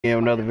In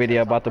another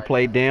video about to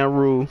play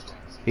Danrue.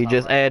 He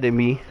just added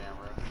me.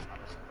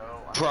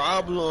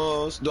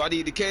 Problems. Do I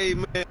need the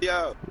caveman,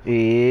 y'all?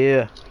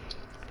 Yeah.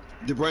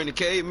 To bring the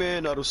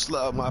caveman or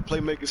my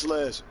playmaker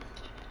slash?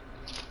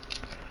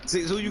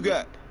 See, who you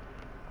got?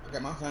 I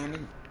got my same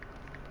nigga.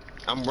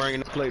 I'm bringing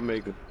the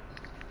playmaker.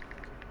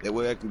 That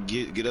way I can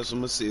get us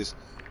some assists.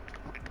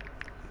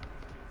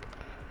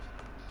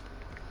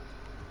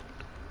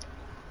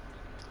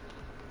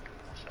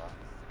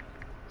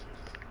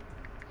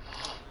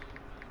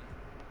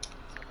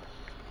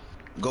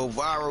 Go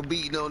viral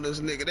beating on this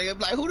nigga. They be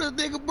like, who this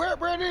nigga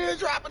Brett here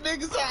dropping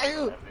niggas out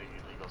here?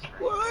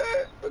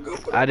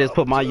 What? I just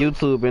put my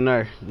YouTube in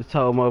there. Just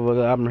told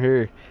motherfucker I'm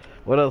here.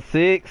 What up,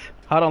 6?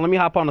 Hold on, let me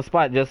hop on the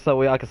spot just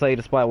so I can say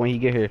the spot when he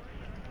get here.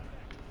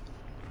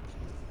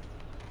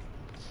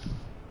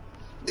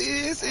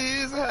 This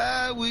is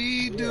how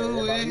we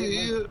do it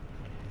here.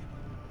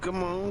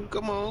 Come on,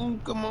 come on,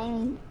 come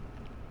on.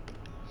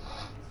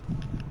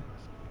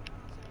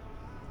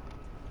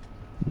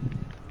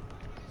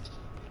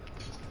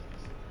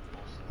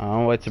 I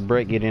don't wait till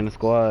Brett get in the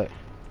squad.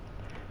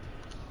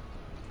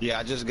 Yeah,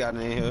 I just got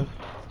in here.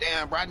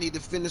 Damn, bro, I need to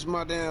finish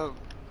my damn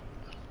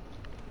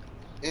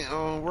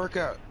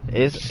workout.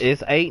 It's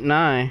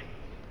 8-9.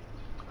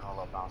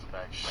 I'll bounce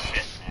back.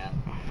 Shit,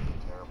 man.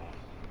 Terrible.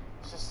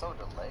 It's just so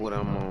delayed. What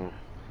I'm on?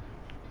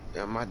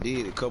 Damn, I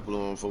did a couple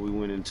of them before we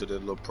went into the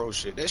little pro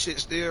shit. That shit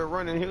still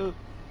running here.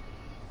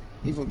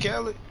 He from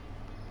Cali?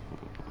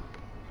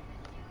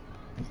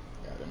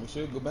 Yeah, we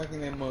should go back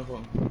in that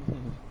motherfucker.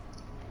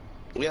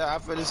 Yeah, I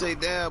finna say,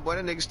 damn, boy,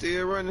 that nigga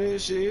still running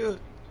his shit here.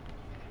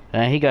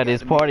 And he got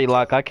his party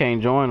lock. I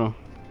can't join him.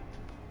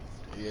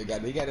 Yeah,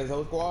 he got his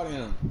whole squad in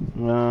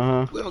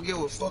him. We don't give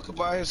a fuck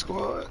about his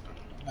squad.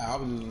 Nah, I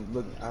was just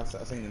looking. I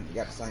seen him. He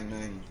got the same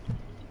name.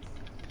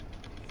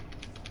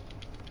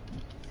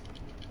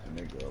 That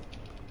nigga,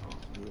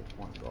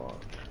 point guard.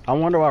 I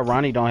wonder why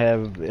Ronnie don't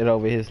have it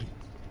over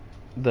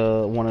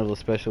one of the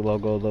special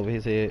logos over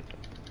his head.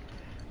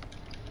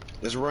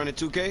 Let's run it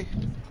 2K.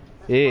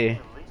 Yeah.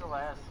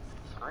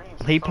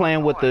 He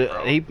playing with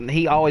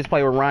he always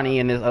play with Ronnie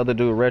and this other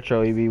dude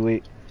Retro he be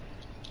with.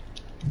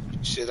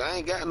 Shit, I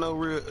ain't got no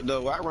real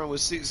though. I run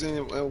with 6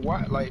 and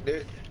white like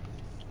that.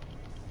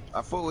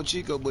 I fuck with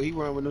Chico, but he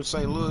run with them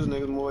St. Louis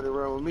niggas more than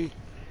run with me.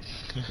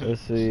 Let's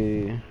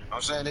see.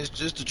 I'm saying it's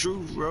just the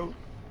truth, bro.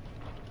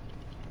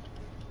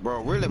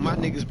 Bro, really, my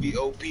niggas be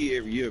OP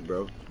every year,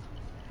 bro.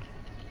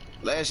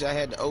 Last year I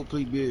had the OP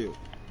build.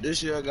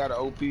 This year I got an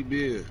OP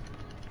build.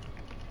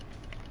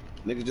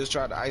 Niggas just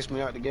tried to ice me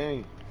out the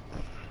game.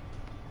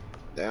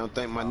 They don't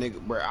think my nigga,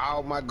 bro.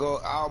 All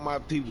my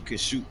people can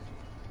shoot,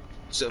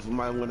 except for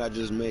my one I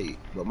just made.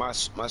 But my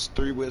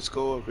 3-way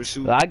score can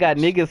shoot. I got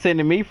niggas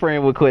sending me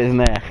friend requests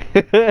now.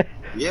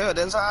 Yeah,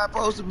 that's how it's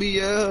supposed to be.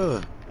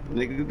 Yeah,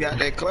 nigga, you got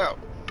that clout.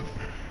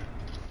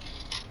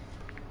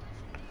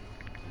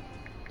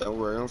 Don't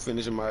worry, I'm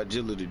finishing my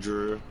agility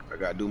drill. I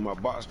gotta do my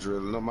box drill,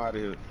 and I'm out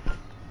of here.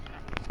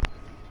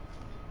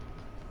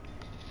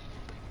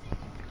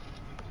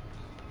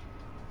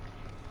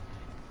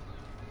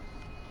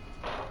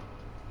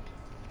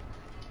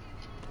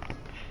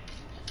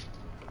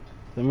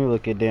 Let me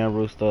look at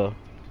Danrue stuff.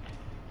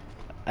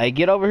 Hey,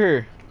 get over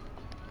here.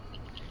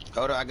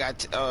 Hold on, I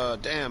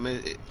got damn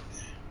it.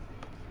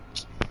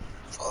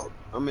 Fuck,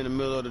 I'm in the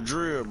middle of the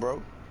drill,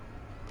 bro.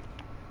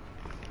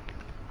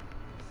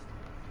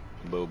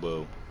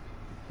 Bobo.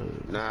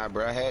 Nah,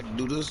 bro, I had to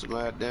do this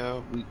right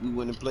down. We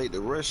went and played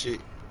the rush shit.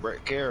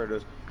 Brett carried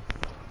us.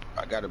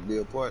 I gotta be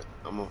a part.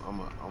 I'm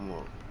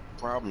a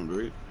problem,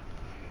 dude.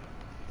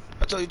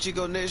 I told you,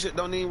 Chico, next shit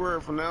don't even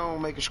worry. From now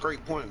on, making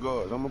straight point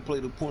guards. I'm gonna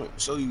play the point,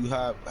 show you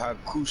how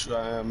crucial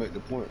I am at the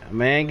point.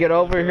 Man, get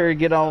over here,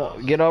 get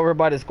over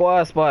by the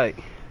squad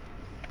spike.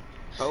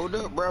 Hold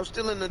up, bro. I'm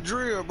still in the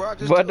drill, bro.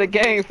 But the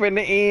game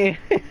finna end.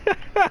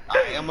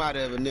 Alright, I'm out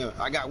of it now.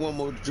 I got one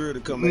more drill to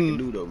come back and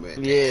do though,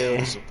 man. Yeah. Damn,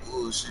 that's some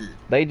bullshit.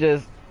 They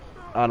just,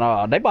 oh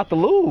no, they about to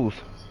lose.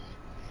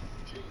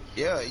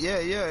 Yeah.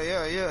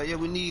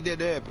 We need that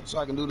to happen so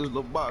I can do this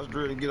little box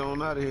drill and get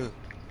on out of here.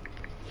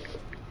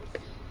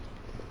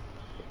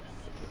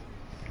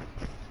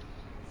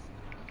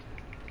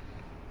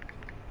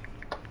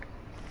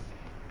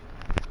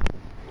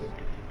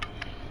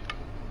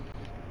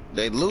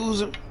 They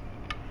losing?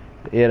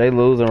 Yeah, they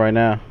losing right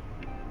now.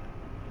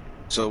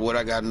 So what,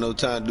 I got no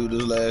time to do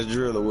this last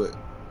drill or what?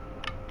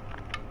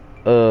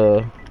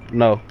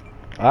 No.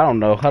 I don't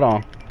know. Hold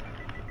on.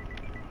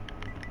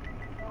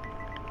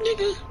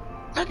 Nigga,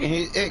 I can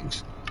hit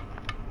X.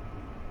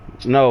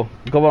 No,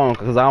 go on,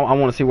 cause I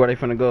want to see where they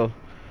finna go.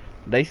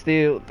 They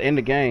still in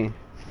the game.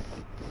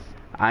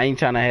 I ain't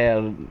trying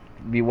to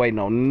be waiting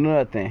on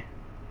nothing.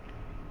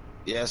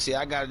 Yeah, see,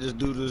 I gotta just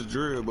do this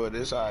drill, but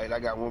it's alright. I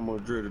got one more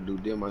drill to do.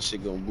 Then my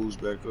shit gonna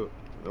boost back up.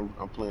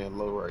 I'm playing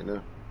low right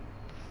now.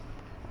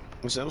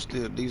 I'm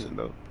still decent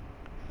though.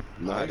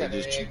 No, I got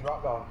just cheap.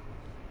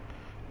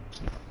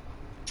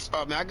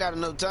 Oh man, I got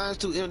enough times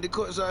to empty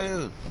courts out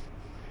here.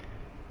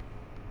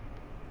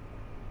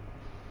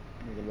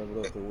 Nigga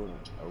level up to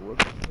what? A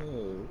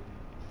rookie?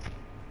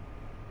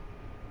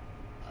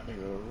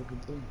 Nigga, looking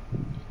too.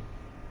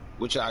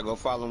 Which I go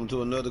follow him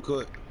to another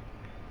court.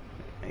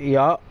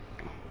 Yup.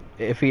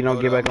 If he don't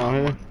Hold get up, back on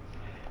here.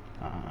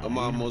 I'm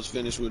almost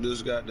finished with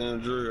this goddamn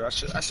drill. I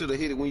should have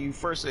hit it when you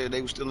first said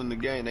they were still in the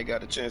game. They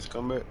got a chance to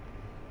come back.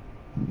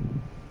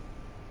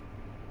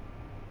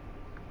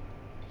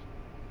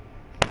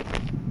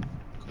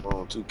 Come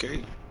on,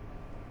 2K.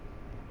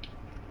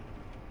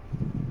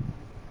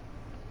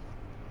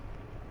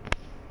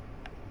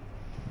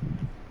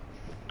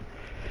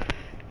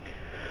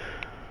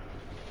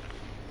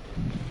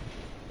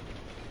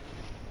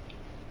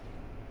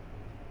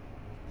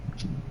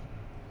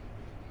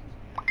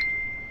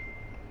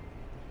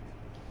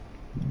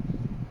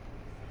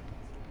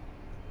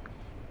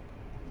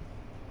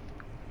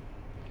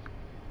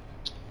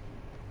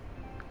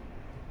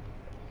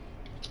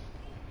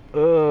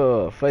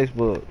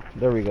 Facebook.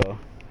 There we go.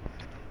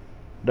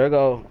 There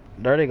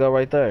they go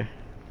right there.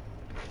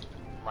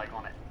 Like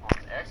on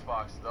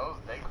Xbox, those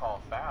they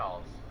call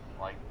fouls.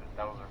 Like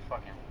those are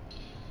fucking.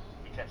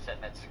 He kept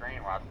setting that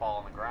screen where I'd fall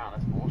on the ground.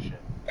 That's bullshit.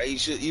 Hey, you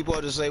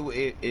supposed to say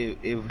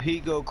if he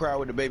go cry,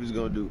 what the baby's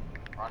gonna do?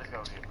 Ronnie's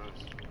gonna get a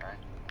boost, right?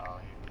 Oh,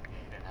 he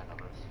didn't have no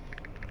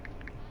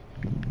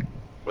boost.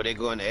 But they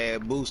going to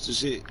add booster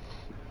shit.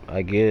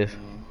 I guess.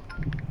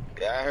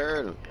 Yeah, I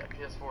heard him. Yeah,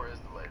 PS4 is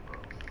delayed, bro.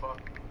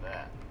 Fuck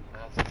that.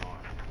 That's annoying.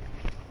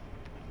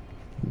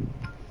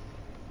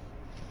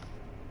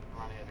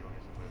 Ronnie had to go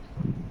get some boost,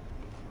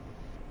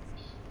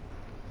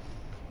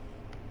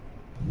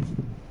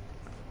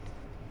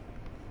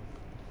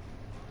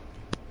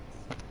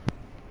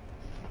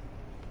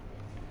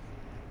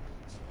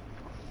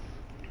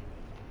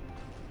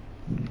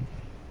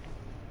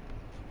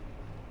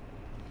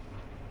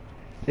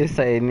 It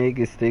say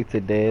niggas stick to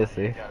You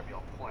dancing. gotta be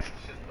on point. This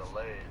shit's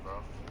delayed, bro.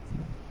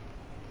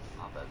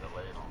 Not that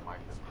delayed on mic.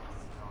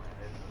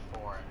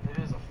 It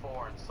is a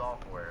foreign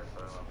software,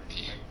 so it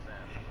makes sense. But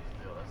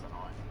still, that's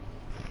annoying.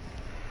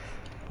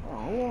 Oh,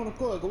 who on the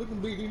court? We can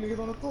beat these niggas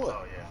on the court.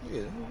 Oh, yeah.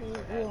 Yeah,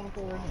 who on the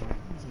court right now?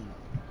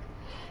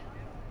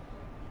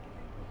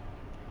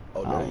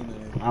 Oh, that ain't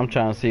it. I'm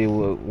trying to see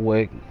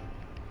what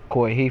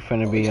court he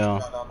finna be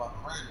on.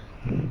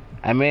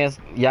 I mean,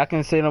 y'all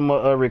can send him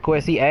a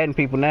request. He adding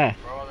people now.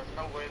 Bro, there's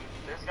no way.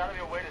 There's gotta be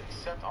a way to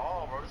accept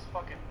all, bro. This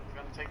fucking is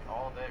gonna take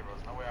all day, bro.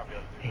 There's no way I'll be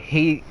able to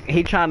do this.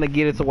 He trying to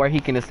get it to where he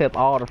can accept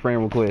all the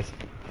friend requests.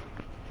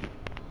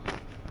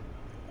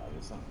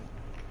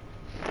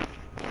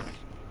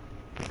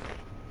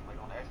 Like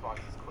on Xbox,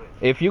 it's quick.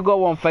 If you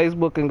go on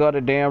Facebook and go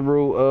to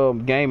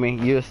Danrue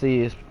Gaming, you'll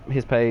see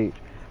his page.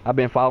 I've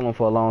been following him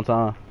for a long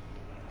time.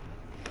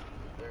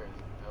 There is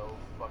no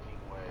fucking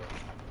way I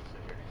can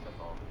sit here and accept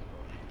all this,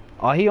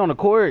 bro. Oh, he on the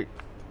court.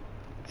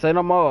 Say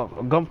no more.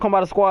 Come by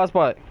the squad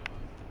spot.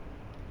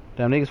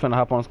 Damn, niggas finna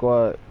hop on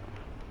squad.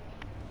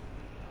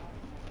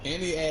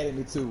 And he added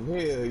me too.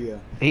 Hell yeah.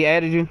 He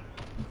added you?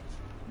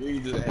 Yeah, he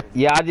just added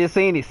me. Yeah, I just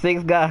seen it.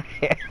 6 guys.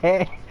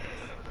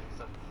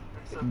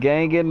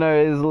 Gang in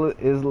there is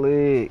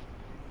lit.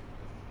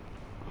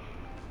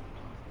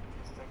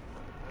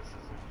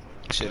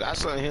 Shit, I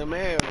saw him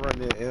and run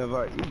the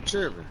invite. You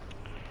tripping?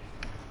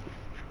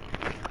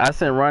 I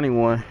sent Ronnie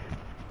one.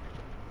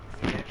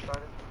 Game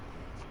started?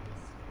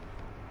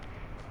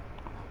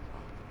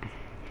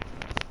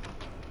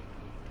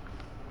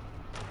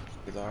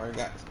 Cause I already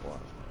got the squad.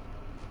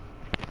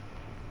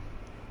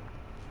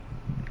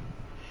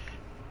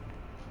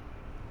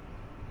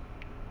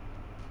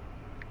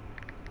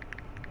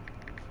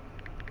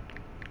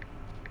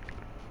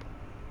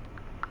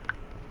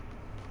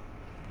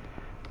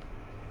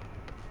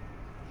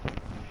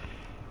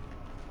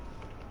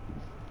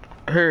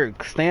 Here,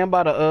 stand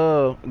by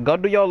the go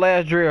do your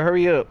last drill.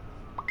 Hurry up.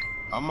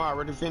 I'm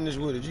already finished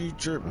with it. You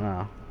tripping?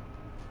 Nah,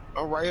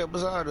 I'm right here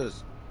beside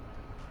us.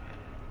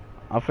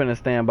 I'm finna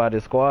stand by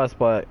this squad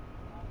spot.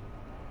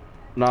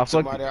 Nah, fuck.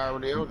 Somebody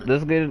already on it.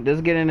 Let's get in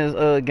this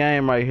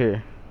game right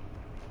here.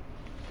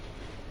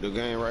 The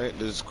game right here,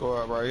 this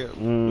squad right here.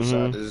 Mhm.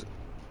 Beside this.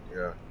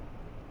 Yeah.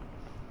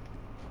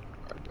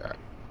 I got it.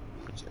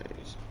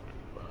 Change.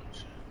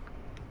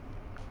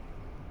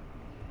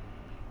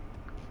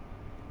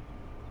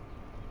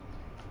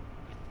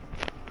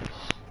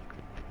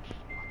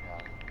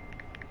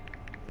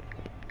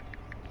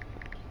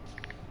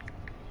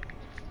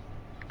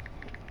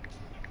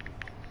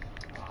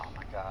 Oh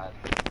my god.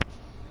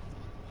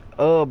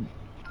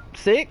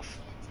 6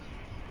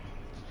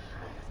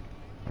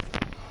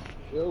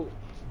 Yo.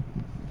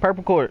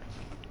 purple court.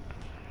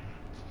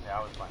 Yeah,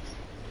 I was playing.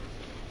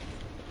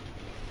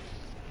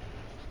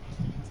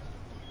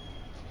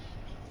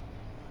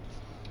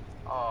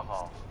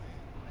 Oh.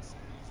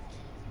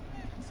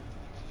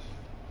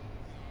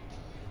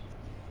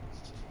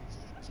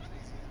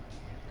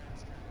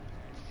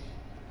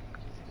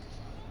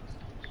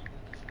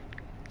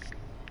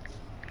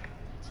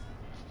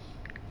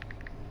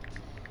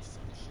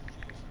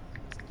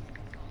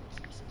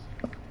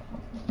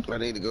 I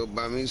need to go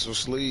buy me some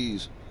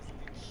sleeves.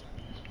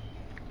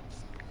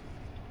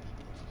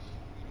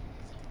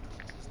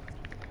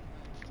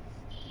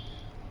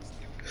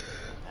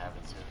 Have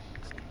it too.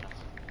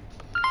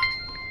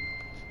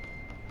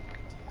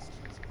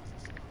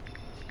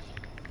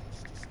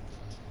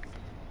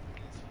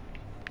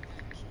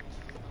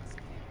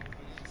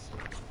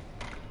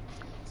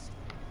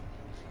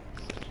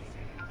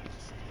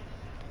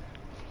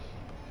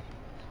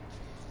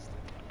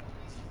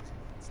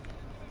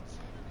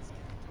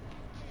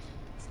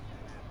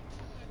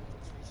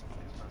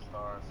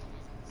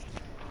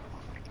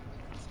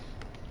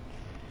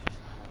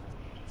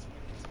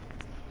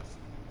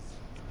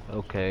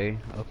 Okay,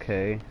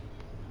 okay.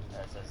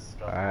 That's just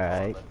scope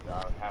Alright. but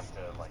I would have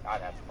to, like,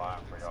 I'd have to buy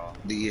them for y'all.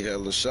 The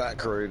hella shot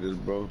creators,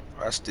 bro.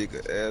 I stick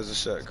it as a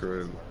shot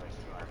creator. Or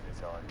like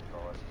 $250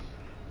 controller.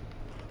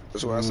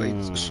 That's why I say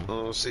six Oh,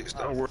 don't it's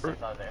the work. same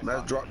size as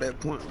Let's Xbox. drop that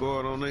point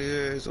guard on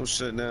their ass. I'm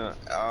shutting down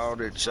all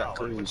that shot No,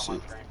 creating look on my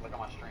shit. stream. Look on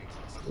my stream.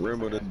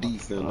 Remember the Xbox.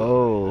 defender.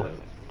 Oh.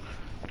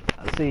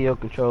 I see your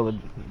controller,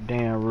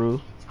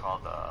 Danrue. It's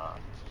called,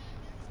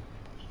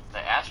 the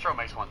Astro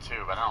makes one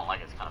too, but I don't like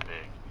it. It's kind of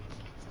big.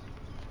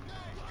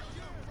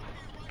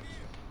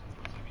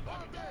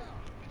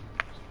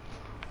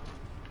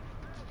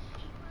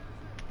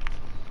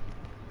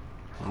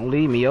 Don't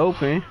leave me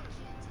open.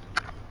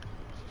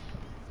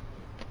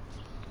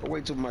 I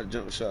wait till my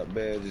jump shot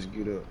badges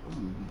get up.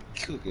 I'm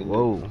cooking.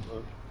 Whoa. Nigga. Look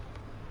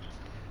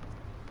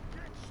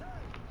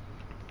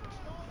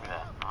at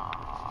that.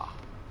 Aw.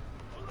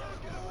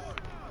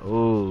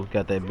 Oh,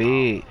 got that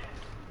big.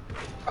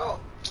 Oh.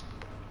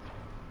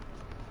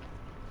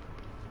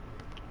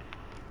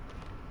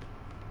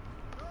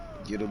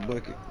 Get a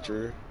bucket,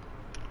 Trey.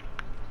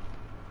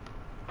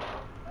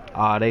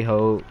 Ah, they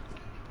hold.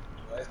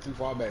 That's too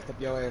far back.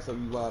 Step your ass up,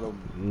 you wide open.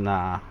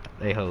 Nah,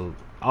 they hold.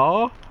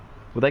 Oh,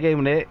 well, they gave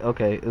him that.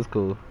 Okay, it's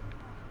cool.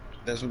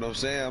 That's what I'm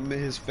saying. I'm in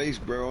his face,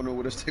 bro. I don't know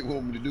what else they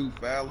want me to do,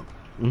 foul him.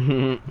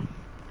 Mhm.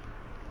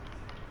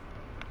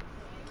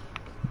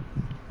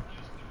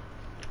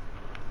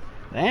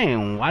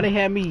 Damn, why they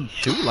had me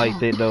shoot like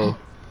that though?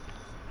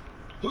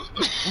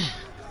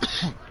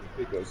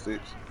 Pick up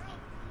 6.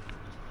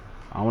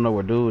 I don't know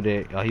where dude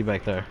at. Oh, he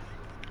back there.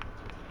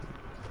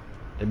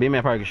 The big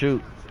man probably can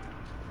shoot.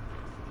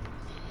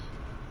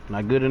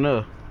 Not good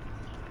enough.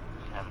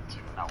 Having two,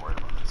 not worried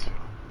about the two.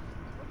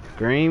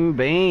 Green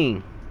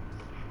bean.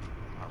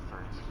 Or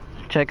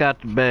threes. Check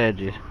out the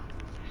badges.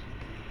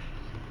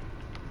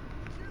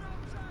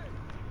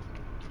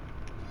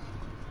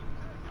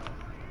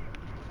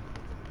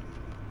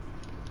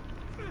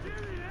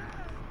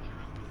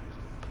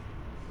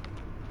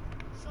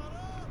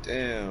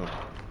 Damn.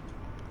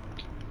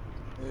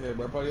 Yeah,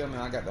 bro. Probably, I mean,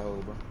 I got the hole,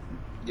 bro.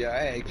 Yeah, I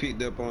had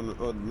picked up on the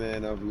other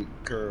man I was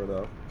curled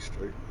off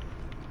straight.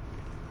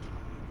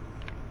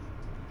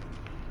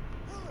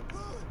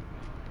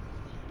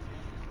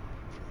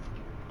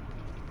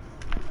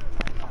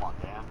 Come on,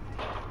 Dan.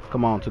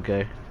 Come on,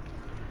 2K.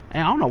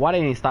 And I don't know why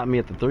they didn't stop me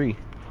at the 3.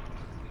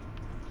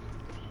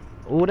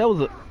 Oh, that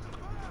was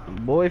a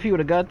boy. If he would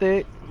have got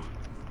that,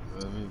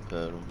 Let me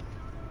pat him.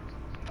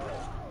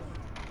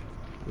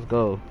 let's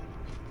go.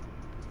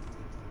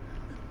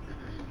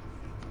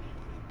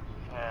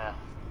 Yeah.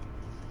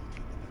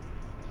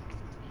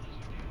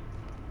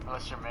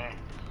 Unless you're me.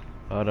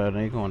 Hold on,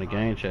 they go on the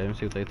game chat. Let me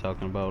see what they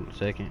talking about in a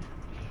second.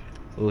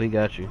 Oh, he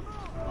got you.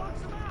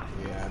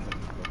 Yeah, I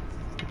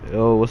think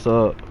Yo, what's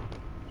up?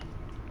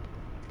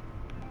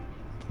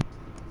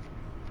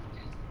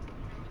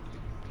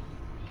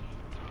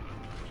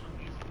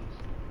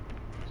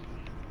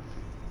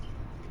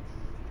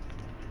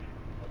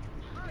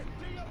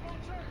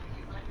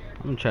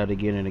 I'm gonna try to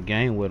get in the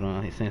game with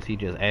him since he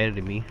just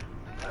added me.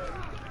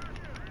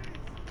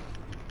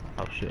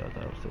 Oh shit, I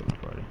thought I was still in the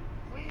party.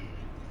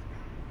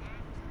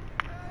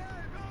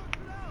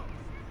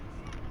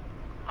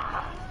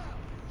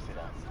 See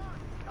that?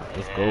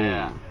 Let's Yeah. go.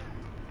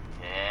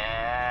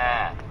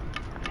 Yeah.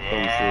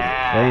 They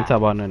Yeah. ain't talking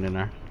about nothing in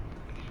there.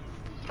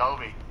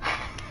 Kobe.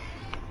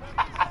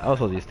 I was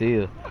supposed to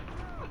steal.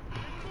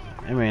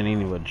 That man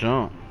ain't even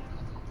jump.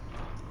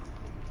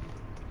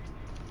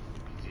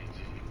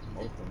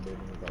 most of them, they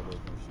didn't got work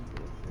on shoot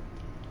that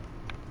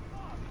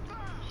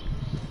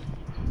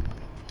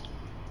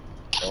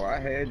shit. Oh, I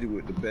had you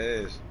with the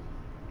pass.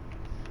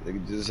 They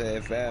just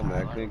had 5,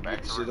 man. I couldn't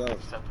Back get the to shit off.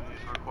 accepting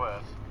these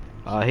requests.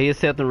 He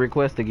accepting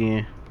request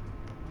again.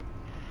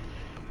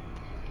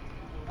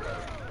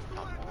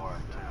 More.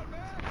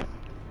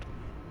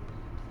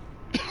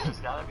 There's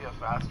gotta be a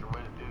faster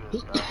way to do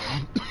this, guys.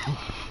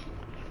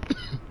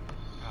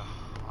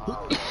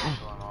 Oh, what's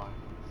going on?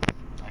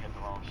 I hit the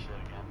wrong shit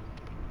again.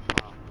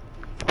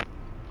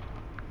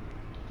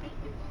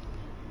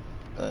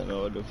 I know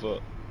what the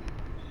fuck.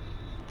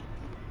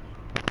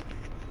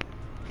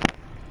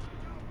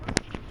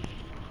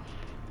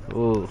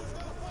 Ooh.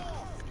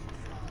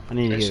 I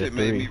need to That get a shit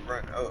made me 3.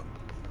 run up.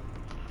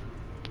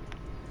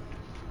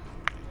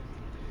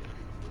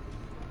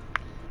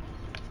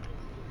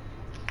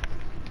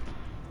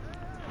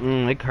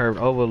 It curved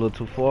over a little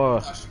too far.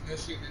 That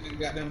shit, that nigga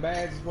got them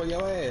badges for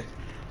your ass.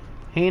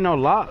 He ain't no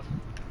lock.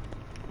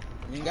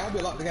 You ain't gotta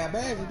be locked to got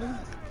badges,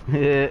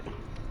 dude. Yeah.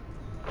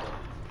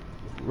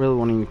 Really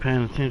wasn't even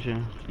paying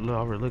attention. Look,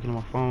 I was looking at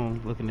my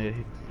phone, looking at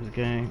his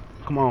game.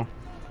 Come on.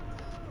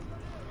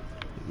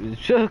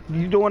 Chuck,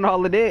 you doing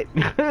all of that?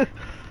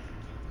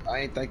 I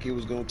ain't think it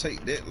was gonna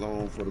take that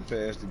long for the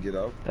pass to get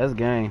off. That's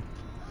game.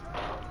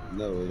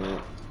 No, it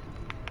ain't.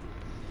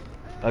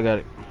 I got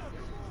it.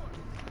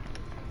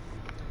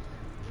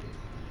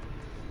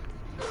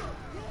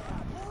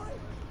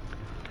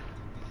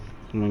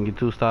 I'm gonna get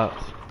 2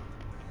 stops.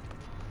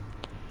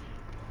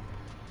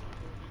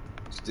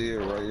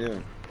 Still right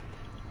here.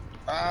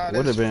 Ah,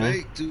 Would that's have been.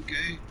 fake,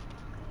 2K.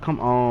 Come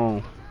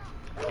on.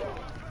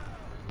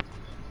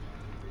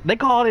 They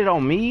called it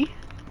on me.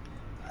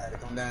 I had to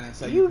come down and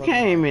say you You fucking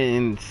came right.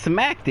 and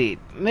smacked it.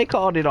 They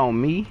called it on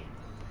me.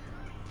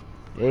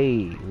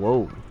 Hey,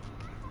 whoa.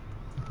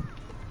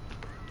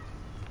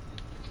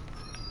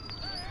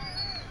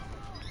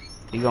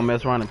 He gonna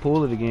mess around and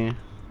pull it again.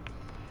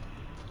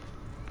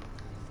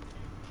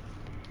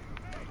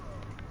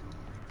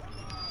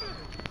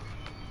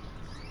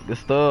 Good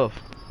stuff.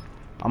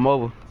 I'm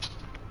over.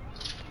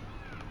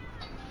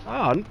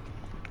 Oh,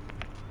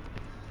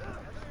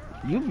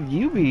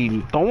 you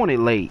be throwing it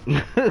late.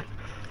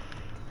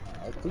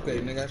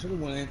 2K, nigga, I should have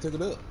went and took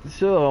it up.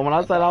 Sure, when I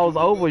I said I thought you was was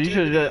over, gonna you check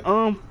should it just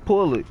up.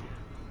 pull it.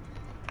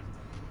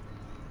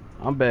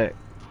 I'm back.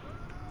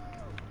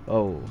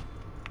 Oh.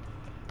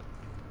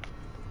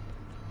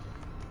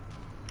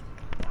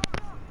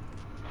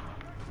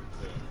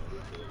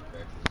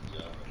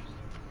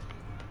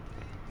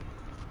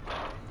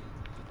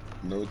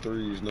 No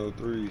threes, no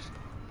threes.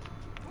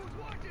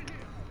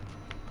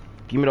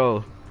 Give me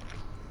those.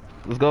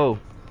 Let's go.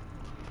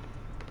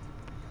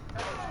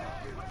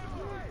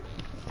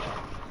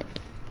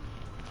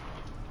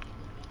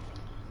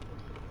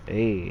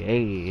 Hey,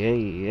 hey,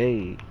 hey,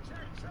 hey.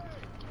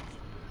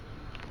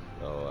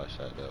 Oh, I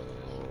shot that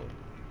one.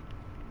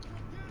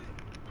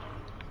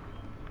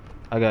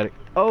 I got it.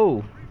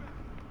 Oh.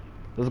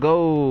 Let's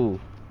go.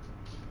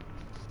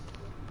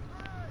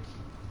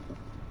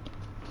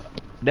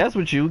 That's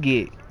what you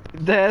get.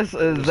 That's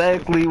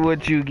exactly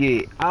what you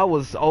get. I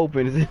was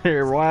open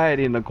there right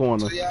in the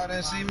corner. So y'all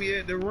didn't see me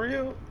at the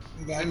rim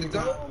Nigga, and the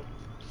goal?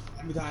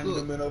 how many times you Look,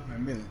 done been open in a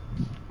minute?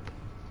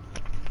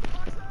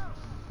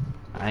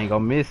 I ain't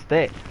gonna miss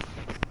that.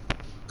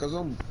 cause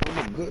I'm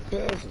a good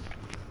passer.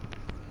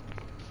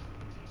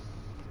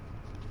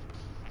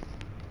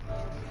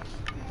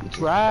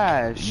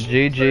 Trash.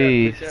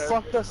 GG's.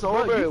 Fucked us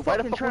Bro, over. you Why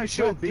the fucking fuck would you trash.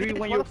 shoot You're a a three bitch.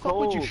 when Why you're the fuck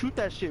would you cold? shoot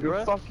that shit, You're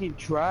bro? fucking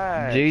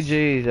trash.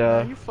 GG's,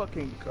 Man, y'all. you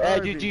fucking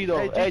Hey, garbage. GG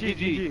though. Hey, Hey, GG,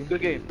 GG. GG.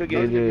 Good game. Good That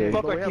was a game. good GG. game,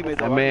 Fuck but our we have a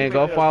teammates. I Our fucking mean, teammates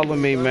go made us failed follow lose,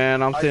 me, team. bro.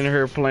 man. I'm Our, sitting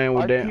here playing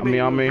with our Dan.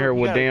 teammate I'm was in here bro.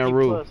 He with got a Dan B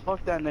Rue. plus.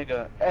 Fuck that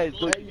nigga. Hey,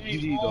 look,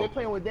 GG They though.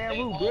 playing with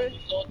Danrue, bro.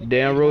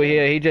 Dan Rue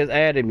here. He just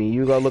added me.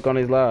 You go look on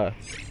his live.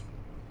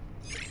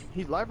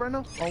 He's live right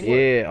now? On what?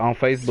 Yeah, on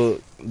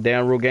Facebook.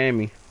 Dan Rue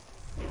Gaming.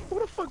 Who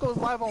the fuck goes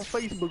live on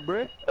Facebook,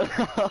 bro?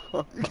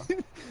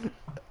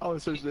 I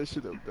would search that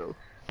shit up, though.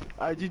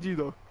 Alright, GG,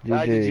 though.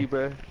 GG. GG,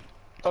 bro.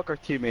 Fuck our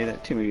teammate.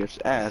 That teammate gets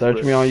ass,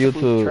 Search bro. me on That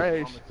fool's YouTube.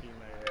 trash.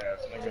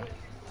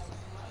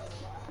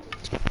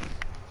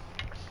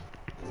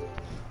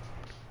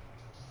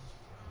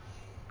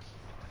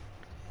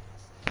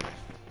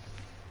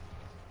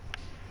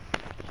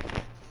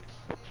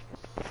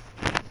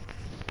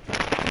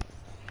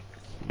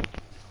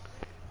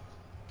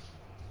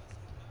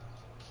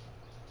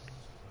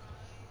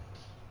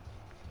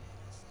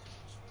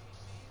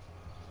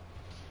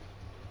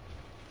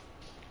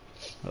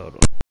 Hold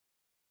on.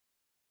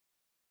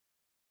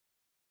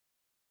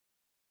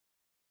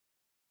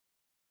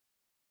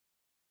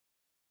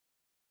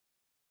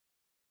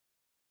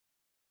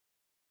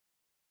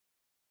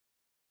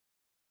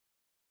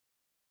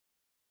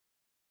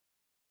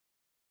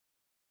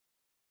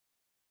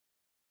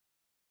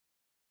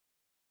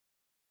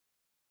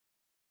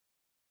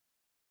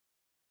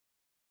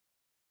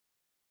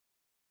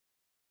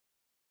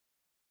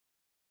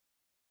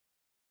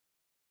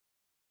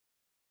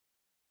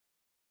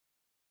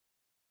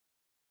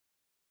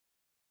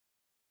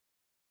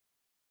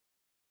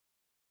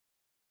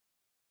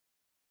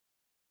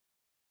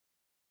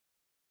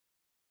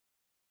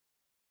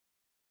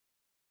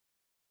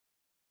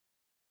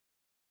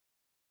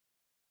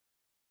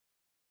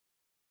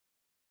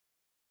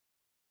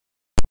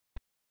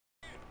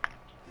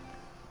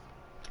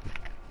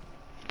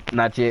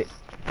 Not yet.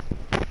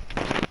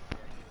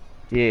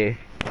 Yeah.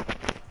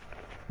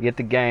 Get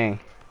the gang.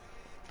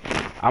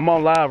 I'm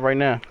on live right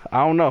now. I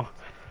don't know.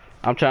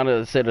 I'm trying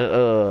to set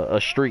a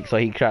streak so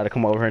he can try to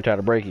come over here and try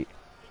to break it.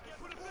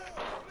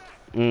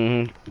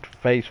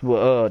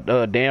 Facebook,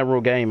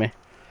 Danrue Gaming.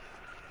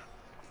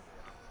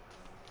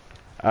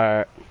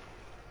 Alright.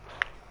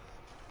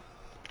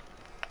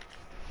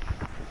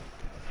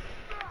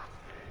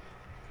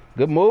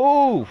 Good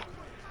move.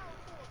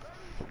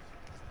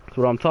 That's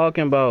what I'm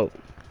talking about.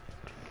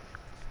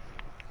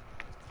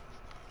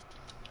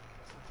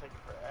 Take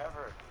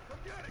forever.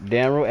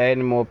 Danrue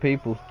adding more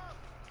people.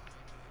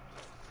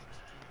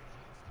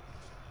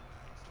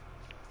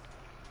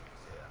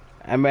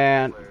 And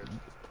man,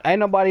 ain't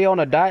nobody on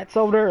the dots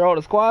over there or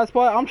the squad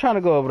spot. I'm trying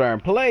to go over there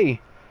and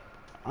play.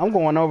 I'm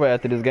going over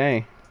after this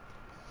game.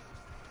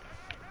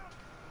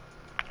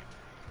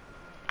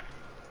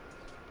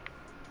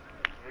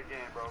 Good game,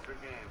 bro.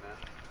 Good game, man.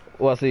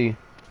 Well, see.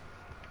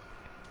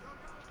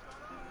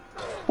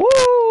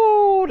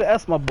 Woo!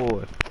 That's my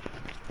boy.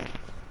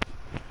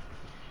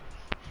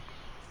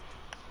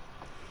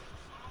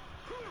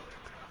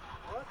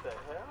 What the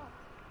hell?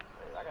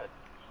 Wait,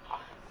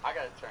 I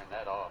gotta turn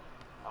that off.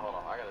 Hold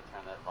on, I gotta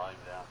turn that volume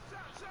down.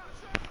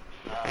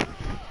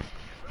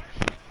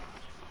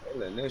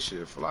 letting that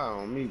shit fly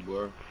on me,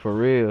 boy. For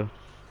real.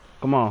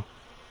 Come on.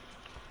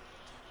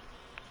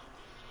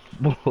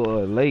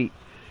 Boy, late.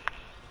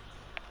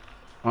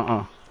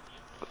 Oh,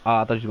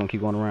 I thought you was gonna keep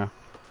going around.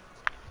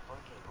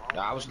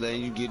 Nah, I was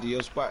letting you get to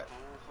your spot.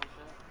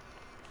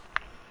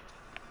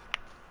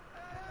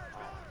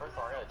 First of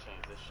all, I gotta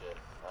change this shit.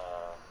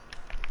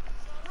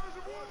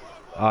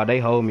 They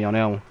hold me on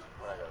that one.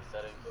 Where I go?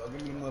 Settings.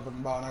 Give me the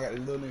motherfucking ball and I got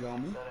this little nigga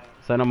on me.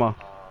 Settings. Say no more.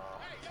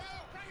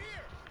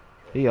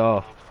 He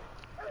off.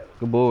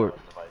 Good board.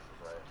 Devices,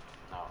 right?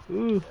 No.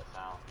 Ooh. Yeah,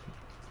 sound.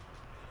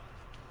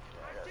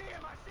 Yeah, I got it.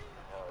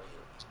 Hell is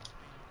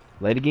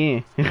it? Late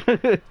again. Where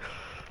the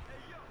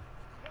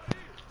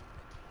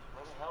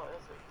hell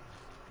is it?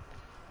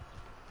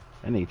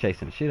 That nigga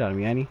chasing the shit out of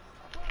me, ain't he?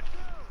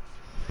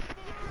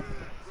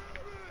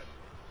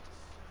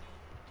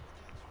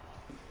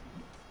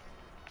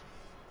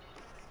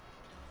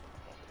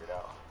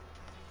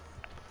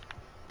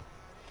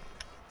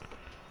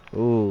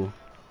 Ooh.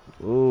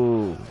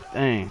 Ooh.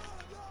 Dang.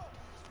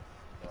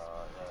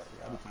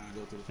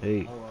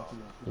 Hey.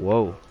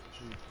 Whoa.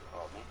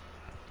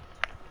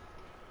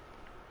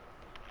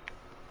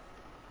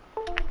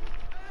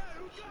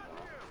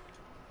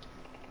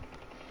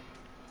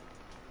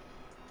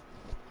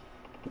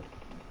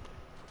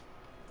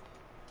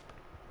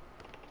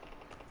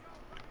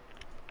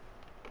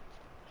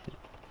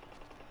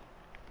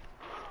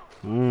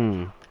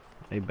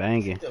 They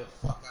banging. Get the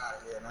fuck out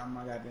of here. Now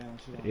my goddamn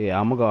shit. Yeah,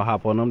 I'm gonna go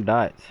hop on them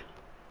dots.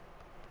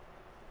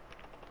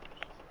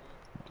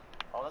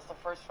 Oh, that's the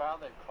first foul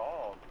they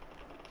called.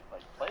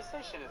 Like,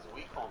 PlayStation is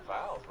weak on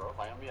fouls, bro.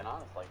 Like, I'm being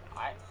honest. Like,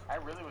 I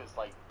really was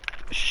like.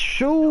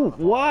 Shoot!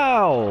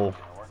 Wow.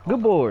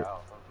 Good board.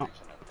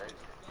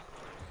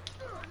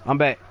 I'm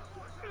back.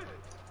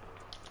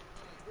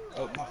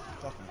 Oh, my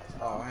fucking.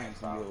 Oh, I ain't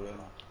seen you over there.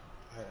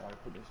 I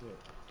put this shit.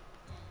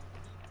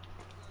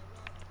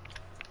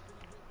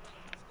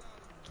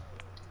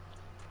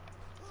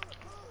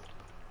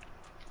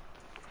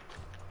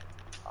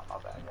 Oh, my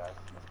bad, guys.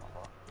 That's my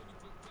fault.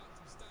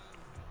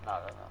 No,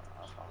 that's my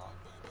fault.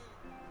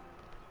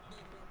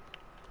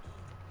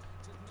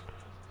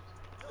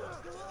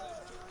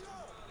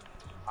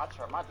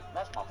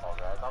 That's my fault,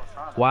 guys. I was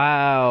trying to.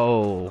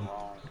 Wow.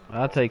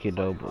 I'll take it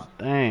though, but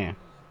damn.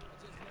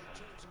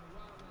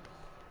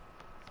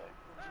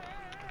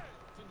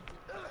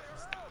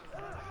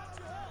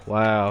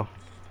 Wow.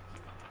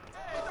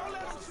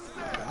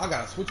 I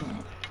gotta switch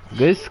on.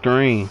 Good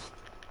screen.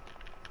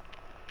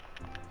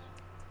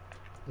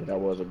 Yeah, that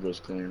was a good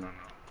screen.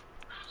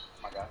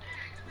 My guy.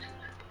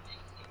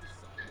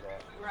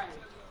 Right.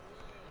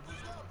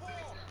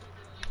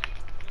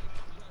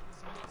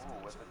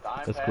 Ooh, with the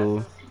dime That's passes.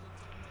 cool.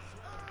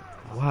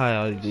 Why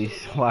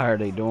are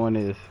they doing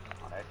this?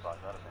 On Xbox,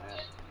 that'd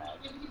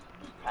have been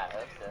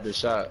it. Good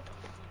shot.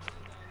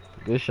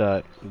 Good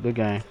shot. Good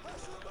game.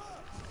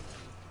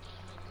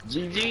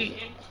 GG.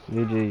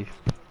 GG.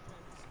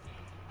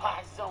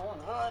 High Zone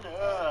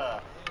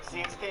Hunter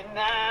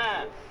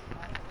 69.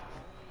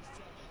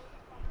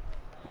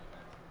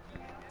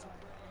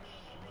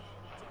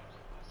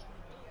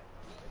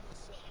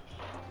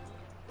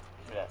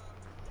 Yeah.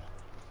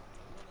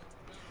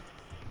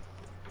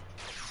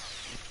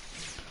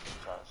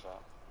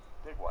 Shot.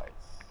 Big whites.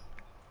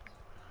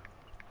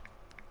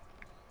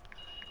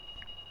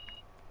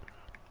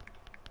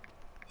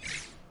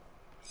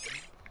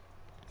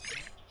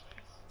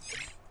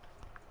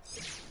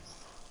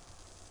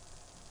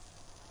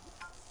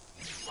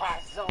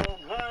 High Zone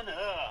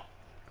Hunter.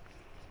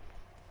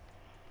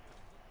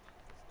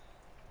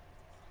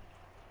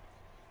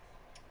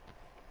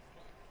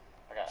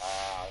 I got,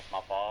 it's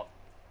my fault.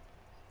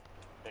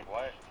 Big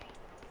white.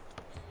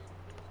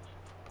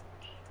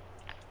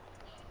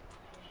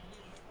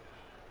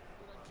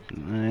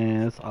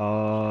 Man, it's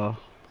all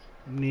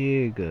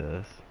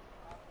niggas.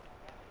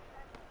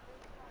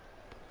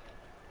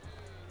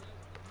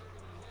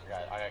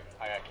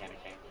 I got candy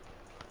cane.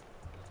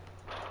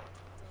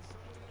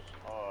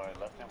 Oh, I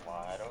left him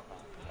wide open.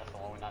 That's the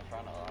one we're not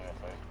trying to, I guess,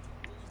 right?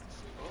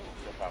 Ooh,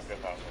 good foul.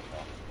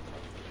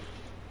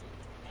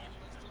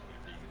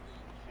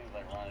 Seems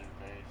like running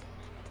base.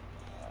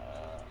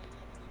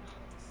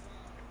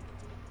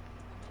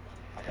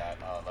 I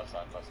got, left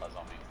side's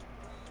on me.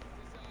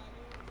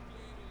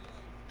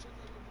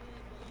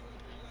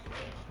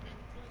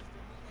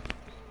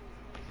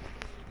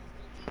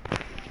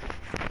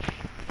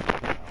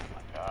 Oh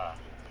my god.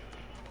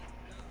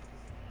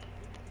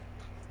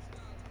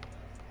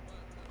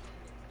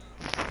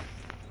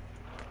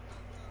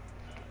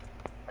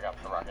 I got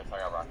rockets. I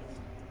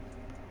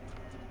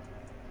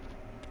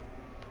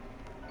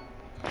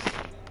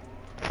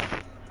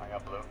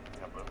got blue.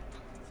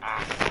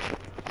 Ah.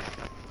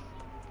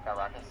 Got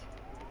rockets.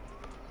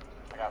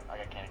 I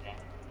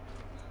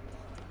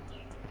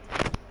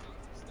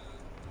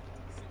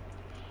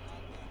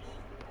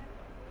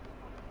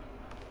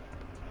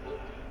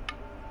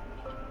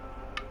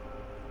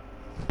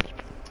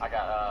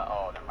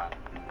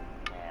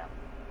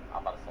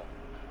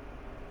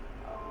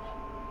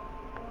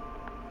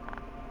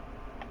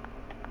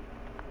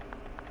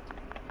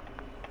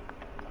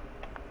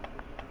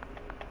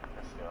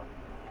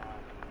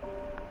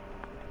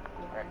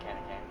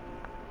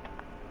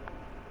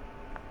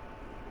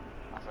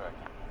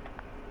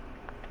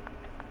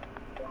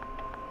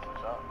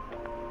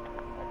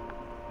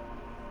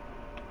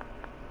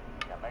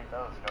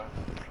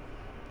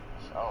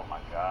Oh my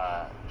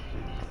god.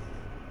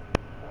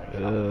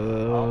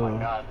 Oh my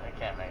god, I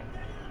can't make it.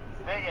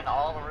 They getting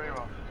all the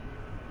rebounds.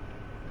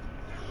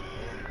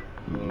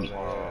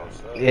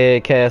 Yeah,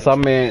 Cass,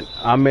 I'm in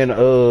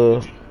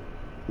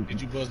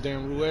Did you bust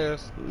Danrue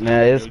ass?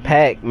 nah, it's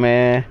packed,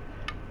 man.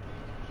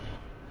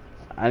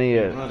 I need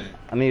a He be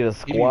running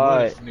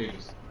squad. from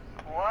niggas.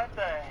 What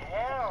the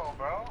hell,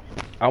 bro?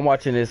 I'm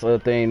watching this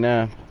thing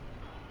now. They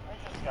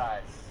just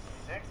got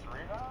 6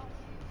 rebounds?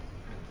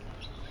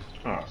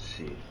 Oh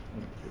shit.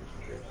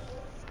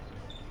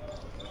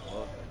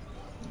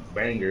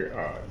 Banger.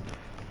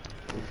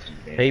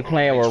 He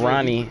playing with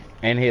Ronnie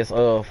and his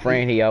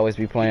friend he always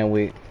be playing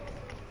with.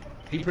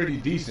 He pretty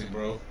decent,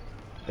 bro.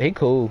 He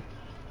cool.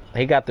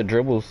 He got the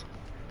dribbles.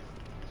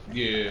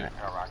 Yeah.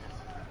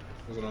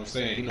 That's what I'm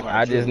saying. He know how to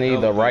I just dribble need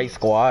the hella right good.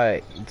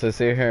 squad to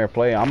sit here and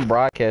play. I'm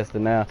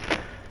broadcasting now.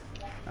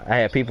 I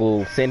had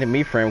people sending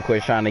me friend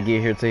requests trying to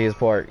get here to his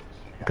park.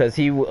 Cause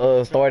he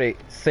started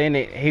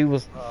sending,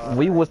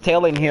 we was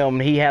telling him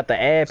he had to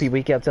add people.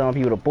 He kept telling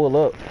people to pull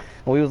up.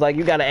 And we was like,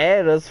 you gotta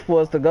add us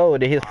for us to go.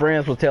 Then his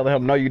friends was telling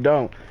him, no, you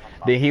don't.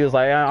 Then he was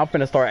like, I'm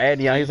finna start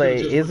adding y'all. He's like,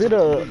 is it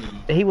a?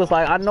 He was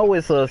like, I know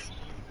it's a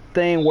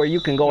thing where you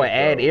can go and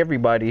add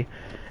everybody.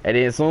 And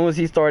then as soon as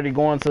he started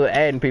going to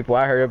adding people,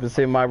 I hurried up and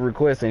sent my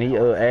request, and he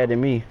added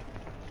me.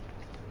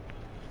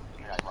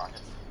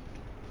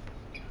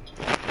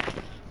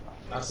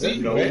 I see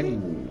you, baby.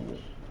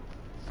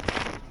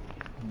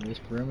 This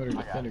perimeter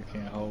defender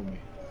can't hold me.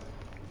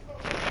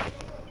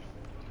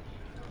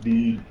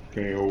 D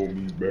can't hold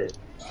me back.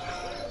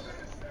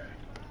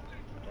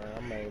 I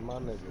made my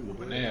nigga. You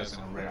whooping ass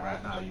in the red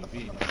right now, you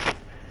beat me.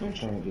 I'm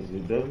trying to get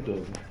this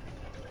double.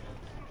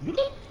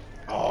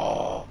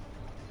 Oh.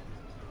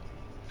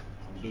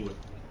 Do it.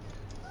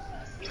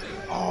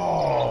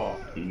 Oh.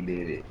 He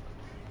did it.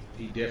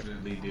 He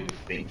definitely did it.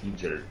 Stinky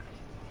jerk.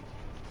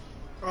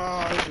 Oh,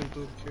 I just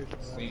threw the kick.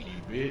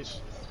 Stinky bitch.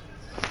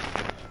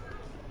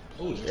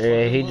 Ooh,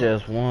 Yeah, he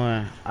just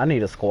won. I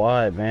need a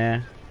squad,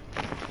 man.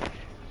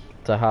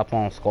 To hop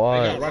on They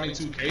squad. got Ronnie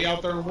 2K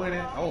out there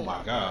winning. Oh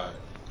my god.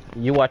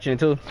 You watching it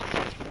too?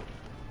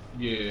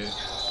 Yeah.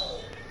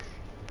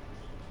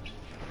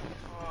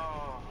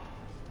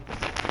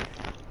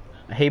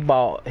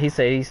 He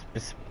said he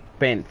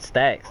spent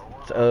stacks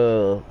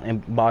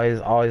and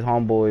bought all his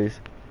homeboys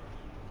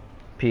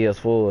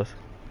PS4s.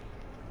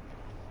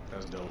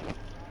 That's dope.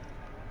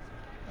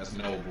 That's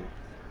noble.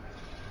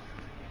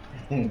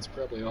 It's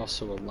probably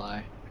also a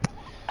lie.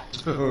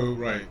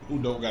 Right. Who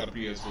don't got a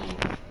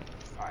PS4?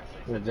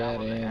 With that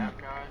and,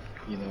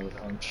 you know,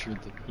 I'm sure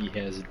that he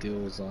has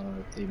deals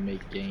on if they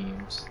make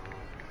games.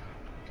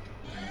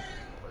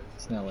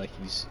 It's not like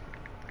he's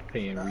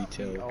paying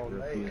retail for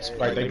a PS4.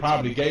 Like they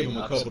probably gave him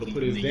a couple to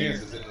put his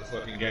dances in the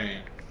fucking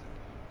game.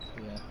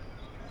 Yeah.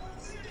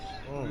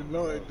 You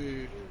know they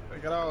did. They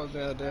got all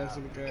that dance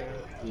in the game.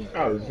 Yeah.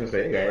 I was just gonna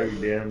say, they got every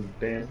damn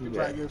They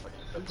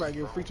probably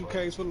get free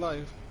 2Ks for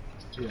life.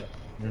 Yeah.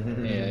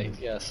 Mm-hmm. Yeah, he's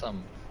got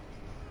some.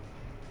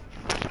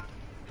 That's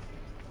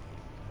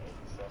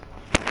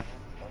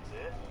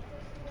it?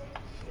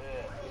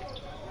 Shit.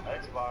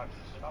 Xbox,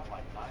 I'm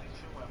like 92%.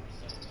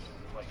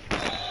 Like, I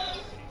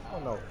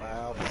don't know,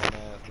 foul, dumb ass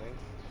nigga.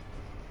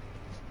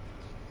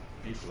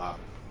 He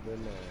flopping.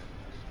 Been there.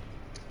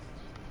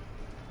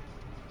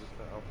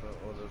 I'm gonna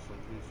order some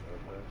pizza,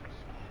 okay?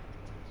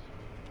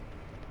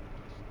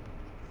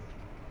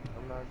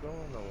 I'm not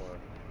going nowhere.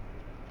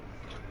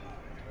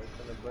 They're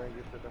gonna bring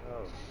it to the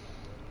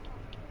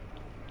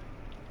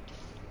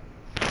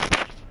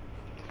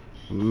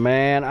house.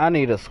 Man, I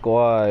need a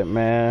squad,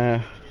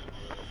 man.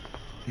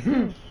 This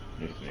nigga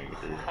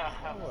here.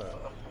 What?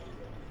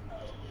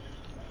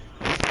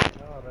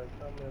 No, they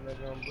come in, they're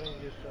gonna bring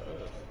it to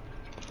us.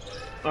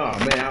 Oh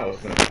man, I was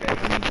gonna say,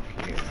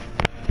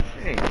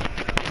 dang.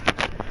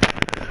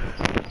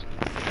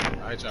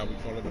 Alright, y'all, we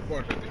falling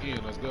apart at the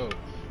end. Let's go.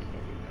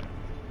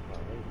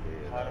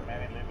 how did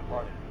Manny leave the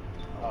party?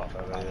 Oh,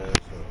 And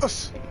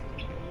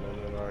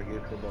then I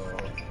get the ball.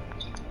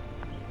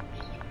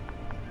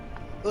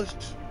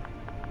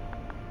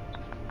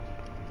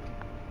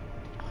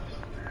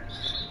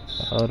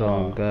 Hold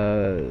on,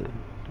 God.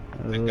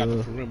 They got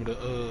the perimeter,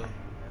 Oh,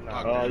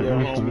 locked your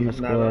down. I'm homie's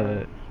the not on.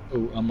 squad.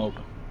 Oh, I'm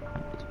open.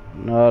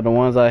 No, the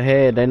ones I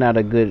had, they not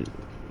a good.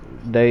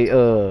 They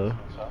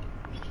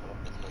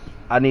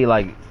I need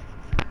like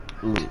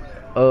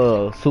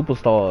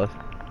superstars.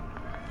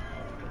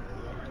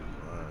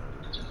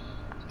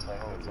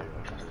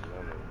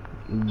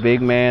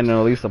 Big man and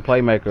at least a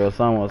playmaker or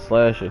someone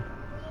slasher.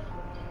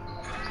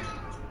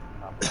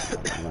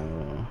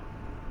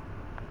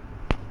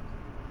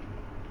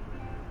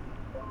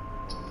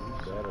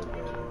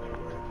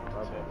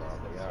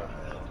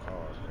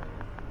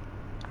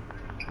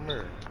 Come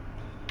here.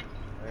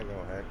 I ain't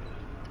gonna hack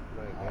it.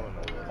 I ain't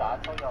going nowhere. I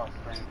told y'all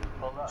strangers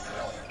pull up.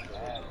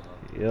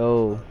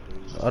 Yo,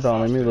 hold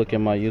on, let me look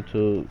at my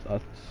YouTube.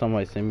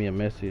 Somebody sent me a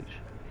message.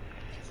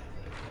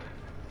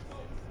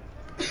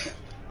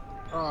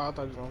 Oh, I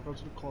thought you was gonna go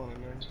to the corner,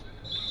 nigga.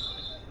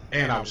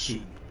 And I was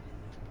shooting.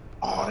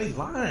 Oh, they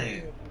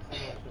lying.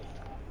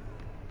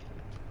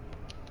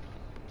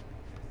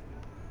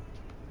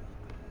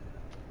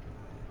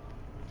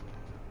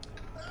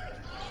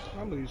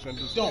 I knew you shouldn't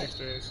do some Don't.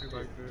 extra ass shit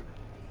like that.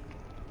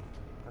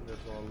 I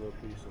just want a little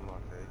piece of my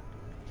cake.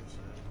 That's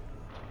it.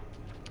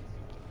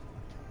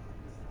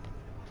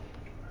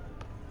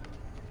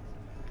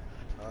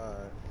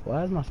 Alright.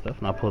 Why is my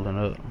stuff not pulling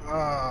up?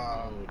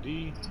 Ah, Oh,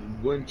 D.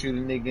 Wasn't you the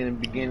nigga in the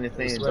beginning That's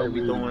saying right, don't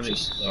be really, throwing it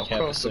just like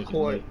half a across the second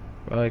court? late.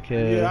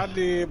 yeah, I Broadcast,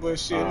 did, but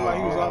shit, like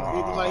he was off,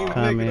 it was like he was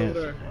naked over comments.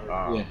 there.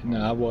 Yeah,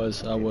 no, I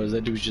was.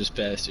 That dude was just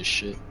fast as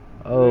shit.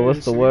 Oh, Yeah,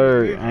 what's the shit, he was word?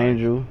 lit, like.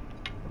 Angel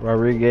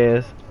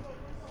Rodriguez.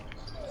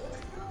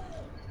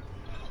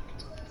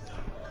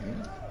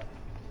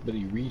 But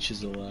he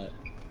reaches a lot.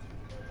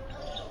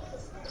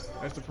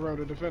 That's the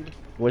perimeter defender.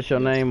 What's your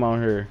name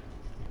on here?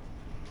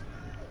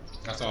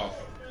 That's off.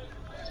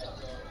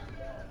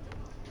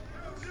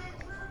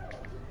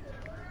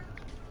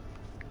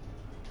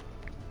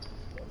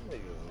 Them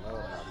niggas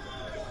know not to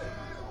make it.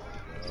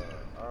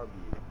 I'll be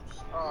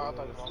Oh, I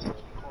thought it was on the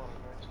corner,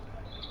 man.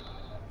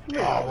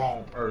 Oh,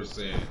 wrong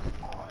person.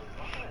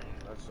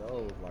 that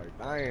show was like,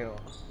 damn.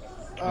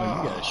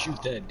 Oh, you gotta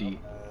shoot that D.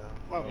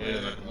 My Yeah,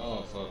 bad. like a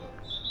motherfucker.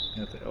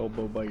 You have to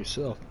elbow by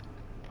yourself.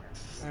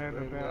 I had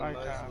the damn Nice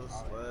icon. little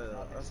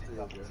swell. I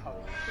still get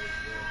home.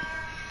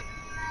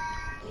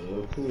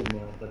 Oh, cool,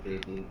 motherfucker. They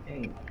did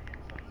ain't.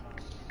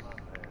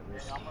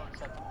 I'm gonna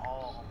set them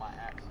all on my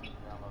app so you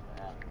can download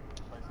the app.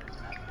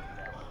 PlayStation app, you can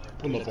download it.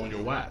 Pull up on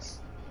your wax.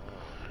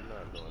 You're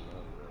not doing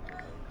none of that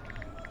today.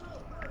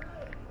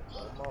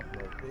 I'm off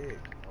no pick.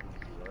 I'm gonna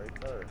be right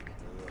there.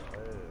 In your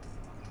ass.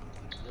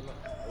 You know,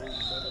 oh,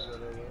 you better go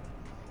that way.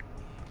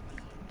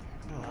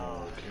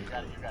 Oh, you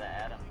gotta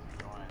add them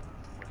to join it.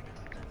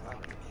 I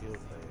done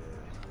killed their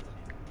ass.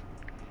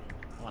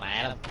 Wanna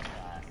add him?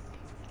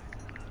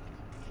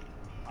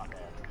 My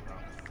bad, bro.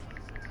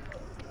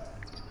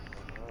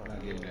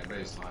 Not getting that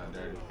baseline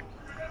dirty.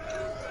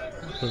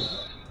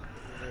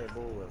 Yeah,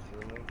 boys,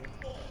 remember?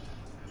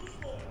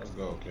 Let's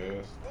go,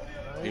 cuz.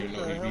 Even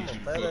though he beat you,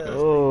 fuck badass.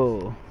 us.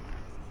 Oh,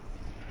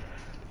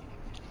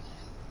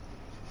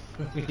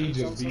 He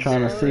just beat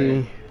trying to your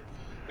see. ass.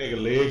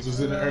 Nigga legs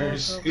was in the air and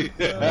shit.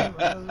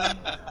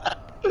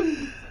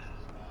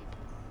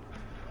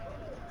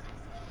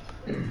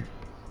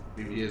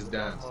 BBS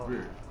down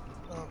spirit.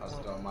 I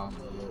start my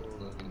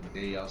motherfucking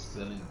day out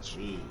selling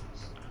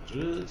drugs.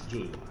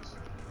 Drugs.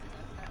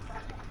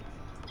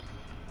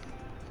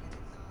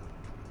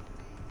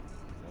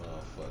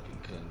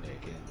 Motherfucking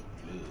connecting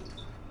blood.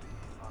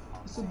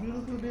 It's a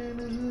beautiful day in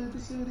the hood, the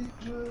city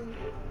drug.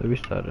 Let me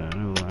start a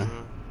new one.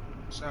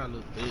 Shot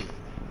look good.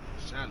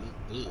 Shot look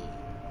good.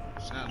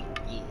 Shot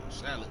look good.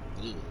 Shot look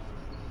good.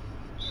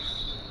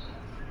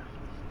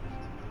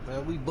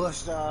 Man, we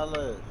bust y'all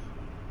ass.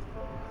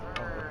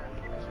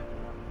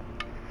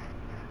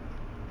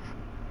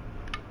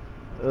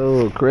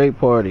 Oh, great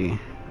party.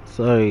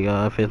 Sorry,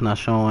 if it's not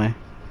showing.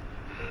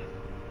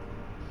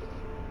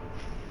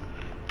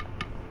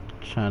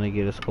 Trying to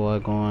get a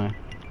squad going.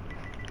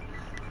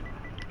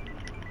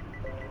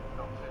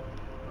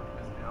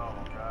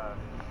 Oh, God.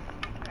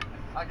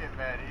 I get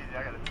mad easy.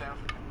 I gotta tell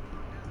you.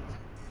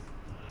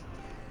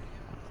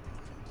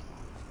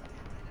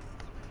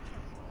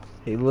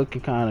 He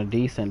looking kind of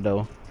decent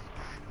though.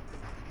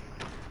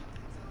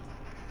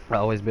 I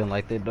always been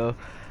like that though.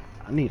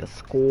 I need a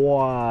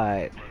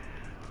squad.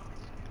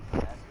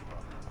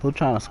 Who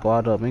trying to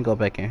squad up? Let me go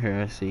back in here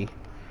and see.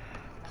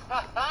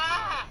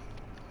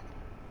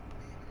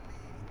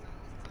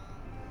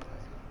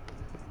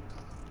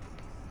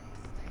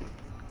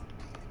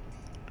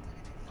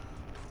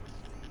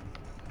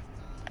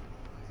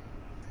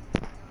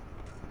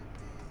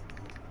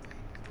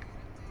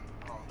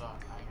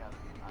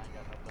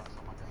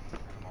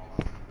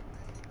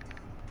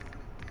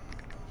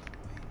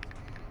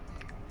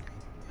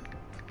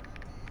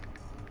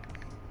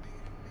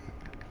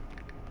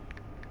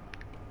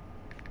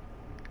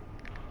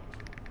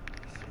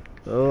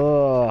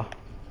 Oh.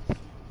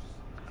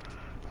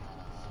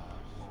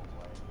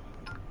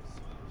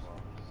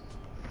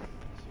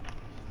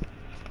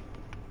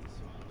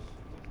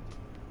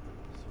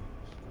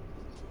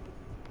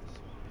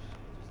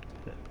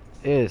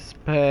 It's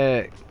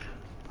packed.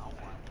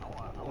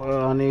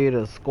 Well, I need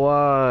a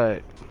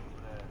squad.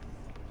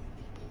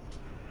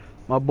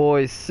 My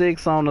boy's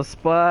 6 on the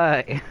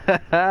spot.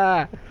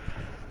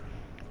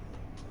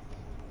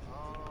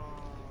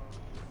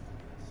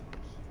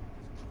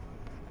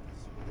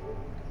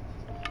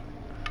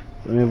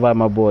 Let me invite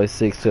my boy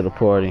 6 to the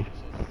party.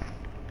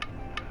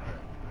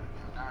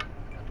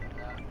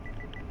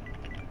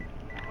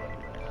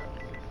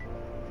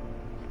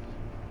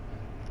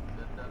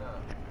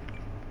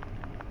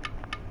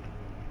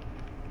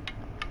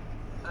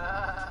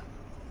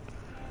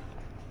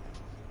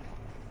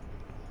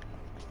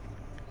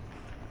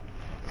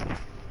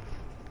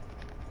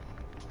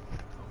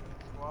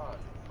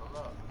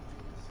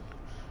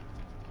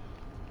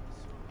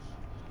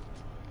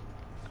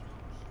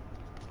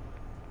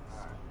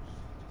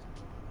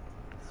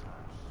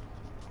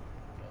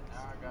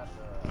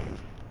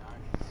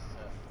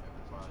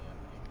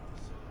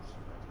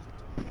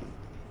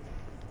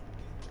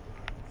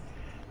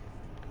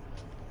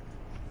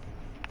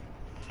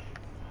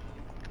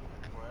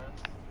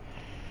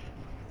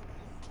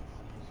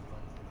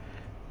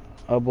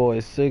 Oh boy,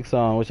 6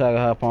 on. Wish I could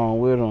hop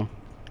on with him. Oh,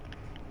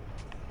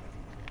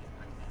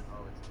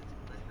 it's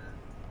Victor.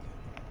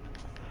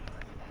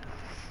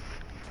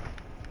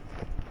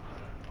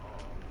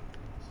 Oh,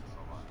 this is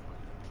a lot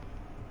quicker. Oh,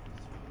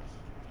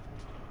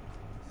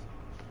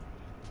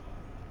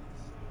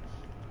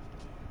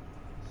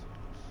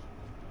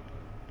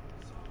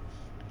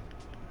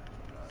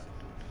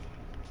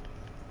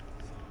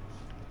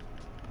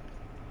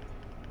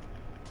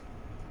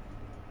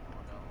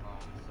 got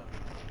long 7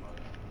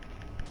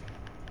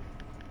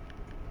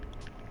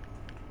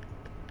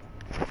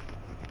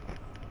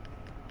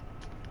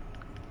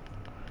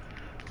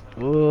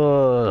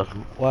 Ugh,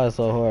 why it's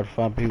so hard to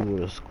find people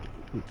with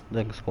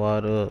that can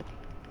squad up?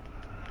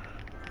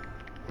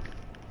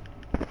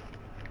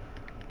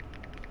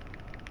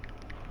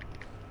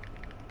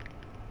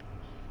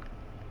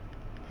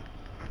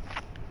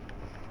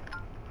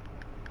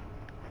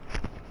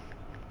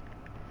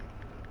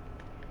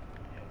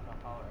 Yeah,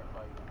 follow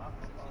everybody. Not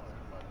follow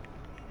everybody.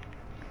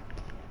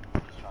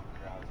 Just trying to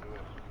figure out how to do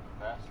it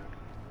faster.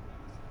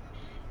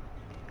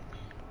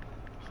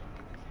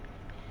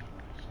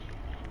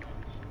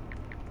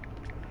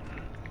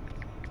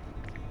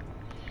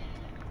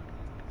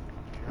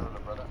 Here,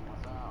 brother.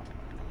 What's up?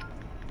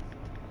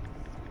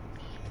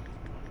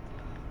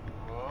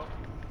 Whoa.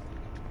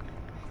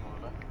 Come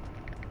on, back.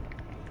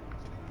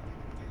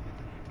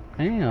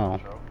 Damn.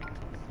 Intro.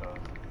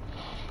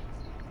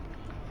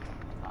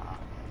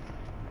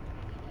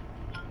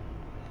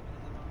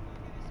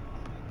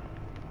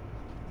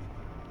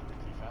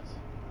 Defense.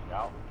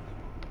 Out.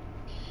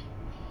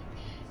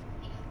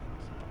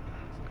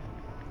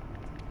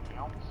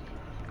 Out.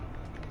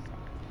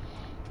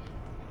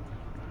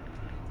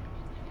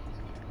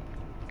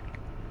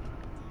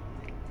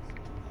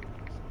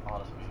 Oh,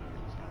 that's me.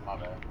 My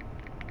bad.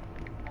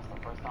 That's the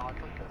first time I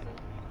clicked that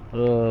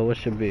thing.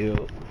 What's your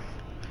build?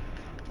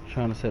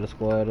 Trying to set a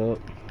squad up.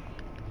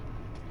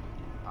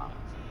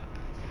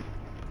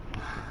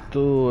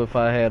 Dude, if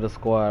I had a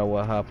squad, I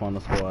would hop on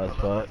the squad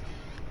spot.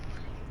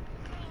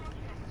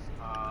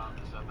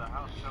 Just at the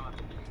house chilling.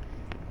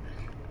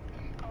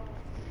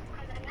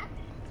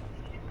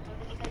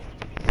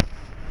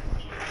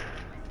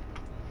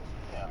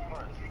 Yeah, of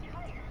course.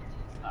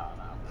 No,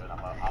 I'm good. I'm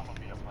gonna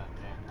be a playing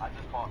game. I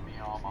just bought me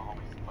and all my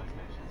homies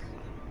PlayStations.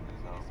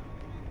 So.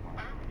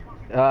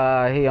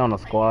 He on the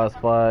squad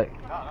spot.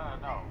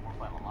 No. We're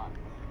playing online.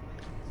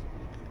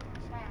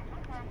 Yeah,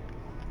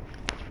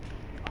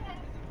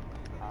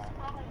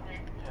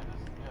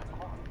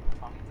 come on. It's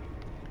fine.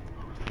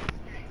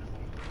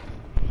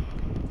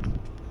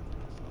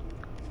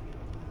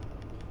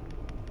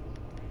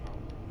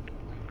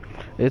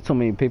 There's too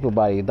many people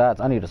by these dots.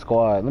 I need a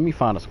squad. Let me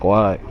find a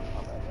squad.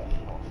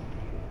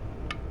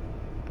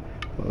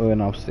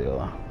 When I'm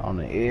still on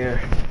the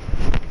air.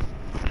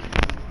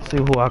 See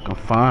who I can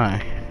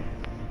find.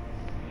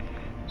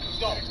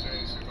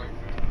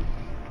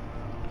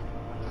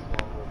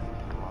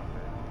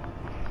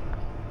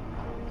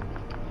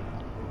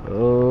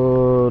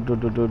 Oh,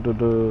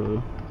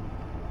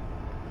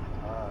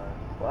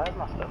 why is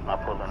my stuff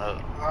not pulling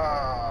up?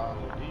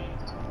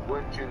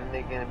 What you the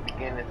nigga in the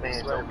beginning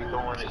saying don't be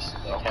doing it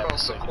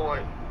across the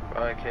court?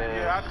 Okay.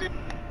 Yeah, I did.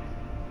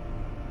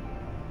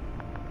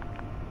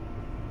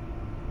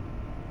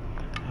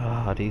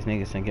 Ah, these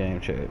niggas in game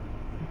chat.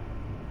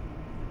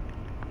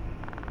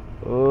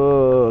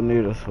 Oh,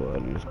 need a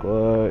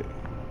squad.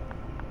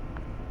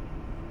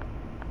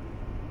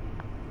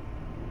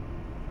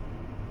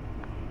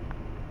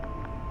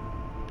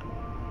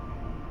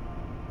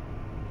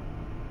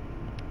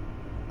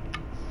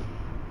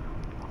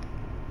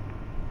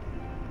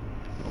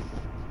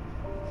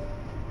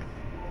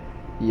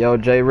 Yo,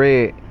 J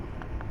Red.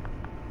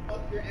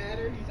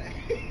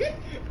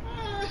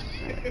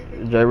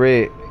 J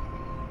Red.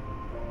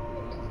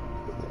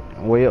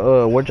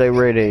 Where J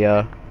Red at,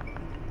 y'all?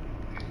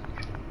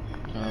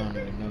 I don't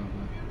even know,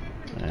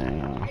 man.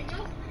 Damn.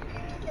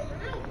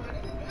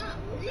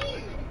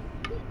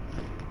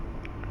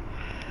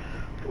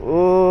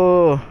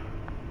 Oh,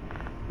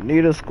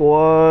 need a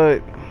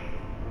squad.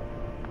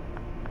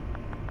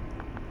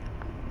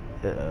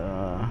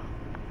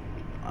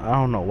 I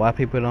don't know why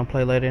people don't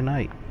play late at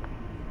night.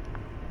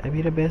 That'd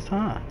be the best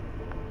time.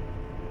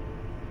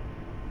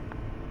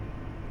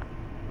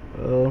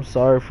 I'm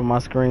sorry for my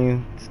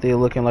screen still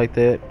looking like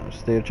that. I'm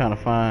still trying to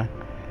find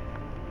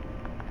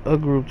a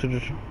group to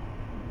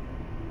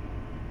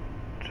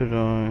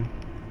join.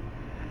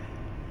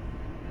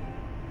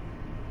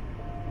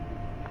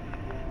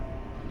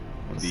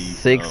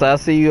 Six, I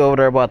see you over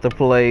there about to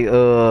play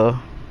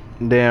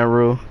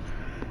Danrue.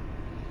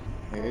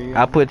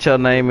 I put your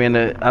name in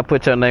the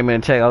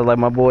chat. I was like,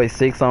 my boy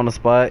 6 on the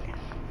spot. I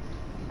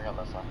got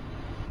left side.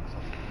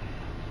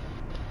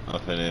 I'm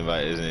finna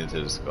invite this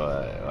into the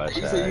squad. Watch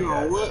You out, say you I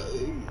on got what?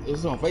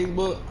 It's on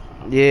Facebook?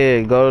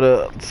 Yeah, go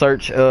to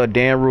search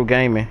Danrue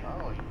Gaming.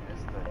 Oh, you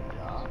missed the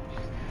job.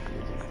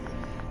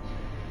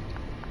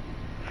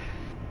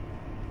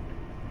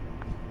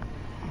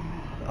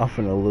 I'm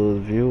finna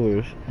lose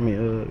viewers.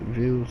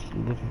 Views.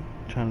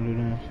 Trying to do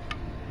that.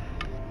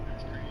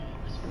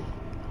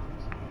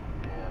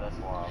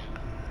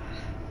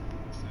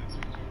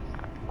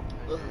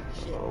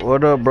 Shit.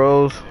 What up,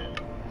 bros?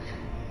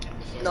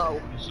 No.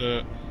 What's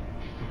up?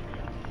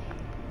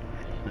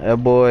 That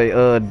boy,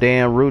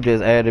 Danrue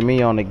just added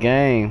me on the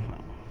game.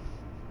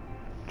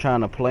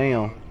 Trying to play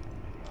him.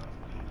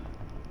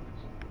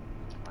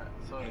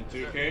 So, In is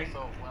 2K? there, so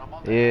when I'm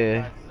on the Yeah.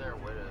 app, guys, is there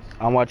with us?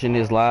 I'm watching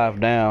this live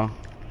now.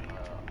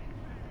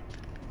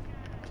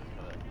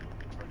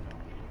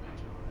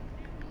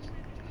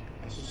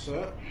 That's what's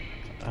up.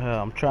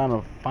 I'm trying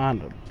to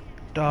find a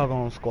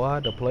doggone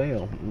squad to play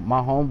him.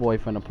 My homeboy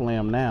finna play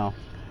him now.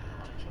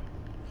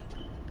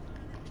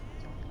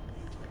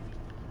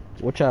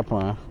 What y'all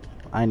playing?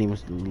 I ain't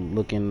even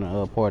looking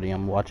party.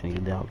 I'm watching you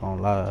doggone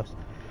lives.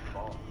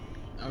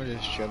 I was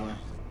just chilling.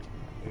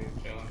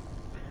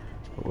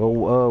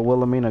 Where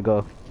Wilhelmina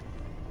go?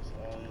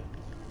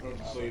 Went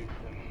to sleep.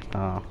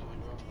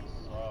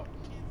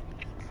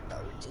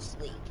 Just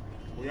sleep.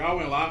 We all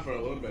went live for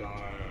a little bit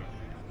on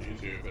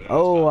YouTube, but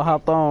Oh, I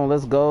hopped on.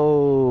 Let's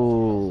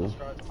go.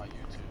 Subscribe to my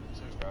YouTube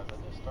too, guys. I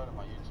just started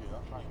my YouTube.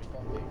 I'm trying to get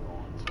that thing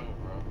going too,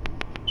 bro.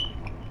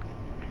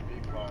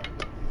 Big fire,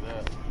 do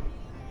that.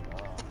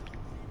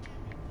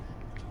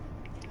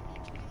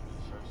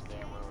 Search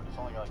Danrue. It's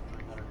only got like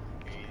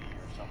 380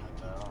 or something like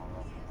that. I don't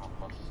know. I'm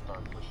about to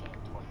start pushing in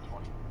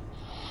 2020.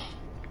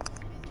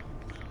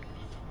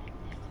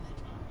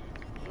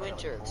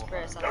 Winter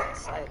Express, I'm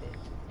excited.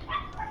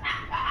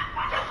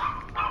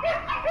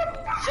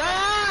 Shut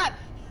up!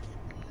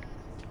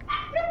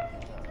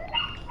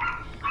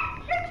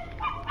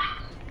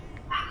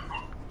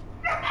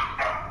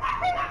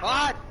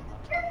 What?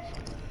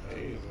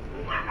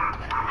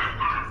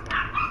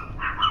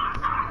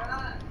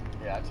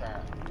 Yeah,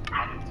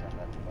 I need to turn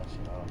that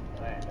shit off.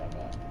 That ain't that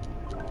bad.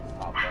 It's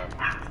not bad.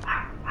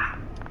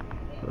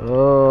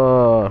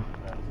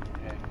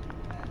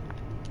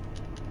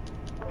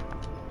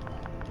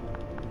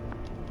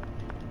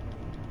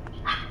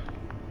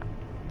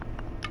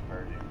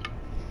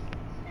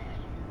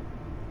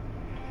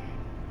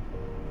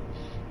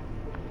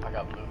 I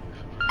got blue.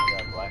 I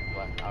got black.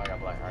 I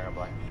got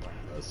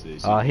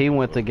black. He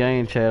went to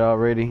game chat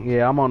already.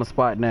 Yeah, I'm on the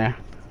spot now.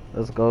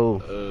 Let's go.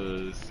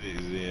 6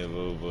 in,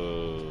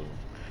 Bobo.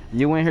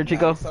 You in here,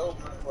 Chico?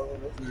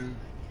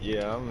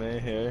 Yeah, I'm in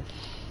here.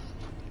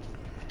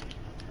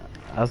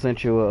 I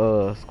sent you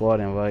a squad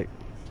invite.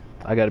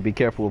 I gotta be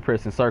careful with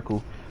pressing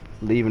circle,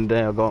 leaving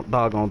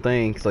doggone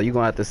thing. So you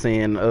gonna have to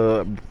send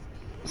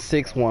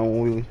 6-1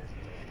 when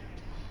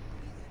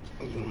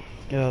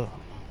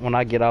when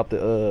I get out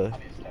the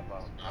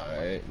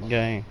Alright.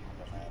 game.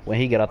 When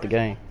he get out the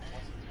game.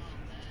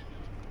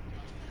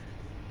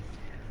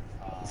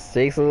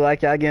 6 look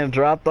like y'all getting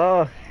dropped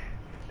off.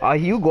 Oh,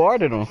 you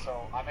guarded him.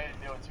 So I made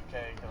a deal with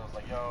 2K because I was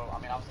like, yo, I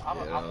mean,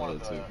 I'm one of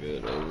the. Too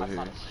good over I'm here.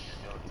 not a freaking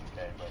deal with 2K,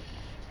 but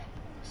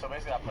so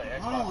basically I play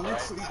Xbox, Oh, right?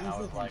 that's And I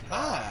was like, what the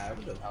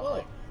I was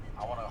like,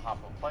 I want to hop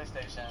on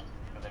PlayStation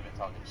because they've been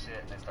talking shit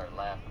and they started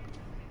laughing.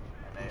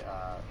 And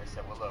they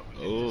said, well, look, we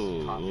can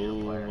just copy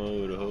your player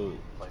on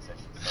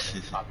PlayStation. So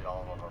they copied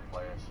all of our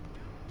players.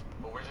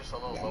 But we're just a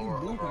little lower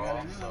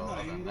overall, so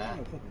other than that,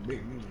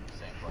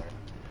 same player.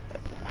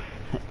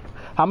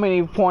 How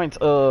many points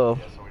Yeah, so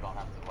we don't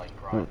have to like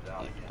grind it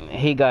out again.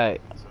 he got?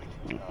 So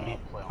we can,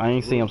 play on I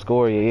ain't see him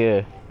score yet.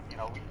 Yeah. You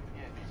know,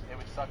 it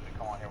would suck to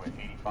come on here with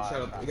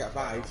 85. He got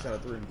 5. He shot a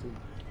 3 and 2.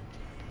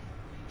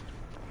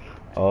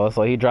 Oh,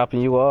 so he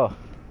dropping you off.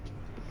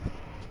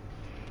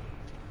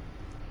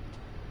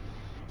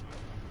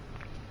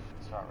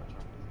 Sorry,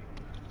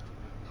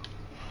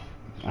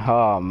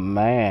 Oh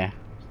man.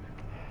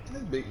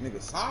 This big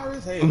nigga sorry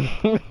as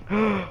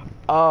hell.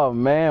 Oh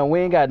man,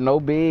 we ain't got no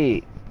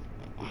big.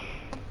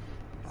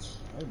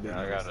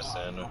 I got a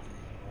center.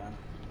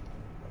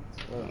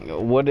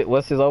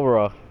 What's his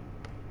overall?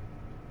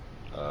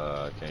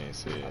 I can't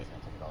see it.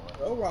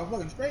 Overall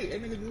fucking straight.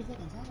 That nigga do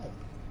fucking tall.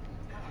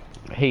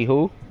 He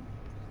who?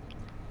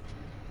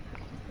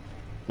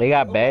 They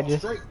got Overall badges?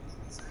 straight.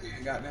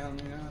 Got down,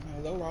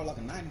 his overall like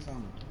a 90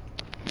 something.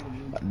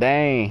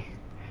 Dang.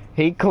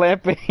 He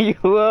clamping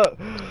you up.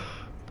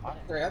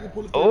 I can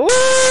pull it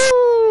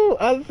Ooh,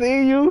 I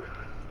see you.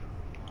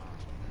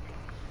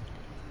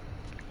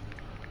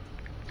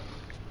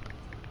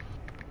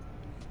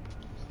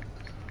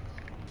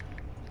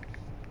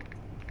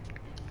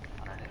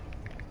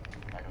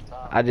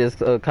 I just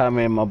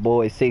commented my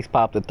boy 6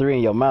 popped a 3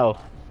 in your mouth.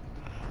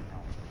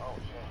 Oh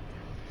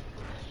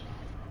shit.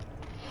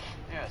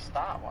 Yeah,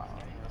 stop. Wow.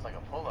 It was like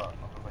a pull up. It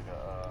was like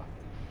a.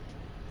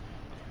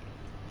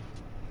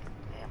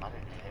 Damn,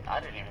 I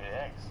didn't even hit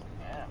X.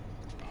 Yeah.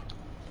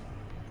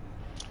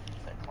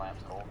 That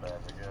clamps gold badge,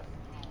 I guess.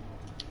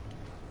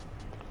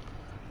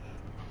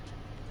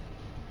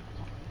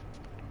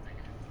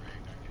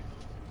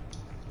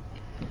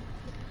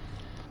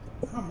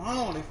 Come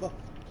on, they fuck.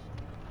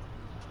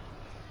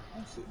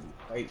 That shit be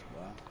fake,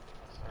 boy.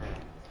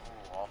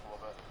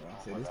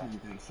 I said this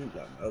nigga can't shoot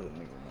like the other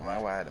nigga.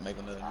 That's why I had to make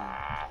another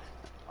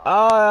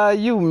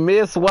nigga. You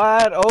miss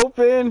wide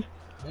open.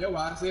 Yeah,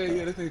 why I said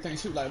this nigga can't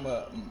shoot like my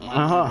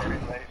 36%.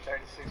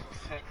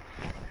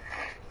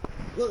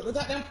 Look, the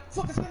goddamn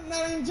fucking spinning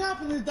that ain't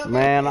jumping this dumb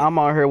Man, I'm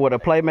on here with a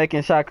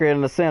playmaking shot creator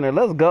in the center.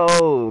 Let's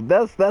go.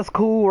 That's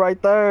cool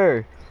right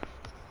there.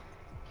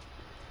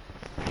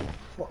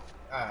 Fuck.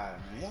 Ah,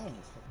 man, y'all was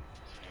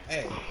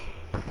fucking. Hey.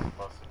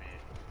 Supposed to be.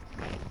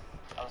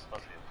 That was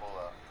supposed to be a pull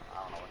up. I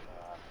don't know what the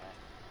hell happened.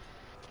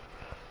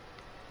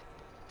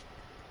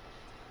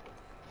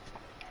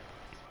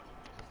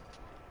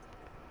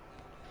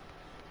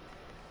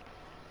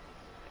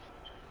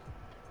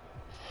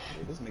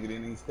 Yeah, this nigga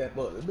didn't even step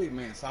up. The big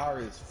man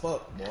sorry as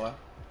fuck, boy. Yes,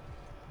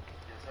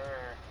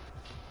 sir.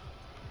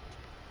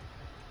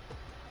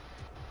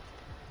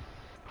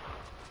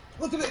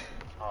 Look at it.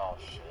 Oh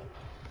shit.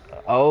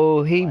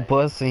 Oh, he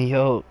busting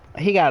yo.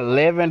 He got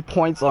 11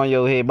 points on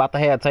your head. About to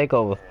have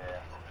takeover.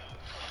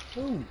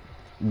 Yeah. Who?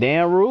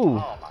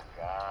 Danrue. Oh my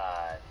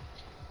god.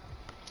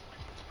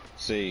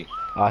 See.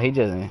 Oh, he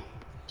just.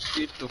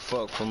 Get the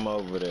fuck from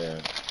over there.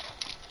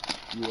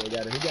 Yeah, he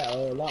got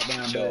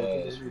lockdown Your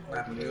bad. ass from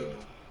over there.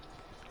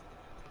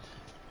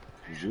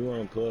 Cause you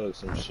unplug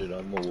some shit,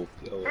 I'm gonna whoop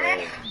your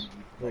ass.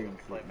 Play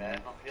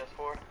Madden on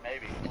PS4?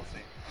 Maybe. We'll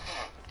see.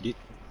 Get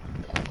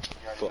You already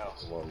fuck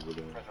from over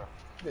there.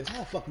 Bitch, how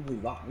the fuck you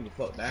really lock me the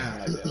fuck down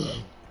like that, bro?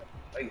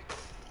 Hey.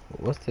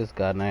 What's this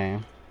guy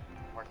name?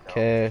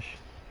 Cash.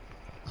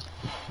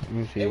 Let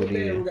me see Hey, what he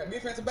there, is. we got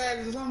defensive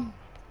badges or something?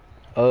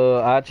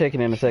 I'll check it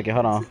in a second.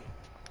 Hold on.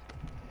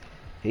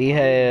 He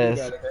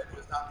has.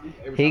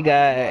 He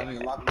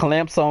got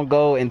clamps on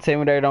gold,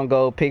 intimidator on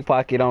gold,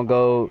 pickpocket on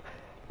gold,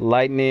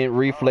 lightning,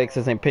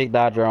 reflexes, and pick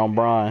dodger on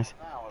bronze.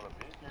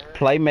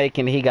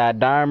 Playmaking, he got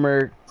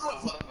dimer,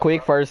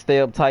 quick first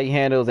step, tight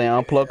handles,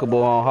 and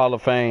unpluckable on Hall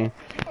of Fame.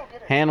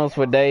 Handles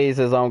for days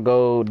is on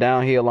gold,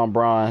 downhill on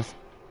bronze.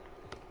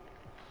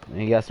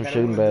 And he got some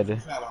shooting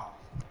badges.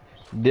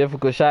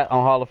 Difficult shot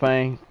on Hall of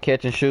Fame,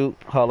 catch and shoot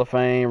Hall of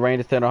Fame,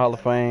 range extender Hall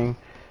of Fame,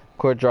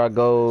 court draw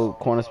gold,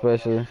 corner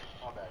specialist.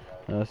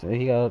 So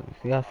he got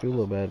a few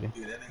little badges.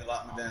 Yeah, that nigga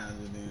locked me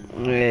down.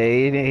 Yeah,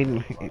 he I'm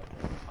getting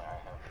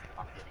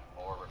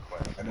more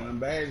requests. And then them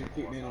badges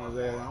kicked in on his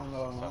ass. I don't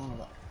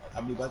know.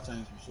 I believe I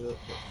changed some shit up,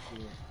 but some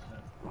shit.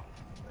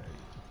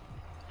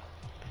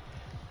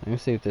 Let me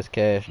see if this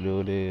cash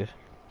dude is.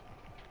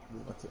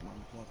 I took my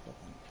fucking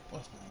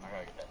what's I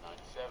gotta get that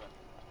 97.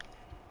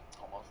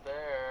 Almost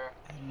there.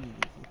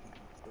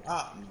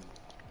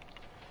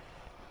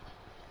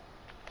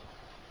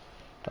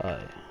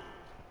 Alright.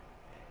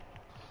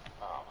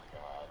 Oh my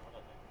god.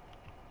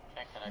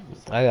 Can't connect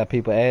this. I got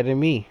people adding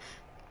me.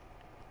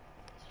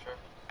 It's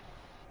tripping.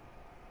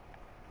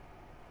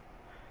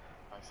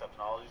 I'm accepting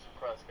all these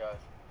requests, guys.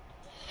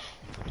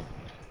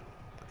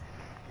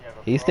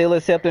 He's still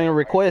accepting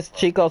requests.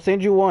 Chico,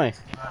 send you one.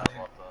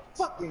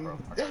 Fucking,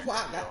 that's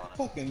why I got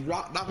fucking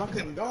dropped off. I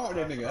couldn't guard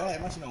that nigga. I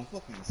had my shit on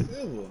fucking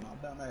silver. My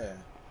dumb ass.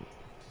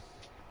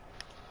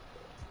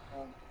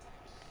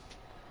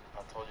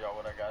 I told y'all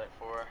what I got it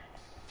for.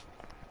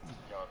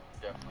 Y'all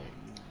definitely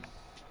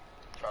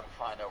try to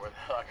find out where the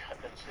hell I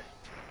got that shit.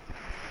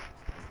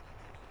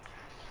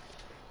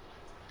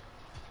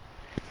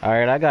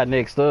 Alright, I got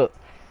next up.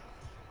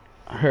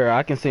 Here,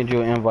 I can send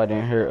you an invite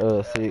in here,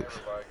 6. Everybody, guys,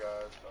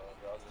 so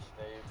y'all just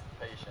stay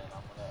patient.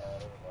 I'm gonna add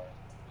everybody.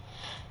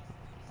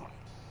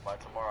 By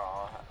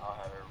tomorrow, I'll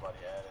have everybody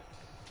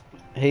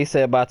added. He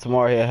said by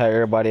tomorrow he'll have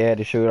everybody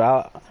added. Shoot,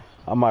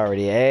 I'm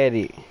already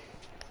added.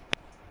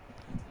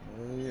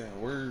 Yeah,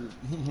 word.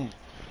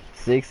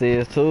 6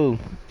 is too.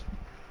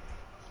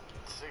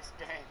 6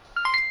 games.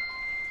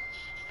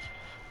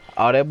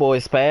 Oh, that boy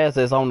Spaz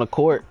that's on the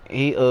court.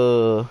 He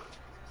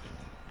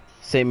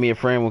sent me a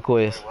friend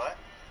request. Wait, what?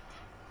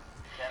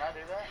 Can I do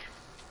that?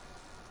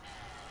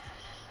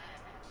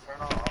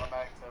 Turn on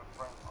automatic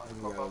friend on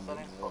your profile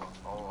settings?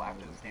 Oh,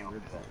 after this game, I'll do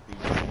that. I'm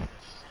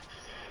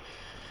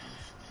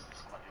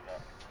gonna do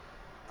that.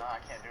 No, I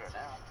can't do it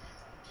now.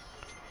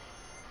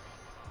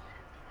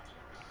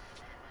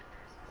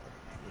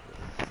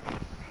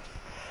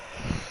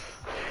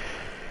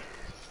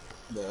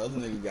 The other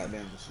nigga got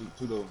down to shoot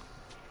too though.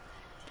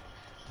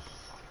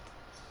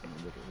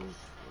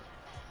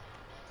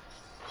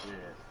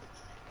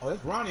 Oh,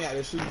 that's Ronnie out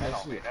there shooting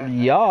that shit.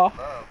 Y'all.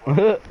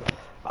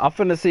 I'm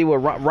finna see what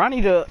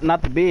Ronnie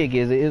not the big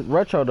is it? It's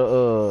Retro the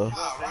Ronnie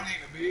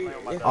ain't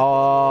the big.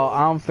 Oh,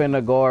 I'm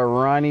finna guard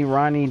Ronnie.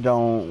 Ronnie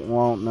don't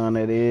want none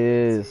of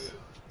this.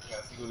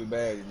 Got security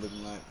bad he's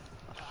looking like.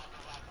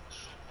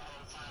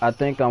 I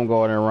think I'm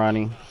guarding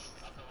Ronnie.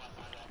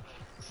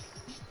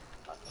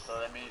 So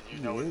that means you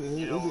know what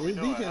His we're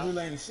doing, defense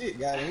really ain't shit,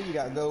 guy. He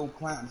got gold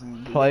clamps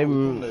and Play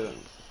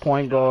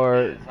point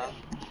guard,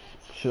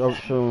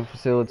 shooting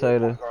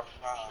facilitator.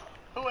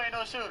 Who ain't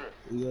no shooter?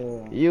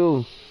 Yeah.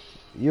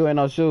 You ain't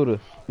no shooter.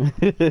 Who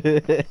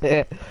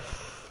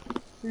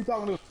you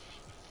talking to?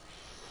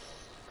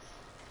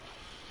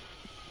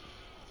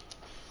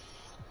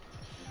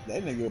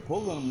 That nigga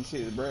pulling them and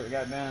shit, bro.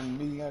 Goddamn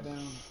me,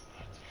 goddamn.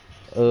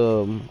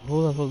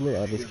 Who else was look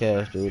at this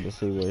cash dude to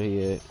see where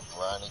he at?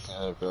 Ronnie can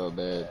hook up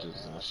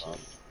badges and shit.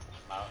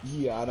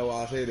 Yeah, I know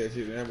why I said that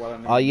shit. That's why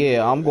Oh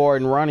yeah, I'm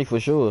guarding Ronnie for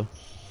sure.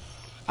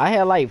 I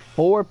had like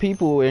 4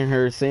 people in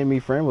here send me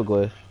friend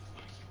requests.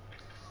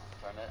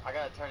 I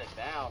gotta turn it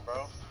down,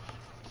 bro.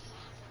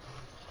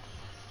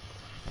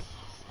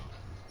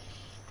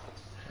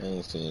 I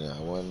ain't seen that.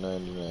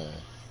 199.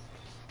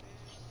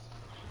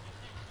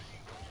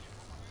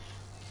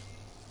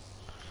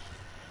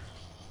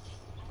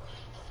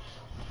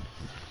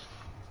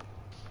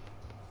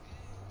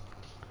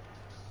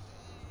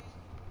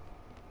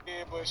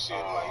 Yeah, but shit,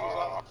 like he was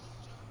off.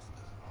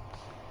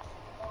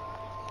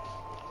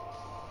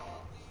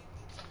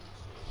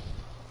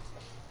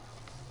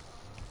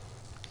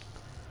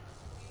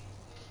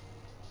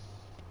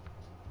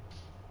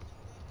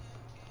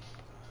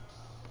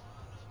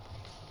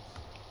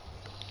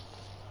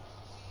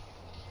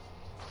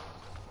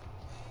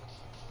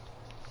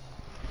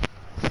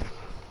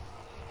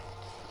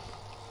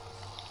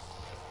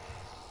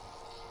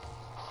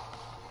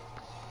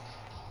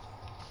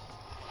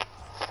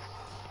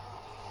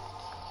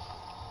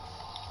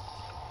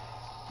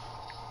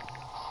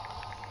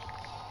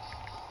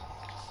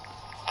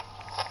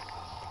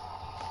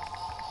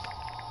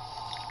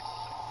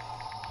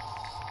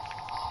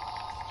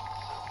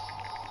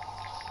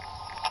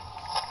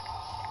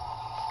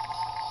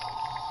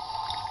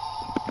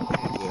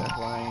 Yeah, that's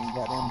why I ain't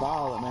goddamn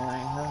balling, man. I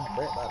ain't high.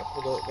 Brett about to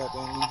pull up,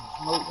 goddamn, leave some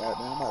smoke,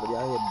 goddamn. I'm about to be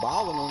out here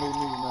balling on this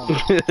nigga now.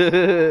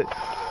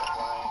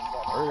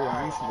 Early, I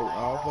ain't smoked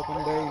all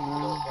fucking day,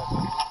 man.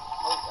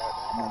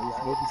 I'm just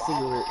smoking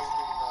cigarettes.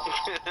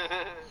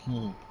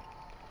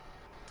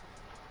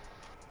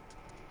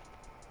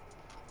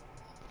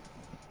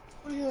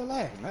 What the hell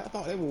laughing? I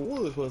thought they were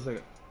woods for a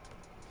second.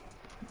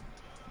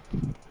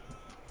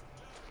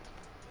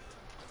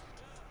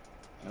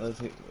 Now let's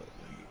hit.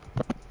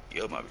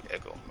 Yo, might be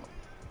echo.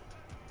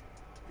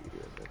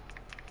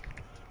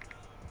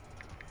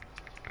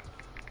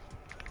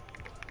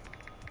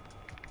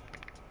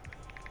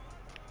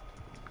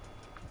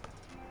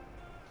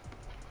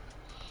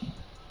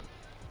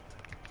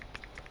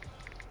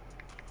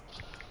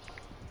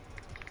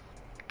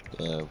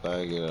 Yeah, if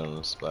I get on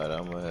the spot,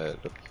 I'ma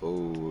have to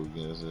fool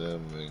against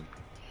them.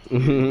 We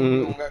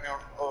don't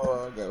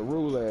got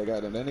rules at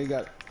goddamn. Then they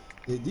got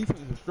his defense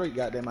was straight,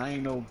 goddamn. I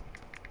ain't know.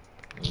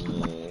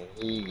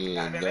 He getting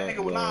Goddamn, that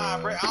nigga was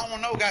bro. I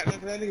don't know, goddamn.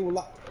 That nigga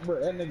was bro.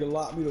 That nigga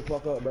locked me the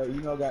fuck up, bro.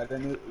 You know,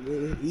 goddamn,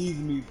 it's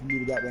easy for me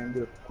to goddamn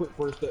get a quick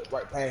first step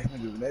right past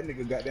niggas. That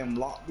nigga goddamn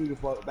locked me the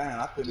fuck down.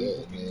 I couldn't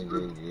even That fucking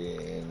dribble.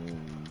 nigga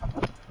getting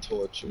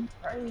tortured.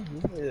 Crazy,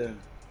 yeah.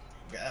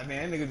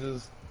 Goddamn, that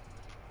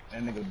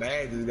nigga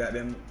bad just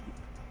goddamn.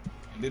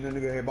 And then the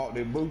nigga had bought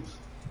that boost.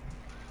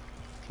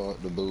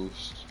 Fuck the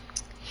boost.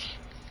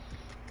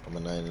 I'm a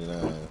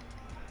 99.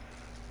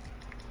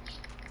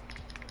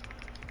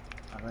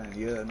 I mean,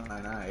 yeah,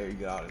 99, you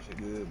get all that shit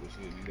good, but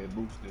shit, that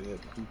boost still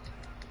help too.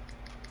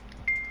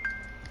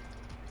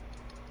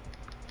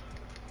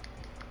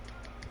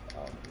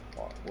 Oh, nigga,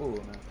 fuck, whoa,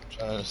 man.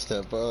 Trying to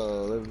step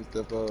up. Let me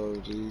step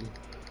up, G.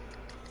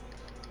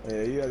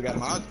 Yeah, you guys got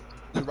my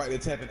right there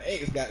tapping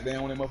X,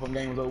 goddamn, when that motherfucking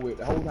game was over with.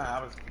 The whole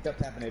time I kept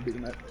tapping that bitch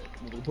and that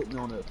nigga put me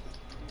on the.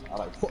 I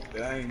like, fuck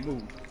that, I ain't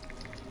move.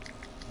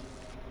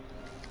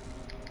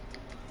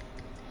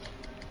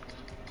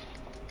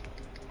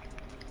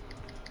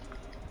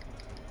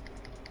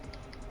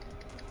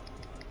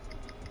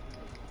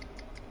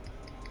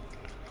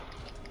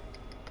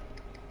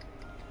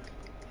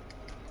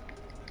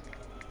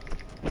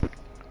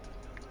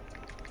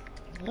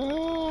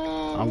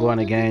 I'm going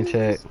to game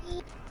check.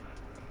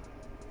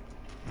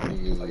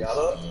 Y'all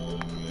up?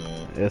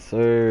 Yes,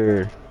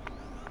 sir.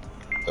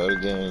 Go to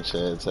game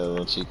chat, tell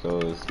them Chico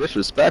is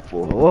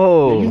disrespectful.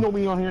 Whoa. Yeah, you know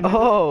we on here. Nigga.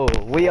 Oh,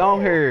 we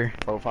on here.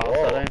 Profile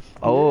settings.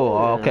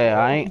 Oh, okay.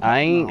 I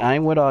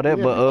ain't with all that,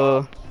 Yeah,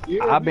 but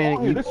I've on here.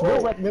 been This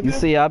real rap, nigga. you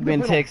see I've been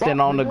This ain't no texting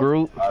box, on the nigga.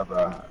 group. Alright,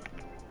 bro.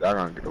 Y'all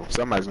gonna get,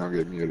 somebody's gonna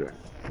get muted.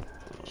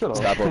 Shut up.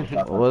 Stop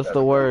over. What's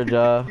the word,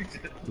 y'all?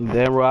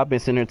 Danrue, I've been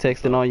sitting here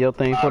texting on your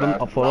thing for the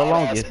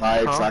longest.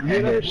 Mics, I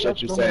can't hear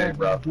shit you saying,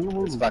 bro.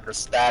 It's like a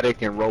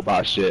static and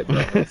robot shit,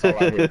 bro. That's all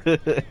I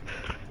hear.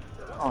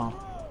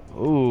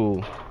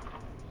 Ooh.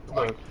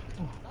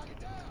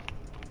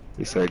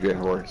 He said good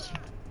horse.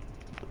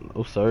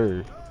 Oh,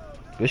 sir.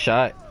 Good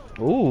shot.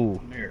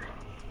 Ooh.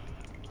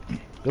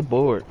 Good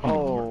board.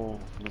 Oh,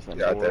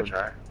 You out there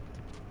trying?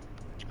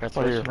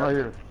 right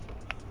here.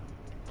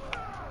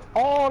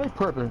 Oh, they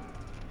perping.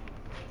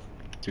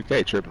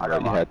 2K tripping, bro.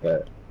 You had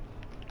that.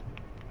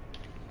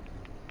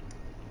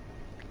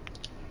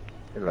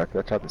 Hey, like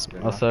that type of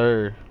spin. Oh,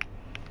 sir.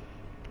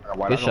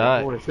 Good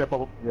shot. Step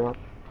up. Yeah.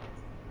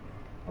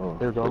 Oh,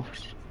 there you go.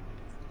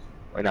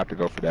 Wait, not to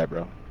go for that,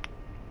 bro.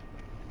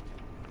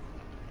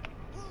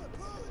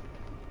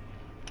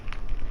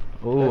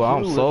 Oh,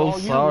 I'm so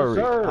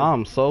sorry.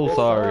 I'm so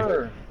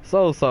sorry.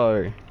 So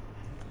sorry.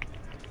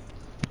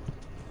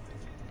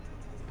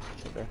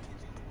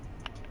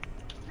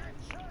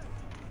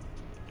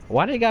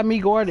 Why they got me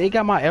guarded? They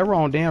got my arrow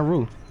on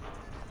Danrue.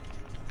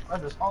 I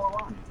just all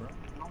around you, bro.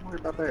 Don't worry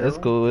about that. It's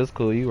cool. It's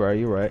cool. You right.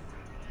 You right.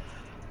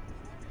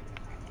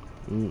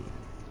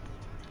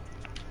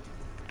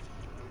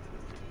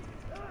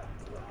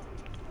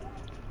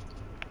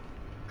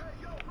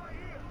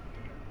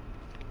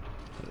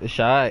 It's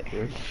shot.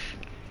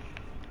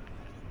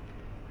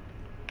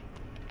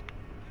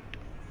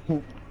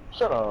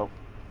 Shut up.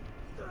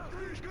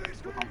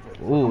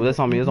 Ooh, that's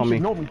on me. It's on me.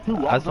 You should know me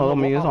too. I saw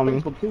me. It's on me.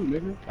 Facebook too,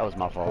 nigga. That was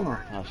my fault.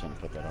 I shouldn't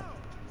put that up.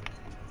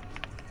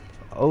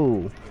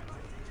 Oh.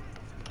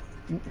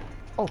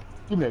 Oh,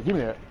 give me that. Give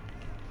me that.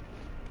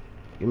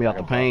 Get me out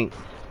the paint.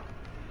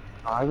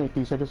 I think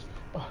 3 seconds.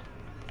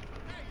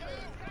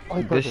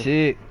 Oh, Good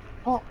shit.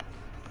 Oh.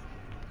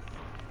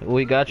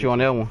 We got you on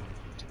that one.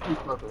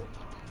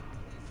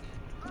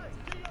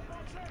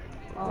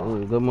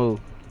 Oh, good move.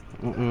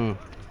 You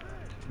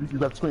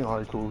got the screen.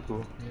 Alright, cool.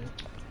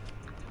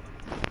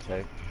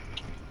 Okay.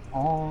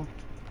 Oh.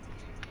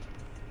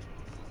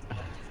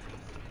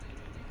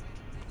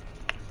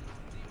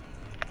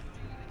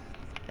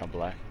 Got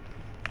black.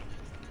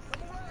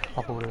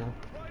 Hop over there.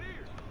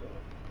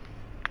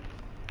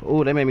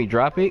 Oh, they made me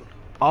drop it.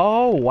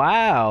 Oh,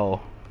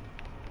 wow.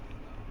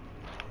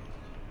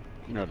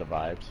 You know the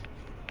vibes.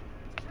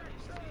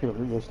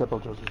 Yeah, step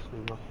up, Joseph.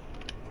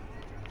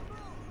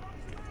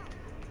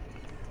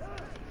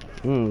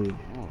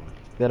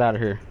 Get out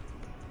of here.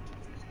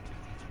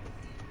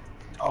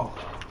 Oh.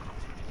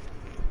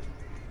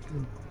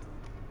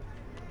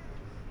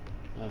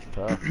 That's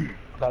tough.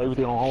 Got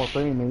everything on Hall of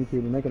Fame, man. You can't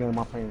even make it in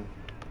my pain.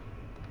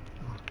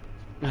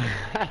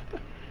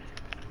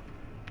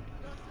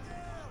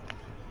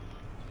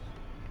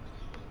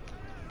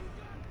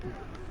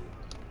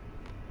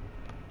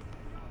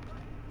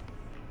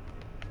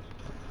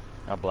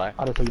 Got black.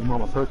 I just say your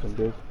mama person,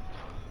 bitch.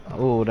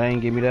 Oh, they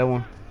ain't give me that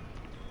one.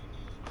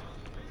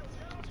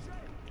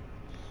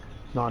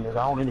 Nah, nigga,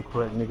 I don't any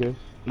correct, nigga.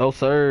 No,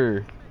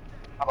 sir.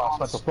 How about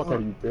slap the fuck out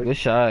of you, bitch? Good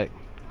shot.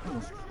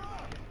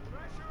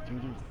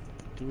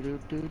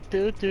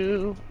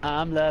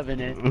 I'm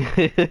loving it.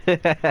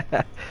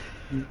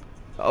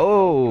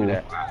 Oh. I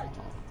didn't know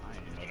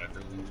that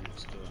dude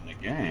was still in the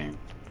game.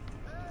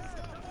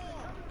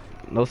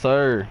 No,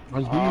 sir.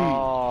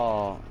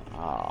 Oh.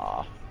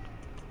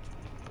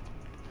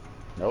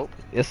 Nope.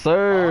 Yes,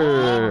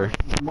 sir.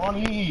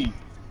 Money.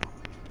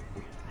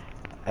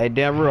 Hey,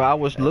 Danrue, I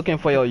was looking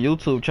for your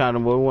YouTube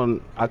channel, but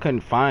I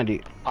couldn't find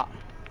it.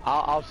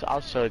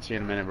 I'll show it to you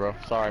in a minute, bro.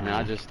 Sorry, man.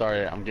 I just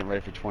started. I'm getting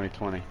ready for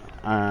 2020.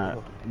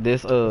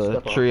 This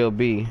Trill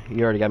B.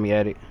 You already got me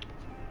at it.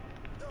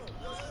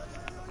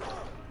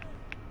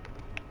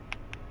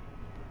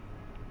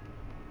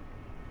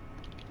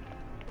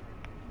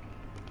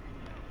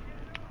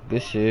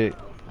 Good shit.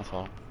 That's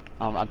all.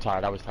 I'm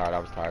tired. I was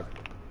tired.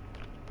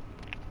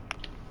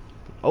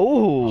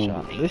 Oh,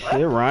 good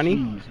shit, Ronnie.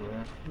 Jeez,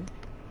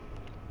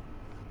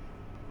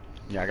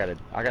 Yeah,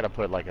 I gotta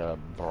put like a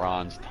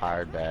bronze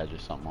tired badge or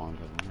something on.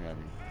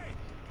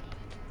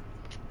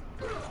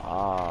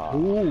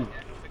 Ooh.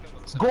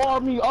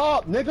 Guard me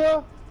up,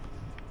 nigga.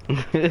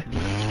 Guard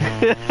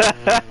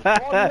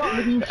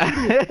me up,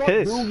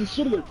 nigga. You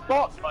shitty as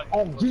fuck, dude. You shitty as fuck.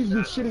 Oh, Jesus,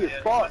 you shitty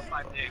as fuck.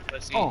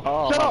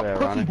 Oh, shut up,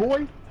 pussy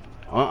boy.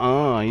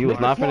 You was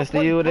not finna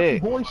steal with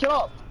it. Boy, shut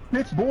up.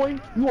 Bitch, boy.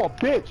 You a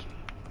bitch.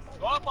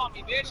 Go up on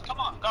me, bitch. Come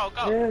on. Go.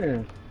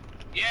 Yeah.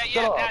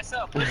 Yeah, pass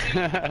up, pussy.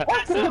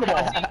 Pass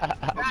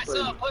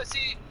up,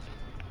 pussy.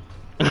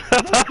 Pussy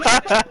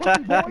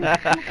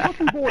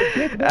boy,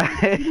 bitch,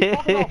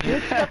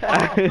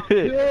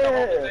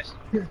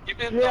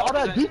 yeah, all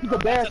that deep is a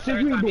bad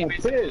shit. You ain't doing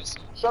piss.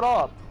 Shut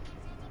up.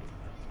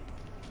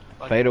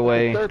 Fade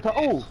away.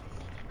 Oh,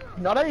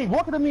 no, they ain't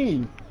working to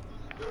me.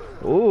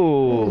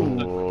 Ooh.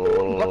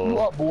 Lucky you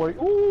up, boy.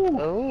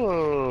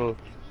 Ooh.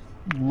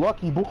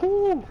 Lucky boy.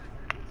 Ooh.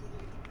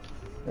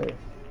 Hey.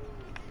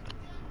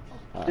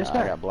 I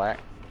got black.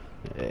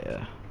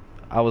 Yeah.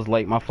 I was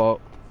late, my fault.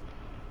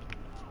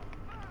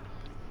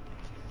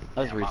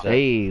 Let's reset.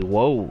 Hey,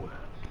 whoa.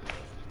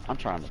 I'm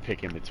trying to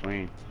pick in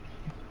between.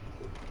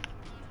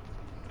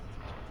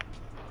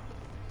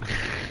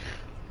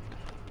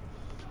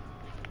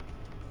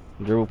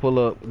 Drew, pull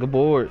up. Good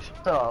boards.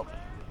 Stop.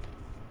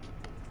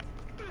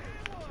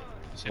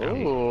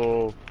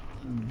 Oh.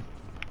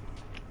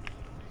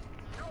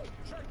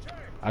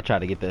 I tried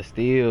to get that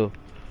steal.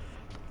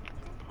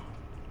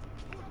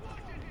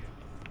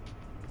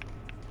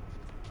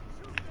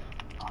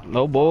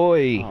 No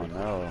boy. Oh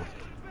no.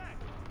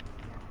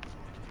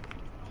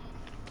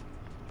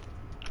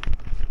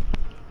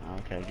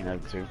 Okay, you know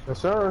the two. Yes,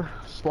 sir.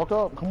 Just walk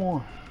up. Come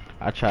on.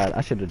 I tried.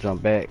 I should have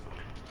jumped back.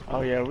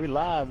 Oh yeah, we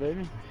live,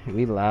 baby.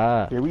 We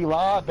live. Yeah, we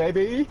live,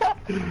 baby.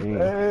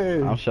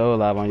 Hey. I'm sure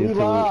live on YouTube. We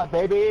live,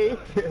 baby.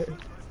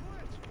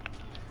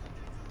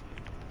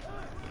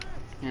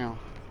 Yeah.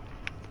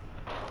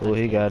 Oh,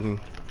 he got him.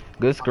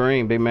 Good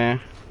screen, big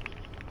man.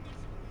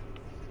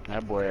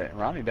 That boy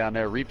Ronnie down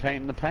there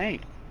repainting the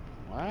paint.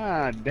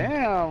 Wow,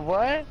 damn,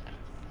 what?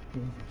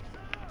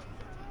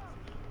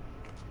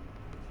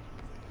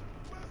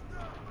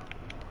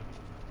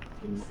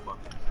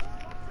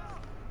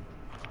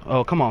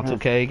 Oh, come on,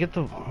 2K. Get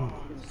the... Go.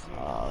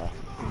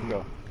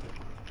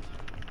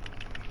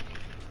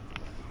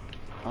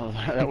 Oh,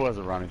 that was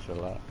a Ronnie shut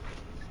out.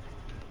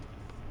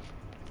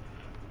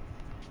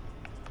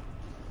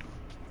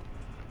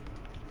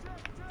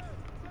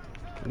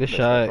 Good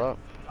shot.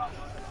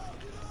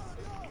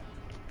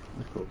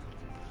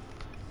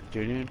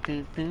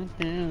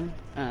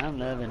 I'm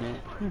loving it.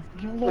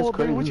 Lord,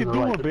 baby, what you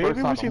doing,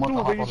 baby? What you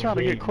doing, baby? You trying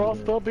to get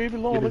crossed up, baby?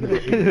 Lord, look at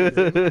that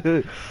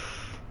defense.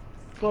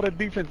 Lord, that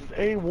defense is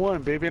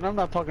A1, baby, and I'm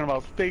not talking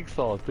about steak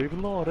sauce, baby.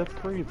 Lord, that's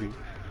crazy.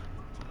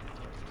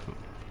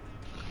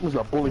 Who's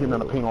gonna bully him in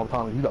the paint all the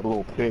time? He's that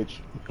little bitch.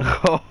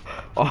 Oh.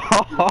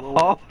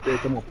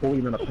 Bitch, I'm gonna bully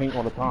him in the paint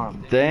all the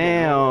time.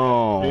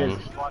 Damn.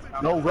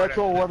 No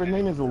retro, whatever his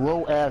name is, a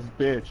low ass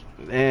bitch.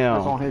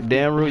 Damn.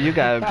 Danrue, you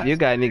got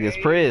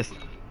niggas pressed.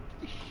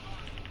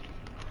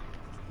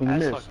 You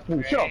missed.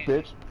 Hey, shut up,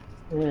 bitch.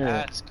 Yeah.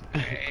 That's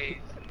crazy.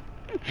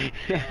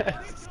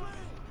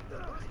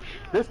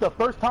 This is the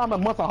first time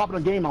in months I hop in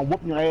a game I'm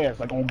whooping your ass,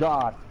 like on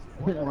God.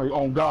 Like,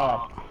 on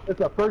God. It's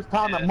the first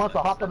time in months I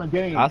hop in a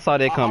game. I saw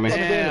that coming.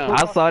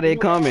 I saw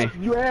that coming.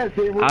 You ass,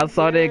 David. I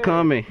saw that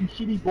coming. You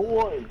shitty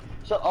boy.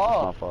 Shut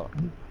up.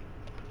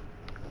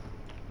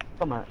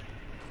 Come on.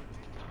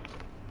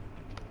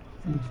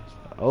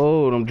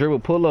 Oh, them dribble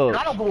pull-ups.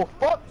 I don't give a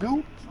fuck,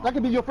 dude. That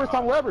could be your first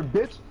time ever,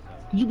 bitch.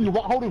 You be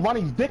holding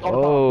Ronnie's dick all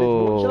the time,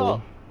 bitch. Boy, shut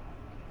up.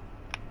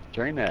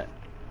 Drain that.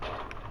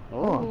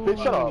 Oh,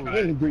 bitch, shut up. You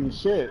ain't bringing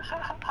shit.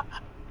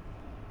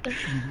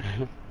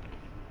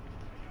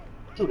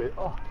 Shoot it.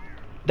 Oh.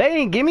 They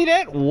didn't give me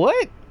that?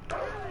 What?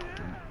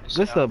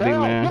 What's up, big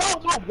man? Get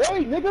out my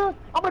way, nigga.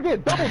 I'm gonna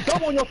get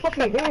double on your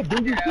fucking head,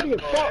 dude. You shitty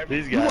as fuck.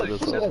 These guys are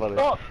so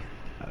funny.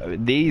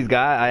 These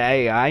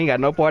guys, I ain't got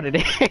no part of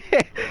that.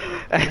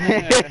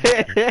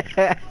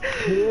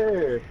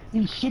 Yeah,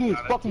 he's shitty as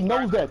fuck. He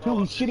knows that too.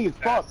 He's shitty as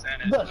fuck.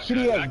 He's a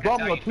shitty ass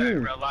bum on the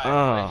team.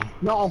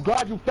 No, on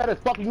God, you fat as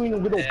fuck. You ain't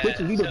even with no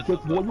bitches either,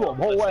 bitch boy. You a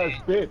whole ass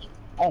bitch.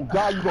 On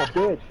God, you a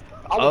bitch.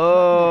 I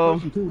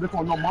was too. This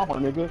one, no mama,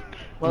 nigga.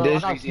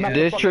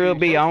 This true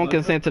B. I don't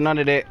consent to none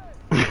of that.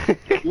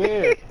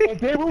 Yeah, and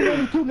Danrue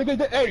really too,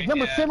 nigga. Hey,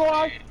 remember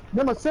Samurai?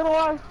 Remember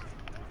Samurai?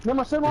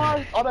 Remember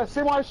Samurai? All that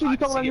Samurai shit you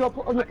talking on your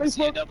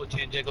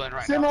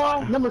Facebook?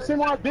 Samurai? Remember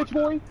Samurai, bitch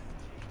boy?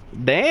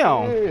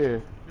 Damn. Yeah.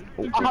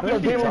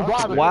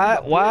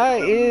 Why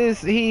is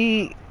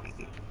he?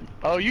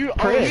 Oh, he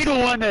the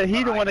one that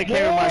came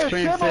in my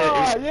stream and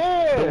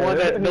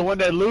said, the one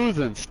that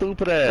losing,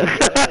 stupid ass.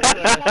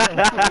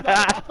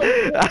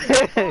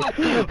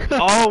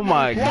 Oh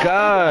my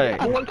God.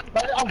 Oh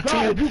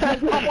God, you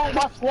hop on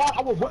my squad,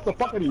 I will whip the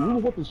fuck out of you. You will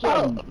whip the shit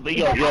out of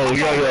you.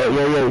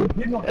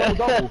 Yo.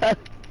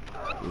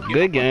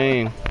 Good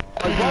game.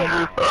 Go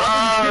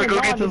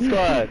get the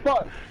squad.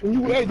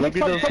 Go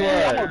get the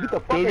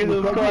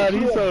squad.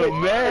 He's so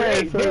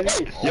mad.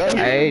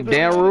 Hey,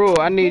 Danrue,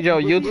 I need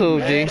your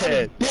YouTube, G.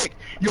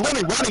 You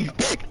only Ronnie's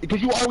dick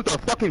because you always a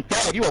fucking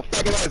fag. You a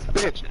faggot ass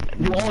bitch.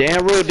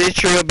 Danrue, this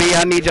Trill B,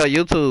 I need your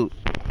YouTube.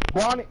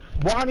 Ronnie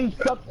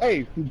sucks.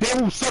 Hey,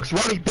 Danrue sucks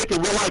Ronnie's dick in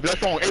real life.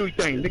 That's on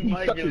everything. Nigga, he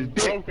sucks his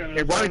dick.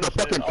 And Ronnie's a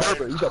fucking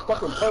pervert. He's a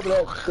fucking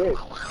pervert ass bitch.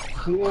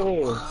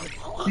 Yeah.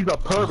 He's a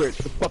pervert,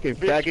 fucking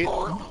faggot.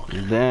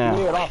 Damn.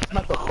 Yeah, I'll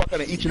smack the fuck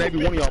out of each and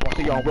every one of y'all while I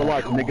see y'all in real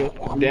life, nigga.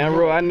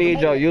 Danrue, I need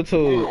your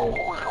YouTube.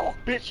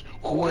 Bitch.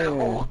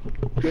 Yeah.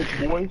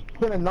 Bitch, boy.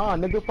 10 and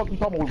 9, nigga. Fucking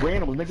talking about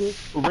randoms, nigga.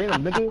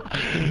 Random,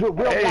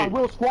 nigga.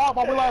 Real squad,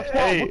 my real ass squad.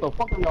 Hey. What the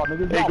fuck are y'all,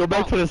 nigga? Hey, go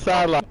back to the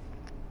sideline.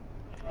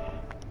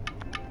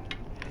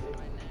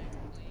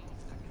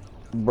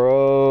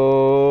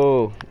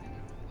 Bro.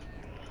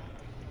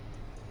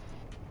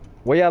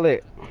 Where y'all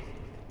at?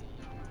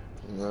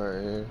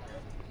 Right here.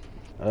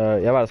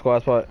 Y'all about a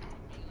squad spot?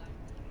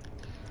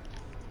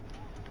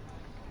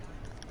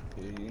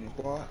 Yeah, you in the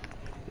squad?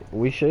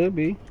 We should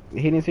be.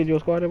 He didn't send you a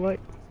squad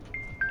invite?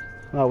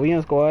 No, we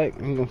in squad.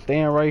 You can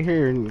stand right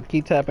here and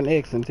keep tapping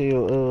X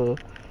until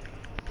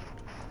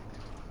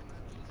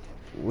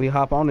we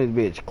hop on this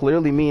bitch.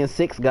 Clearly me and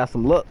Six got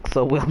some luck,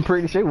 so I'm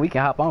pretty sure we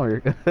can hop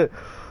on here.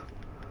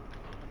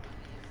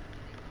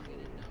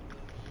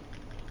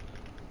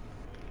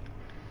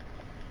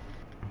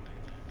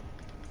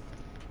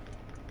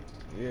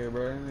 Yeah,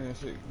 bro, that nigga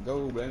shit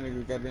go, but that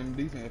nigga got them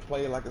decent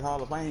play like a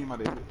Hall of Fame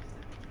out there.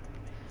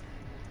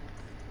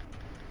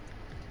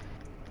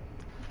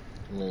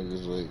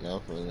 Niggas like, I'm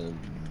finna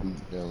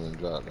beat them and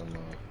drop them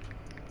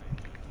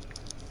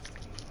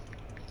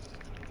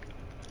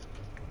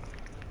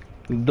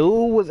off.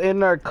 Dude was in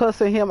there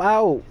cussing him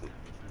out,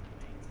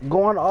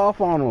 going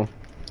off on him.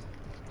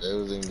 They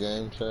was in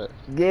game chat?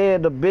 Yeah,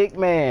 the big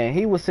man.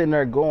 He was sitting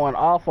there going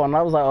off on him.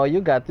 I was like, oh,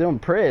 you got them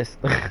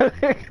pressed. They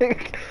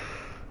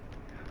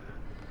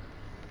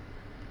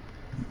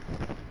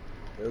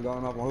were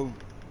going off on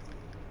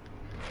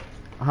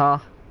who? Huh?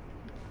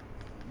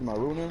 My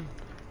room?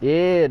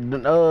 Yeah,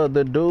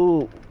 the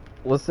dude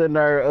was sitting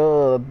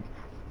there,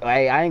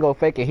 I ain't gonna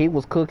fake it, he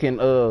was cooking,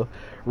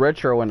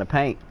 retro in the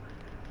paint.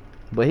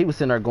 But he was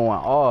sitting there going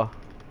off.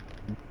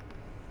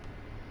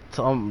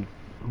 Talking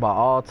about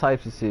all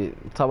types of shit.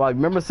 Talking about,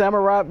 remember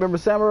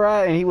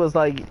Samurai? And he was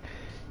like,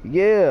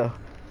 yeah.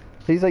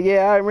 He said,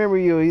 yeah, I remember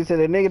you. He said,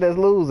 the nigga that's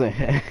losing.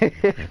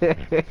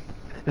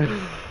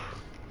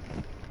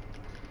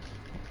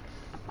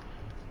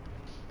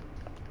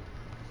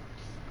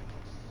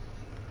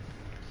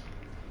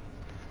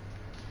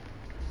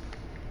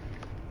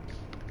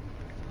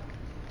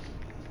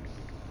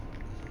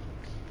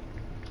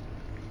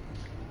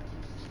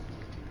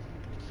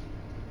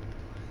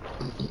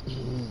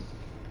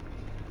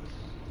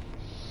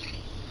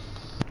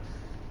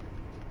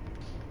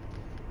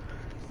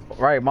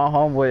 Right, my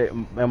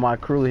homeboy and my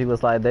crew, he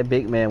was like, that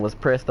big man was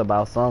pressed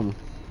about something.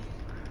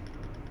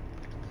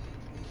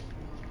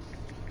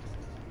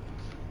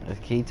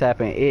 Just keep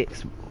tapping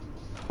X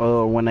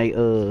when they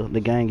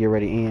the game get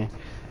ready to end.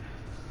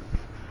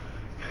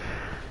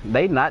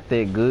 They not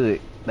that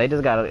good. They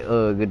just got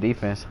a good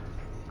defense.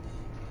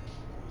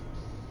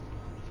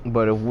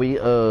 But if we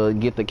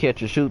get the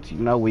catch and shoots, you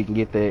know we can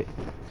get that.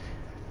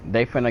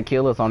 They finna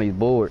kill us on these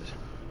boards.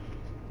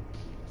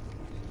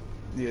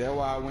 Yeah, that's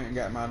why I went and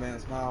got my damn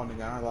small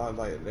nigga. I was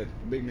like,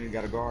 that big nigga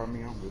got to guard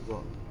me. I'm just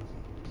up.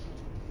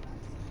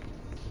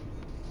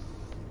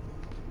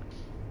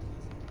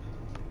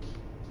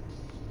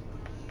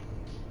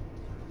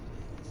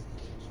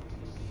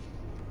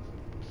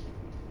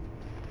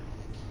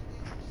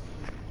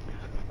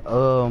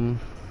 I'm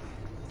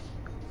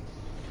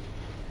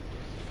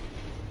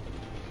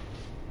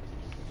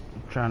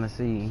trying to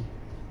see.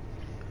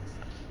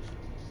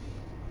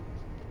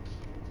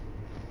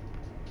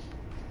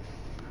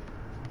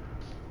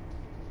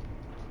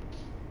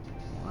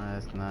 Why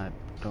it's not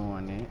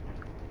doing it.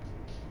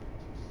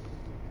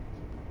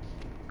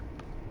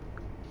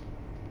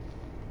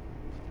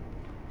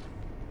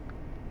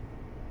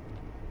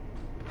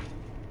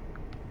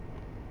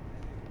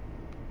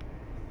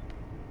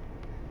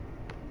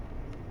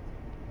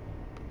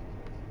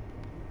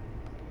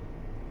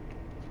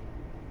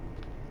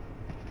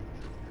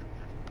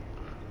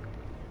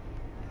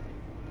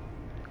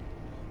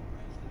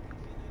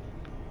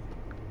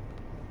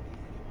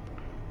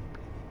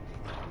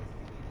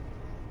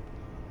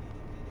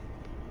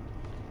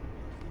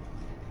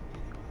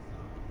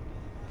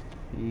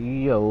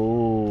 Yo.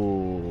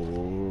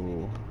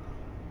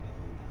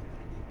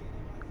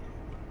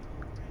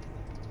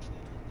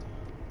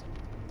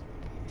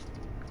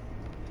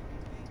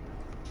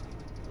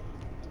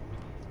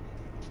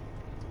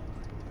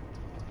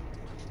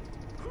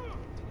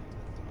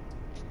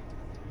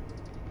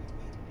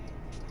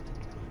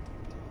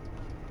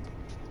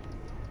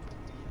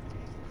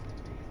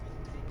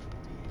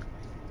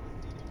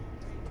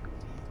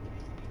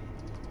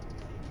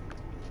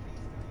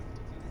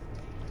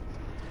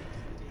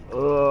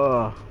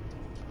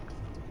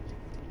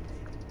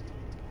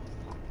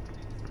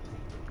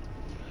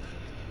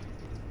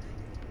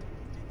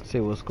 See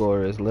what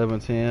score is.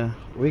 11-10.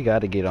 We got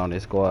to get on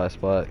this squad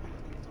spot.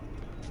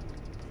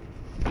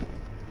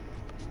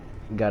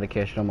 Got to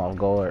catch them off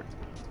guard.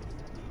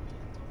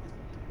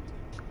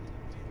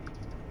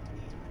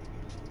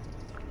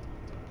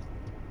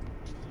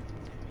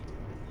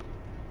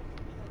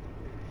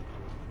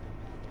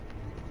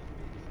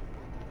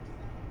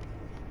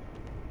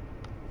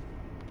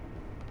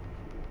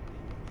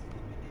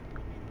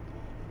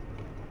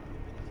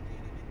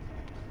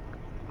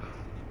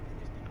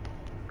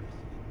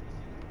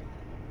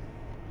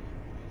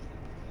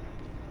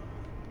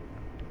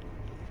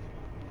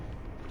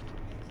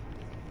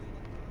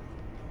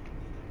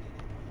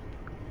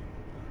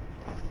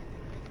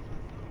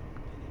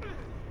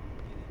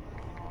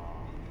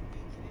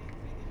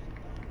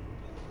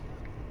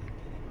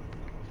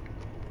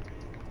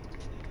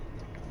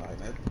 Like,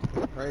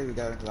 that's crazy,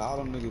 guy, because all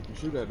them niggas can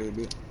shoot out there,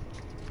 bitch.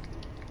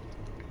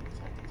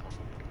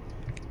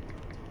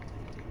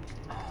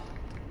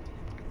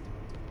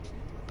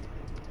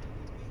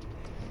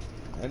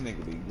 That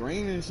nigga be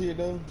green and shit,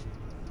 though.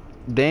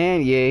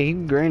 Dan, yeah, he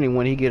greening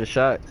when he get a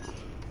shot.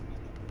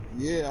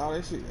 Yeah, all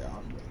that shit.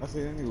 I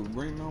said that nigga was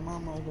green on my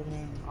motherfucking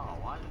hand. Oh,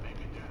 why did you make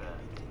me do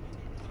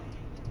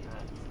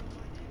that?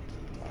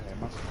 I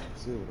had my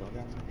silver, though.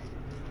 I got my...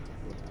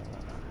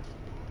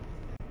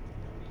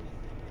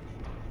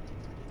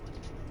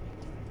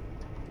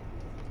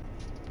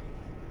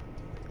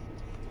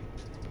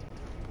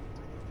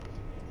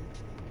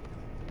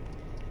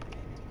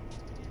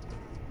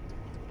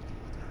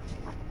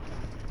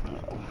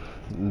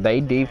 They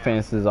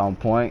defense is on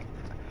point.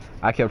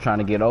 I kept trying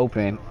to get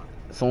open.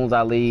 As soon as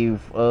I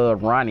leave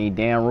Ronnie,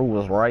 Danrue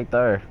was right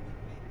there.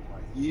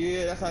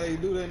 Yeah, that's how they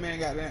do that, man.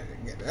 Got that.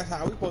 That's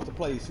how we supposed to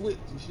play switch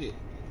and shit.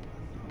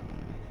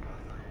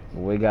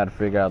 We got to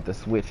figure out the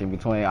switch in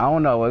between. I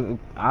don't know.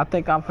 I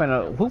think I'm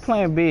finna. Who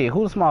playing big?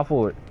 Who's small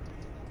forward?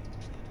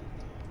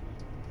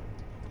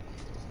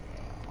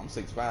 I'm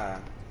 6'5".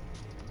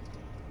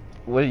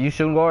 What you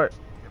shooting guard?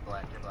 You're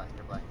black.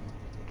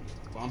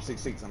 Well, I'm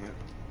 6'6". I'm at.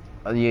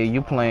 Yeah,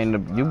 you playing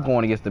you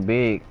going against the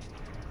big.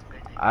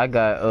 I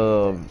got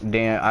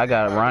I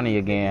got Ronnie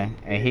again,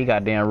 and he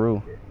got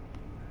Danrue.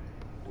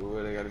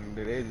 Well,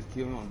 they just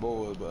kill him on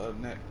boards, but other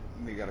than that,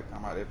 they gotta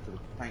come out there to the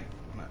paint.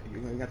 You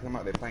gotta come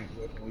out there paint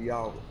when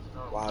y'all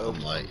wide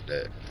open. Like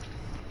that.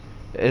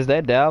 Is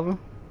that Dalvin?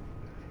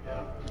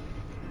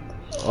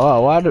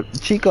 Oh, why the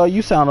Chico?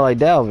 You sounded like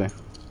Dalvin.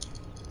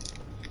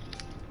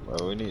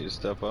 Well, we need to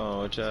step on.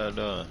 What y'all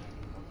doing?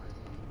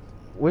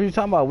 What are you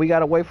talking about? We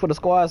gotta wait for the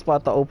squad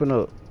spot to open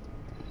up.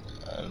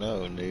 I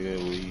know,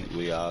 nigga.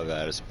 We all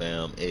gotta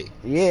spam X.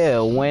 Yeah,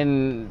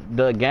 when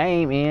the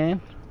game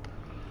ends.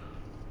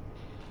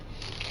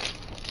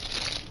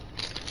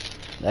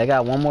 They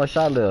got one more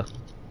shot left.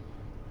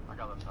 I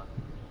got left side.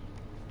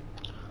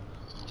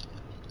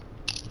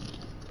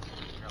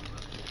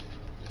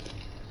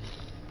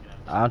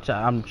 I'm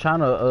trying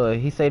to.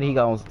 He said he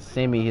gonna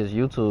send me his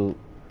YouTube,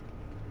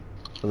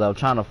 cause I'm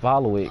trying to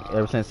follow it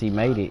ever since he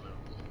made it.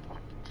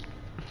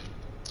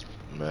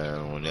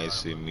 Man, when they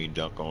see me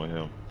dunk on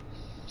him,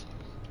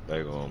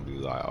 they gonna be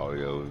like, "Oh,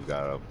 yo, we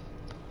gotta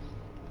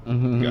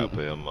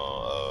put him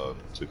on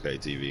 2K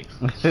TV."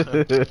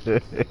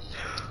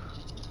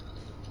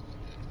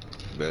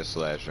 Best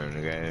slasher in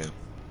the game.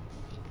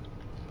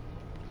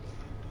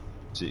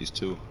 Cheese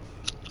too.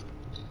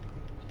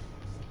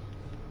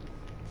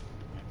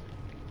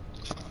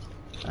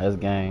 That's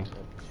game.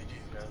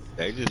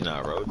 They just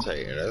not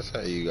rotating. That's how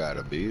you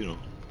gotta beat them.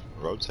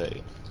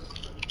 Rotate.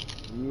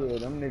 Yeah,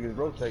 them niggas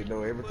rotate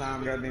though. Every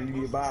time goddamn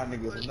you get by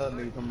niggas, another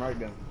nigga come right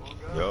there.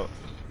 Yup.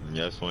 And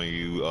that's when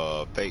you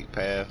fake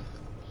pass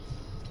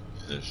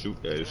and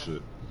shoot that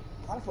shit.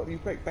 How the fuck do you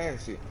fake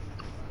pass shit?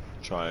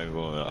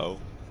 Triangle and O.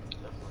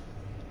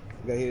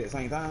 You gotta hit it at the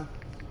same time?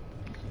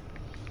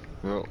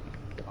 Yup.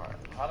 Alright,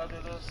 how to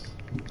do this?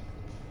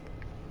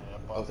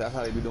 Oh, so that's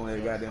how they be doing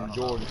that goddamn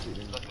Jordan shit.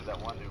 Look at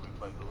that one dude we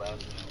played the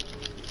last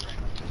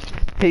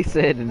He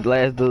said the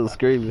last dude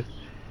screaming.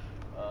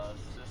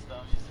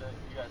 system,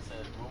 you guys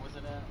said, what was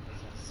it in?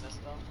 Is it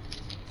system?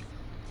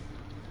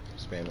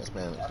 Spam it.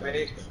 What was it in?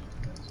 Okay.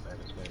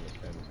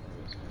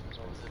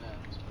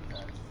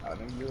 I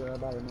think you're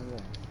about it, nigga.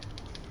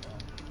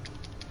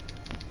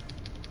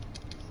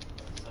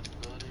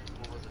 Accessibility,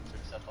 what was it to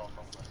accept all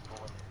from us?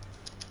 What was it?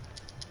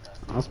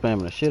 I'm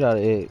spamming the shit out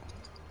of it.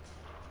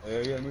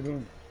 Yeah, me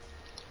too.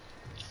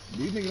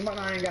 These niggas might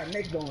not ain't got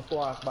next on the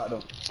squad spot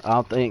though. I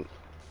don't think.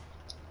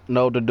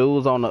 No, the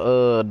dudes on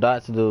the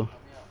dots do.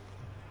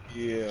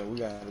 Yeah, we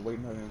gotta wait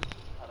on him.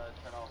 How do I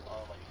turn off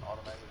like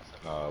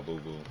automatic? Boo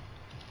boo.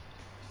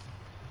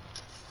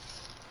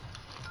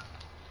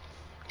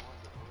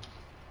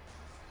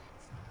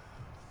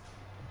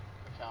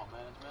 Account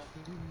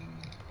management.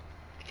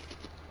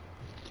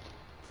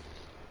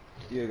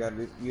 Yeah,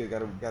 gotta.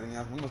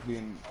 We must be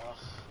in.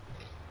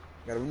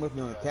 We must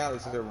be on the Cali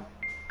server.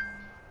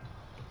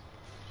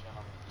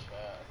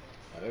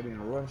 They be in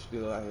a rush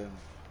still out here.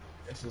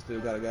 That shit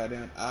still got a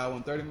goddamn hour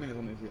and 30 minutes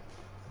on this shit.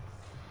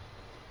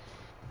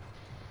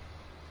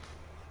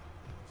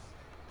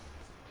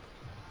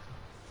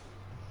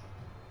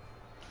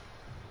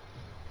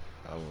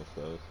 I almost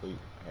fell asleep.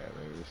 I had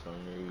maybe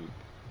something to eat.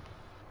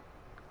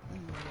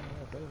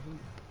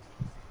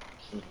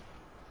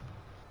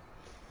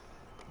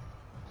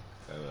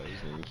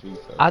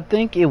 I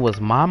think it was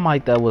my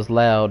mic that was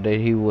loud that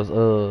he was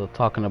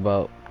talking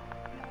about.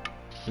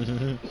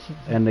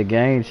 In the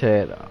game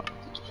chat.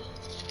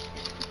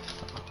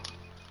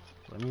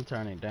 Let me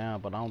turn it down,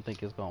 but I don't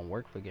think it's gonna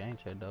work for game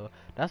chat though.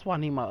 That's why I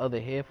need my other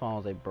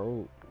headphones. They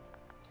broke.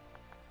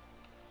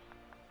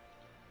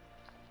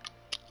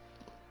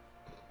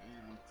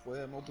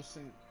 12 more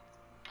percent.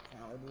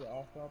 Can't let it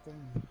off out there.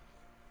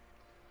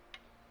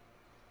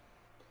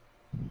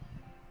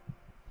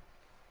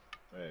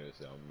 Hey, it's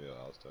on me.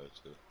 I'll start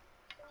too.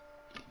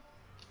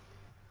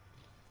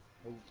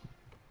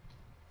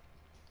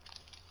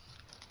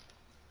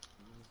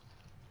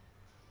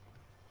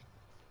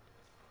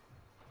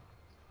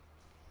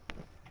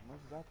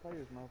 Much as I play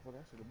this motherfucker,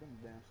 I should have been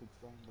a damn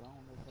superstar, but I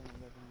don't know if I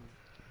got them.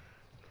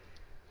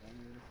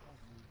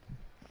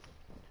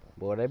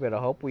 Boy, they better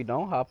hope we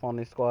don't hop on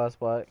this squad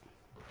spot.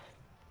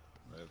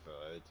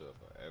 It took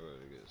forever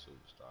to get a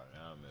superstar.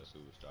 Now I'm a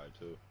superstar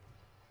too.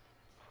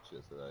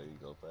 Shit, so that you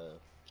go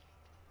fast.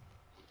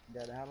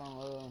 Got it. How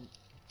long?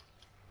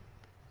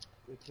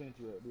 It sent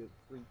you up. It's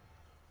 3.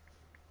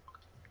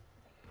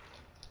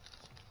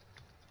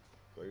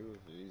 3 was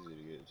easy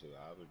to get to.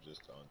 I was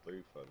just on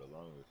 3 for the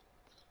longest.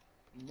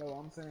 No,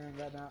 I'm saying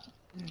got down.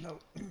 No,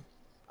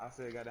 I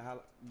said got down.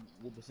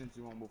 What percent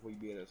you on before you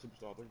be at a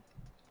superstar 3?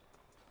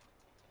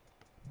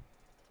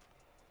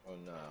 Oh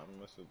nah,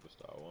 I'm a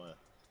superstar 1.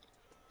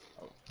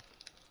 Oh.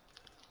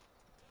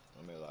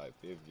 I'm at like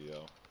 50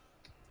 though.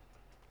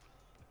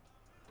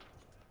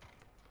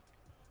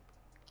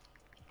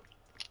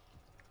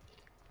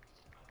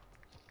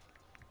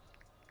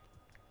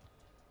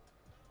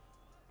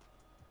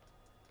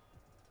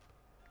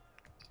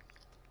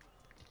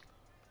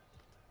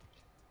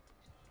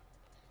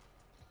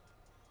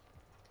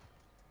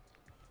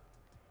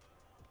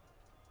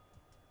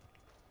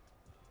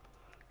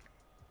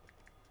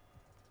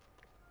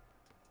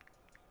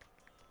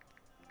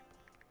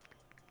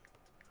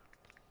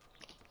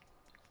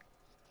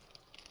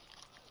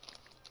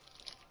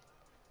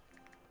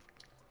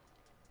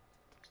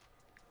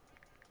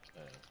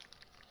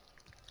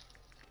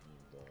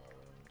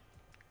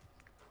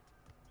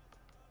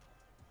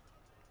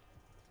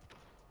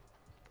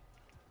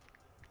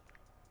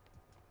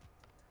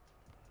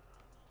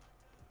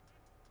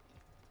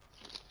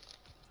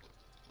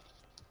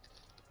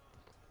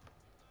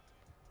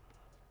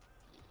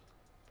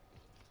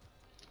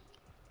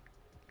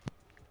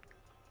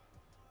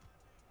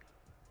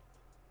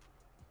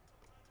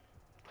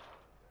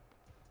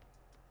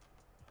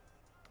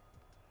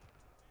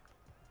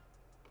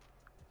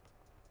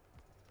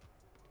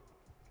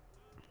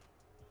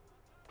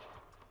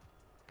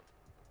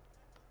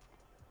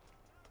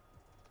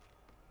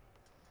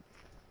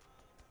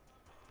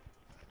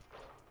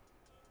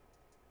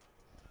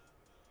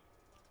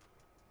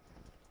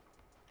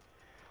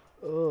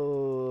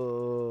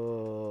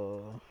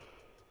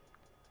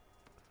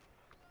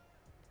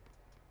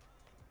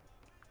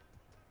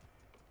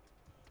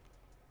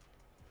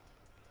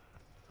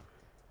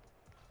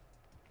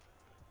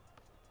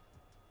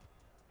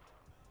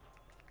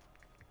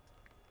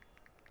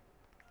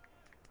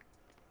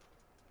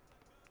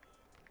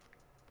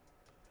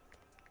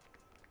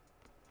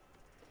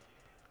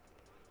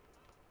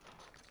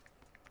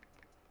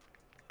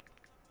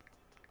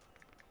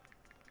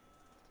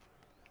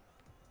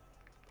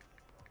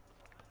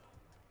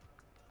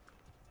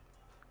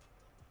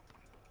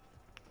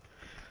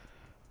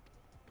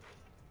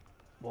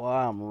 Boy,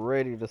 I'm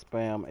ready to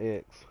spam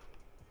X.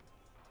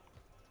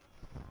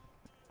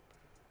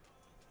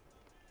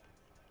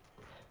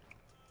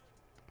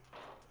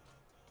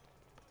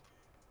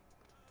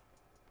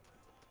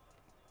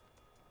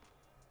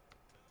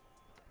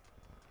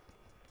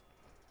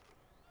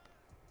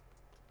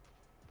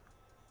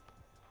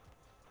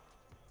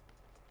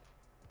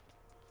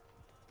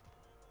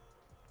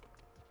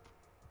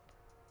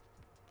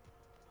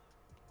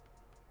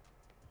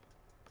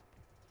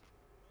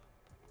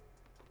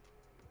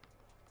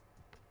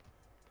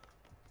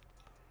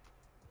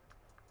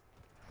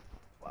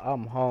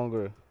 I'm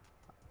hungry.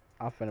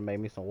 I'm finna make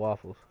me some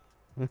waffles.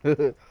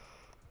 Wait.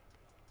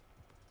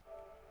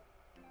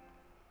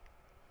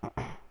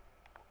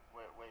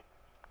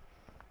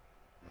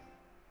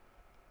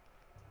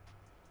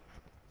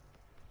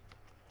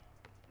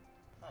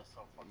 That's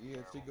so fucking Yeah,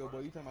 terrible, Chico, bro. boy,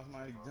 you talking about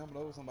somebody jumping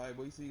over somebody,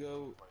 boy. You see,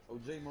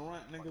 Jay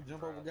Morant, nigga,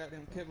 jump over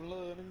goddamn Kevin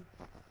Love, nigga.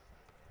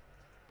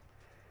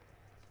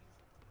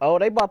 Oh,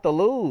 they about to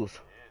lose. It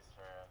is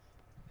trash.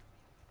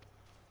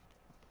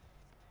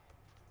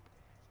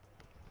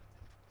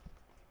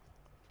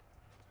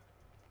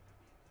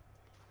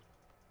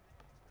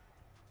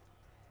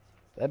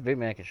 That big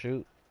man can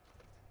shoot.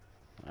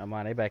 I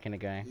mind they back in the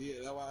game. Yeah,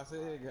 that's why I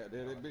said,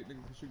 goddamn, that big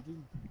nigga can shoot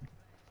too.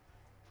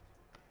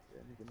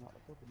 That nigga knocked a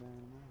couple down,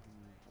 man.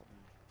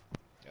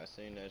 I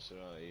seen that shit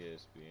on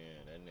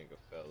ESPN. That nigga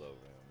fell over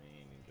him. He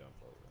ain't even jump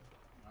over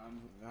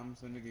him. I'm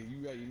saying, nigga,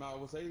 you might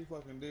well say he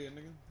fucking dead,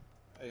 nigga.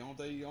 Hey, only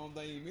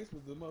thing he missed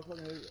was the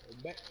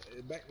motherfucking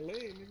back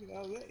leg, nigga.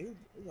 That was it.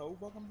 His whole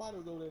fucking body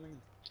was over there,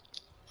 nigga.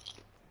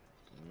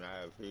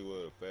 Now if he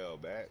would have fell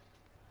back.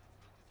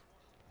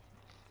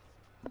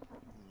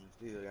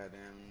 Still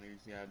goddamn nigga,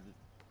 see how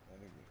that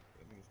nigga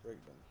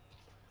straight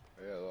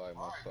though. Yeah, like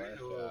my flash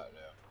out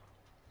there.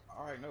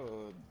 Alright,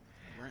 no,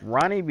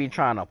 Ronnie be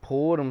trying to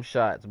pull them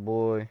shots,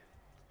 boy.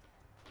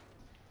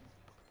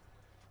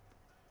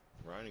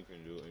 Ronnie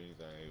can do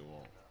anything he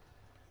want.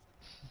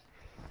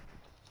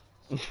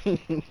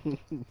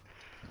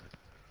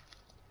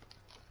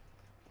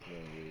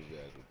 Gonna get his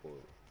ass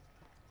reported.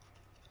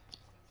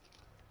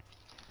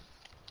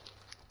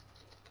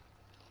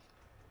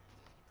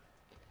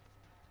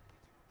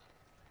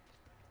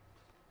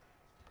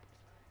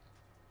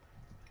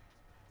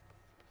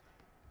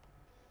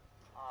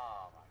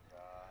 Oh my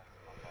god.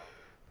 My fault.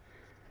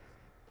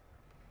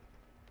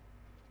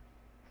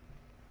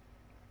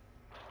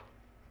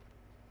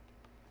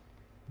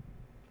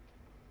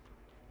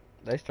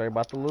 They straight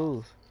about to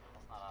lose.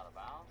 That's not out of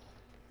bounds.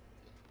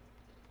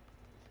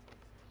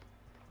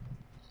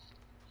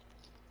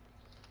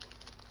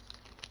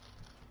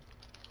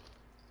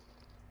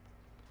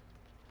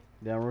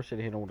 Danrue should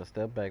have hit him with a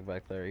step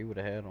back there. He would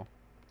have had him.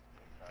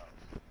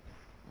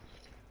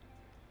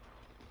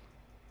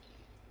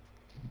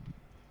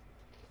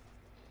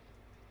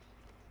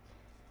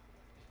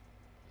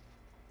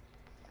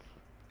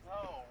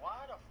 No,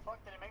 why the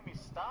fuck did it make me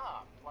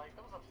stop? Like,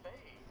 that was a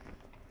fade.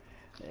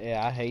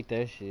 Yeah, I hate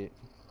that shit.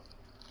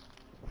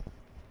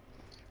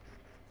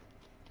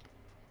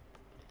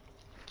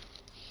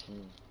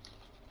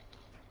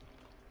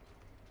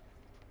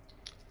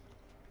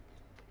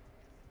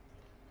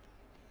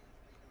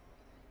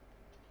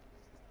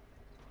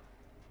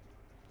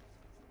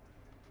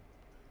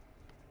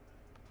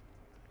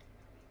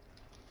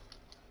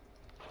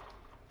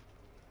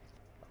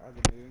 I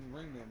didn't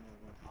ring that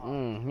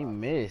He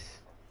missed.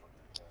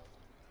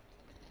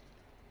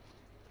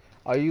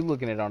 Are you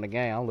looking at it on the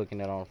game? I'm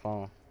looking at it on the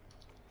phone.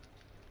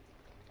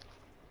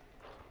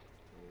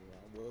 Yeah,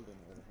 I was looking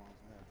at the phone.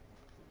 I had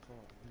to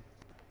call.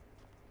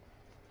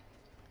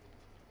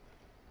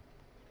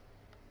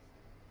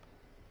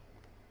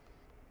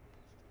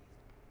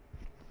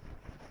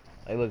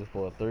 They looking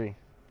for a 3.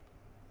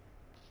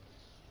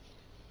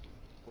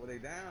 Were they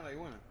down? They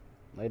winning.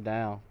 They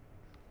down.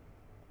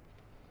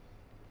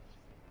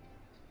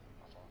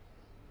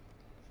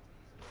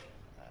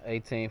 Okay.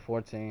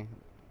 18-14.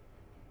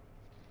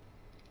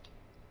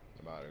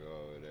 About to go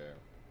over there.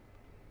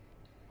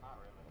 Not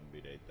really. I'm gonna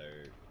be their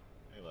third.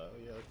 They like, oh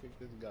yeah, let's pick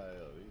this guy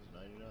up. He's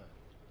 99.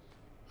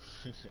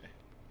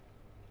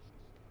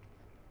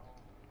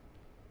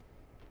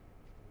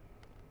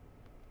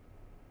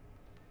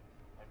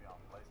 Maybe on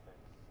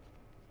PlayStation.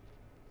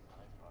 On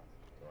Xbox.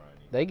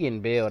 Ronnie. They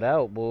getting bailed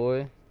out,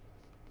 boy.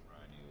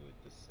 Ronnie with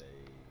the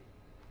save.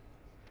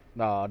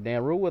 Nah,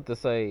 Danrue with the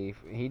save.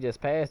 He just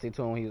passed it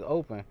to him. He was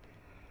open.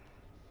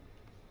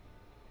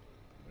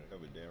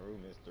 But Danrue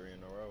missed 3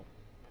 in a row.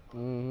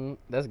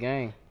 That's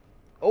game.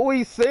 Oh,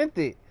 he sent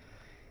it.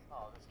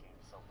 Oh, this game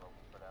is so broken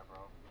for that, bro.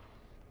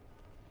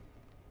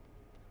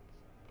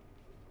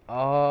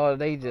 Oh,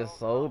 they just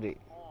sold it.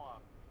 Come on.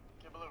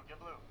 Get blue, get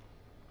blue.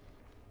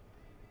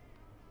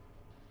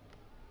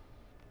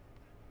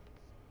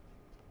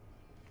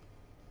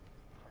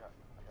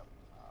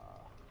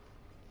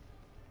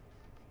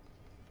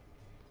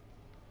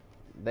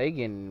 They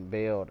getting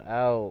bailed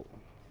out.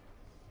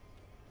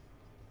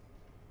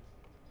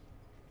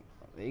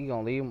 He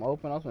gonna leave him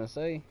open? I was gonna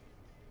say. Ain't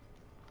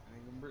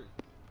gonna break.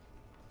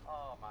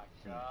 Oh Oh my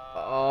god.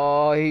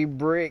 Oh, he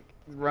bricked.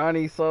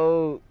 Ronnie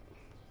sold.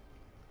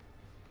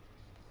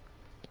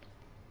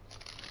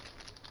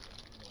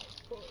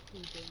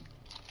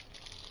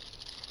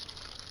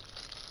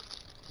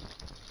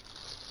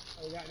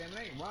 Oh, goddamn, it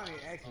ain't Ronnie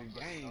actually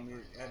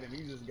game. Goddamn,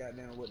 he just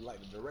goddamn what, like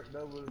the direct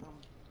of it or something.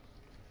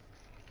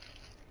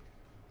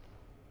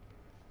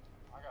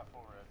 I got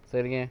 4 red. Say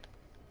it again.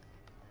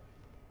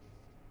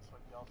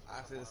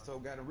 I said so.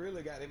 Goddamn,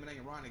 really goddamn, it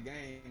ain't Ronnie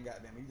game.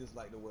 Goddamn, he just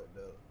like the what,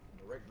 the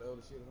direct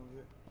of the shit or some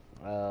shit.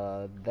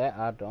 That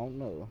I don't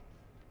know.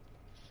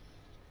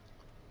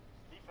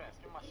 Defense,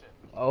 give me my shit.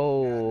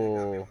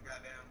 Oh,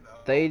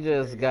 they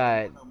just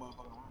got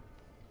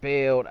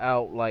bailed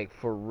out like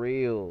for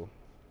real.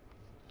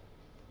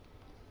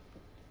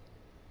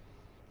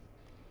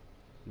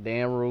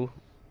 Danrue.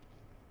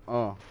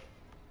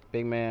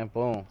 Big man,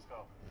 boom. Let's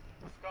go.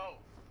 Let's go.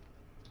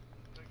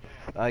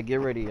 Alright,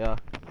 get ready, y'all.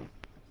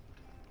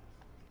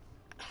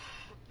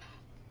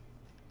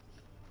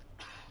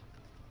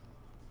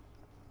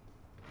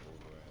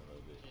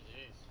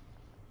 GG's.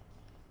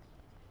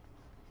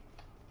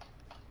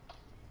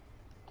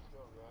 Let's go,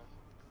 guys.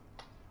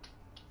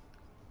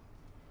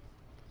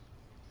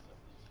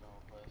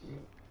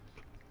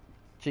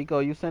 Chico,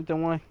 you sent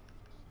them one?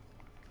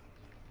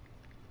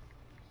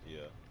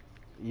 Yeah.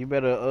 You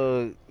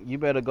better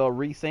go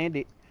resend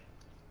it.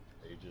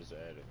 They just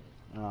added me.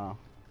 Oh.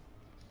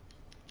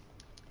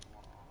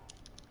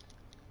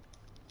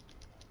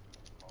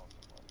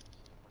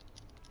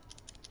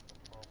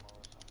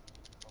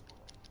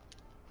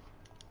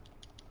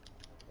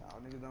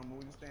 Y'all niggas don't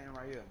move. You stand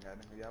right here.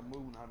 Goddamn, y'all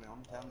moving out there.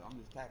 I'm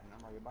just tapping. I'm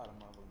right here by the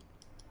motherfucker.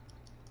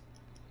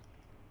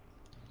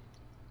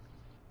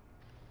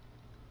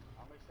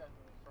 I'm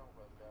accepting these phone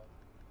calls, guys.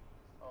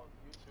 Oh, the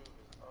YouTube is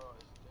it's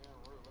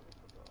Danrue. Let me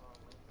put the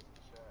link in the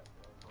chat,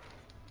 guys. Hold on.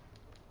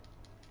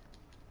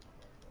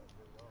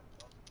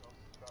 Y'all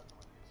subscribe to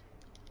my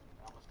YouTube. And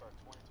I'm gonna start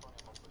 2020. I'm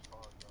gonna push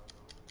hard, guys. I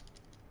really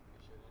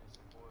appreciate any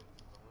support.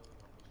 I'm really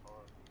gonna push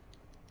hard.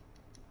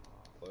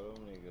 Well,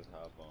 them niggas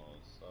hop on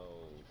so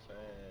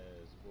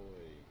fast,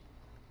 boy.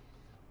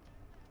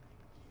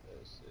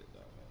 That shit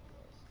don't make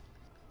no sense.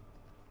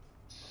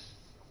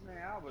 Man,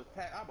 I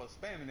was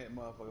spamming that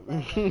motherfucker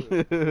fast as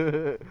I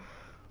could.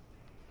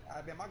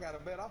 Goddamn, I got a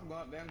bet. I'm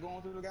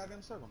going through the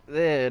goddamn circle.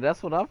 Yeah,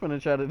 that's what I'm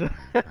finna try to do.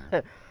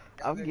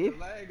 I'm getting.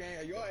 Last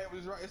game, your ass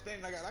was right.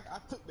 Standing like I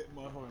took that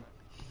motherfucker.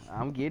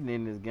 I'm getting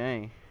in this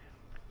game.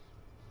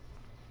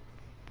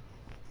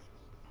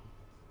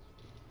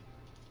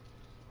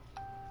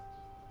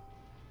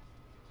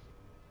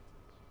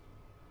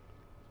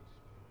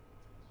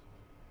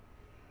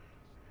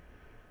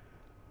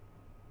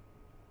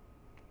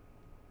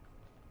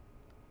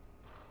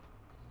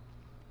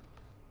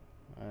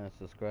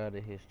 Subscribe to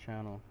his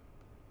channel.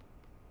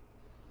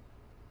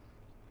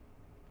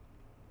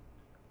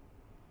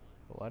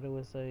 Why do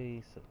it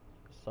say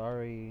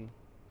sorry?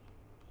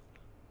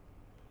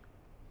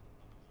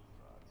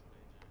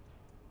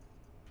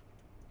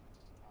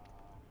 I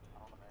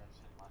don't know, man.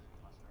 Shit, my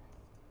screen.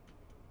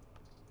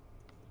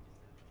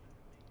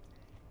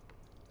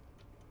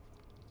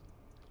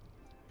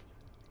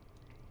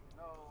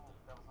 No,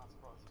 that was not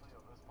supposed to be. It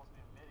was supposed to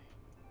be a MIDI.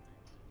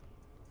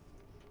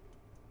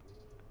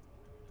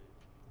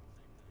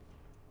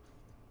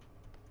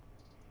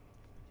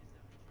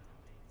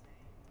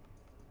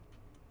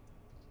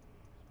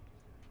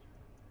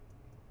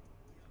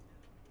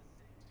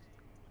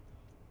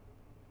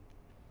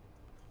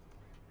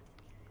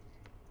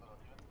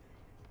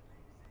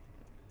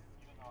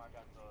 Even though I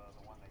got the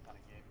one they kind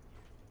of gave me.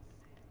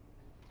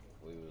 If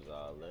we was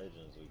all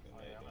legends, we can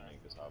make them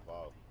niggas hop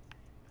off.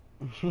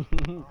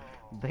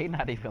 They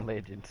not even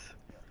legends.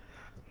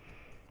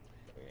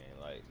 We ain't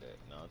like that.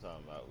 No, I'm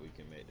talking about we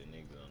can make the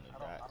niggas on the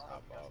dots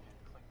hop off.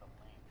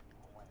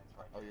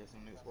 Oh yeah,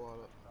 some niggas squad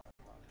up.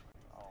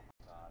 Oh my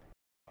god.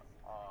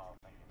 Oh,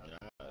 thank you. Nah,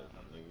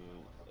 nigga,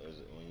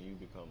 when you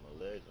become a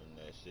legend,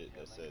 that shit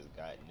that says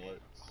got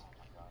next, you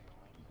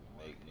can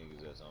make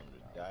niggas that's on the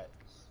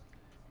dots.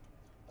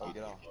 Oh,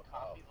 get off.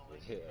 Copy the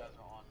link if you guys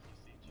are on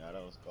PC. Not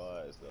on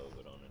squads though,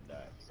 but on the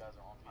dots. If you guys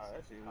are on PC, Oh,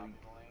 that shit weak.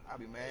 I'll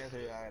be mad as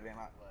That hell.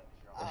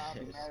 I'll be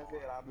mad as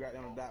hell. I'll be right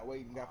on the dot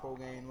waiting. Got 4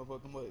 games.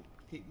 Motherfucker, what?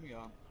 Kick me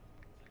off.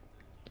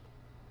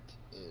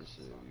 That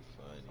shit be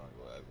funny,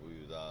 boy. If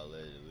we was all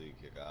legends, we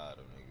kick all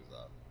them niggas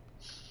off.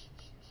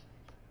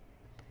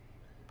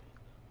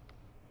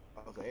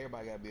 Oh, so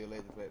everybody gotta be a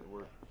legend for that to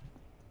work.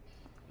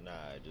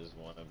 Nah, just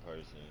one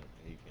person,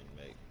 he can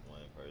make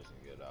one person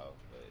get off,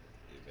 but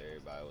if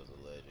everybody was a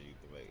legend, you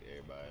can make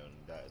everybody on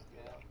the dots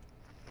get off.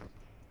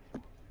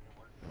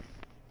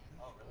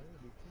 Oh, really?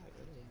 Be tight,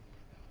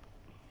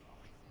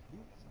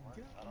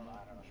 I don't know.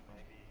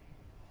 Maybe.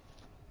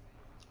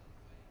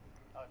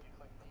 Oh, if you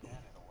click the pen,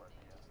 it'll work.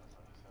 I guess that's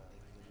what he said.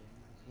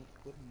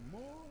 Put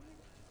more,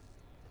 nigga.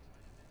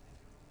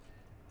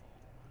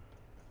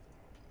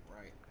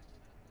 Right.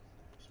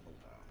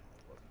 Smoke out,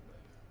 motherfucking way.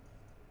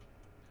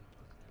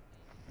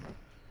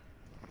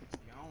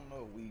 See, I don't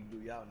know if we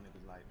do y'all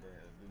niggas like that,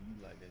 or do you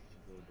like that,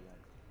 Chico? But like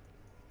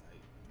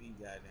me,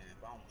 goddamn.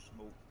 If I don't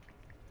smoke,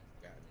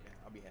 goddamn,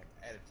 I'll be having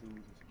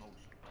attitudes and smoke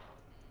shit.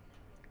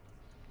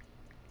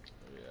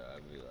 Yeah,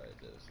 I be like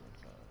that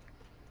sometimes.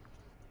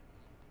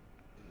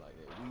 It's like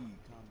that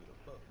weed calm me the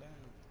fuck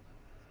down.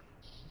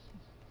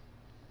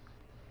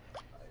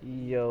 Like,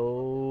 Yo.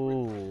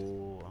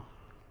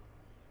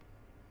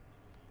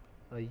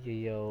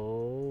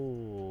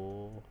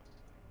 Yo.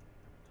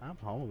 I'm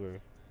hungry.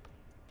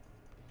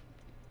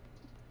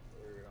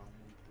 word on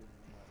me, too.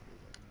 I'm about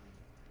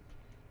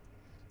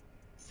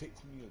to fix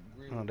me a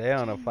Oh, grilled they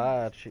on a cheese.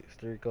 5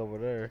 streak over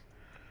there.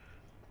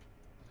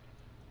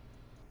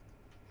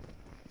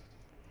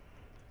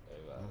 They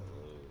about to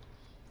lose.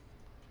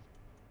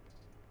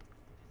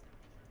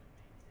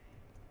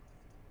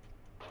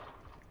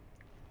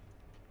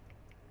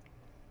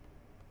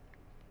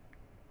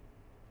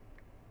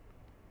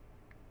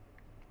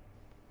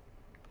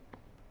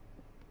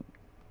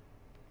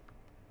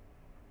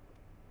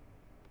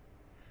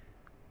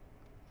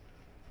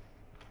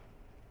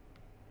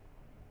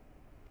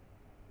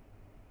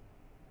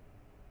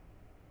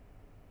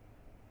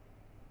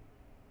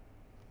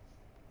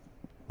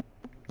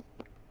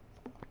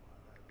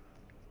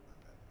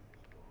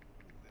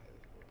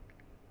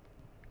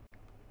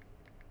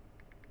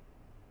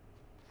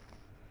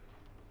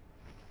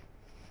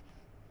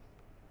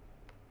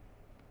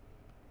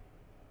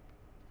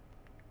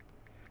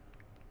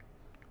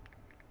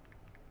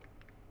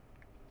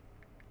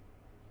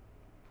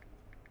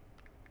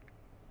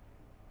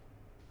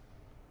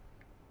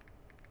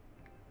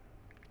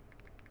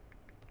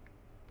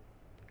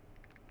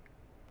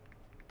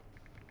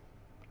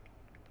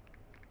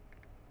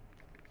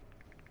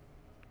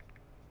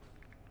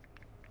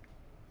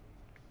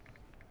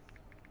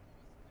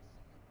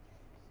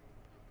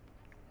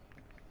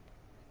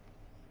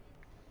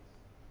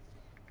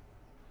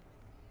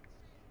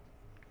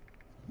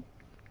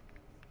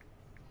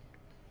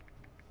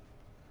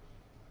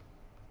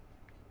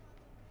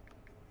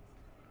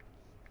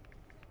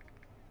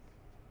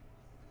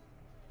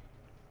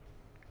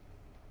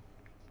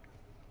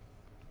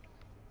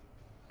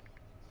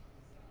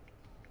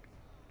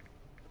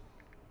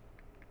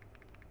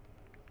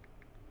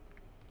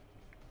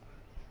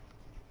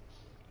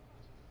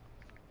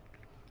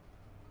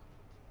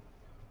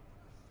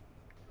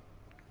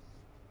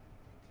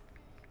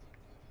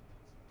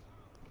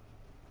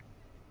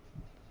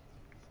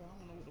 So I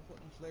don't know what the fuck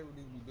them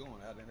celebrities be doing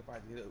out there. They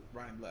probably hit up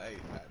Ryan and be like, hey,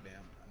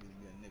 goddamn, I need to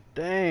be a nigga.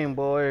 Dang,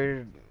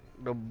 boy.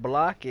 The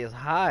block is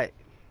hot.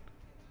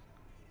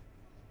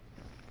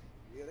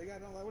 Yeah, they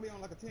got on like, what they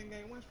on, like a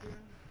 10-game win streak?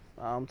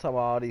 I'm talking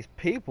about all these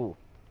people.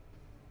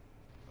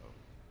 Oh.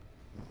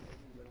 They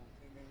niggas like on a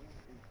 10-game win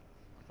streak.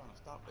 I'm trying to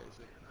stop that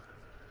shit.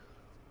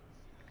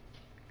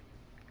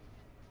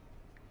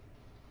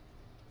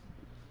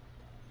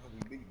 If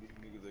we beat these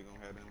niggas, they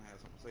gonna have them have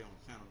something to say on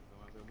the channel. So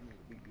I said, we need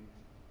to beat these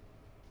niggas.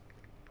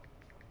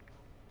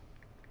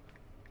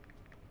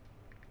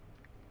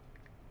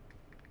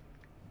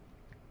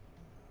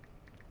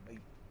 Mate,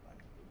 I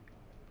ain't really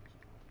gonna have that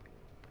shit.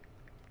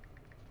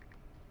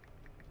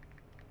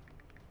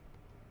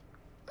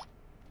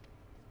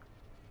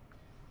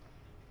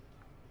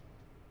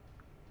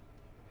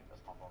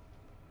 That's my fault.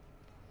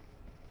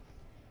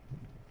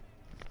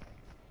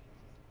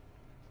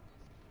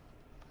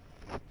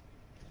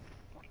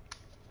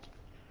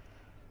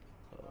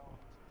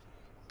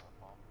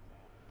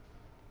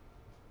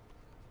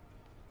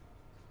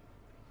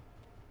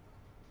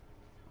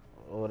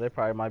 Oh, they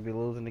probably might be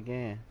losing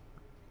again.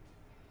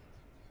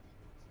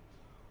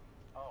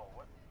 Oh,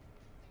 what?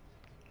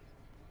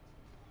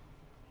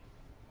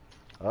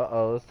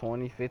 Uh-oh, it's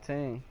 2015.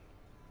 Yeah,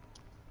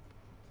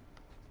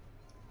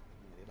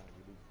 they about to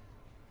do.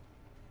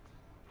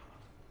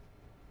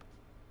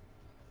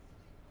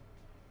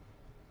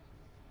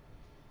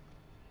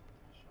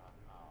 Shot.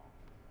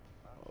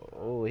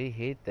 Oh. Oh, he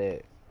hit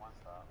that. One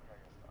stop. We gotta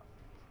get a stop.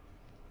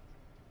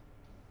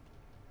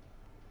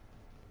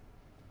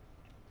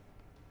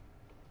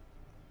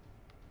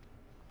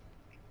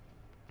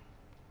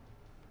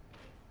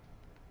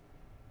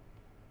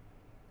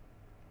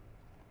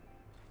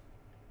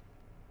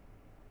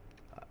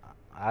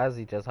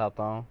 Ozzy just hopped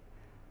on.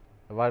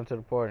 Invite him to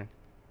the party.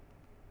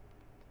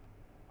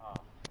 Oh.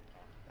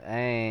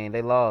 Dang,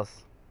 they lost.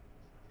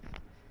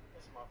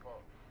 It's my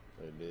fault.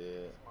 They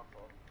did. It's my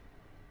fault.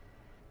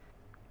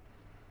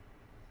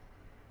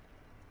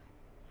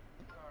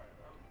 Alright,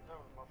 that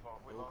was my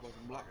fault. We Whole lost. fucking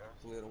Sorry, block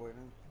guys. slid away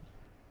now.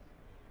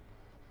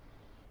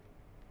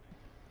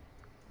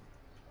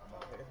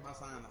 That's my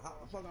sign to hop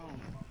the fuck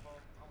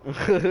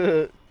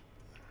on.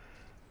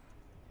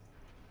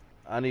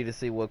 I need to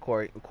see what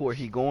court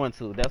he going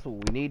to. That's what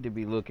we need to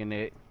be looking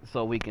at,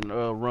 so we can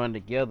run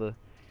together,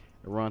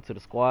 run to the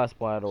squad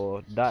spot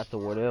or dots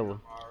or whatever.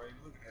 I'm already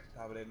looking at the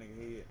top of that nigga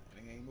head.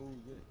 That nigga ain't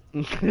moved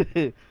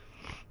yet.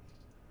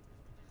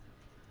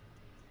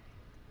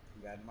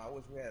 Goddamn, I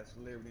wish we had a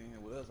celebrity in here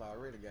with us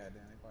already. Goddamn,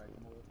 they probably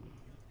come over too.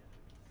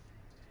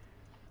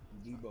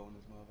 Debo in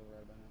this motherfucker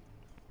right now.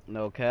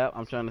 No cap.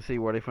 I'm trying to see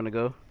where they finna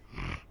go.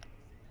 Let's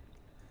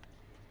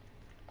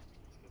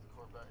get the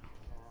court back if we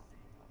can.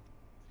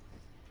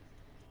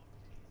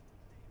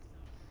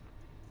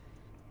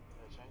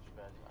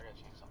 badges. I gotta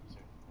change something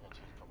too. I gotta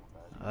change a couple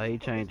badges. He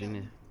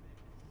changing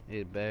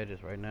his badges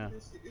right now.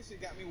 This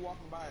shit got me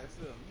walking by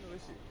itself. You know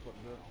this shit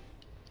fucked up.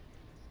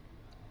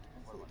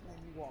 That shit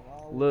made me walk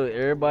all the way Look, the fuck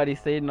over. everybody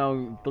sitting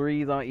on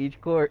threes on each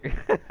court. What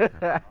did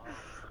I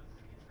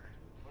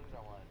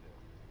want to do?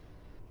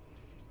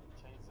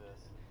 Change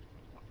this.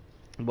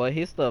 But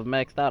his stuff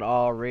maxed out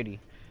already.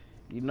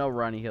 You know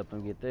Ronnie helped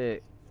him get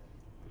that.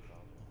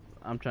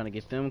 I'm trying to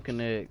get them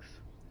connects.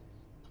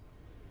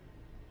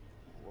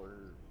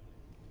 Word.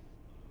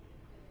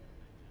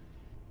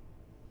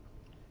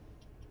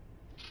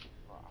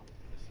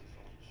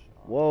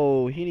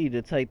 Whoa, he need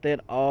to take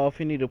that off.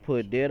 He need to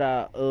put that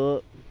eye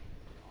up.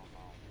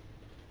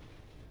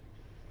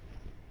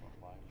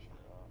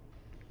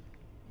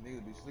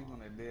 Niggas be sleeping on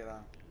that dead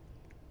eye.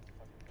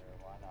 Fucking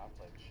terrible. I know I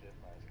played shit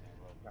last game,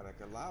 but Got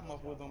a lot of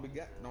motherfuckers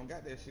don't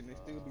got that shit and they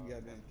still be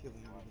goddamn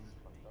killing everything.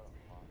 fucked up.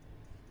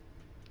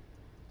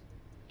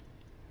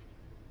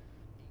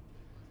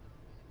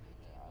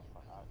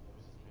 It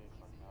was just me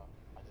fucking up.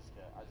 I just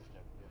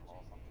kept getting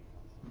lost on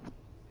defense.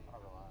 I'm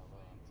not gonna lie,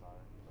 I'm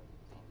tired, but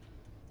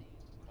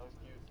no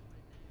excuse.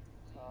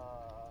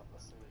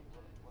 Let's see,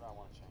 what I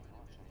want to change. I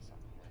want to change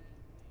something here.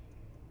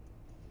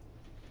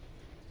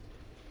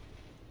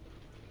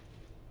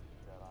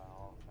 Jedi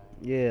Hall of Fame.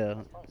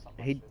 Yeah,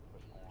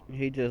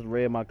 he just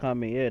read my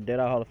comment. Yeah, Dead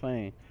Eye Hall of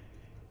Fame.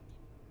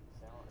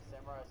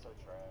 Samurai's so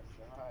trash.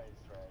 Samurai is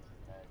trash.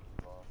 He's mad because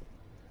he lost.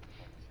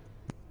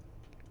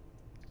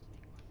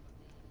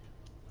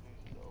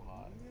 He's so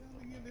hot.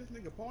 Let me get this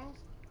nigga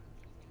points.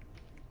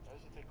 I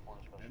should take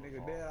corner special. That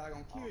nigga dead, I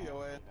gonna kill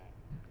your ass.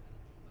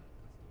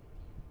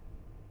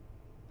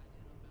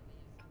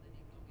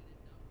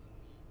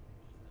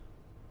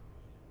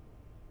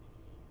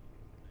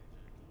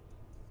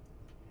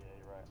 Yeah,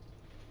 you're right.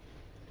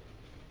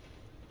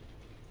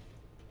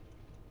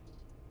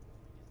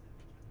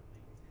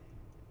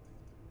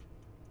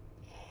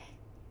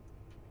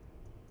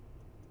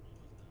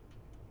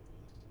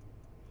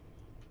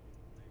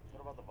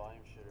 What about the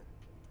volume shooter?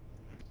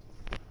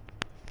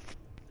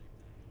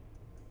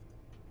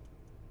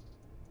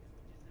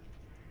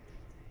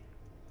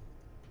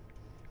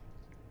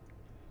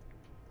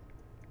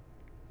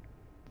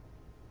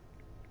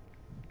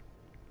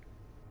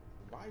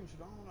 The volume shit,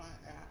 I don't know.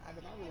 I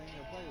really ain't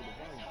never played with the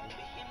volume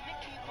shit.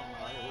 I don't know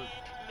how it works.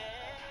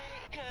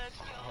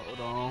 Hold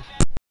on.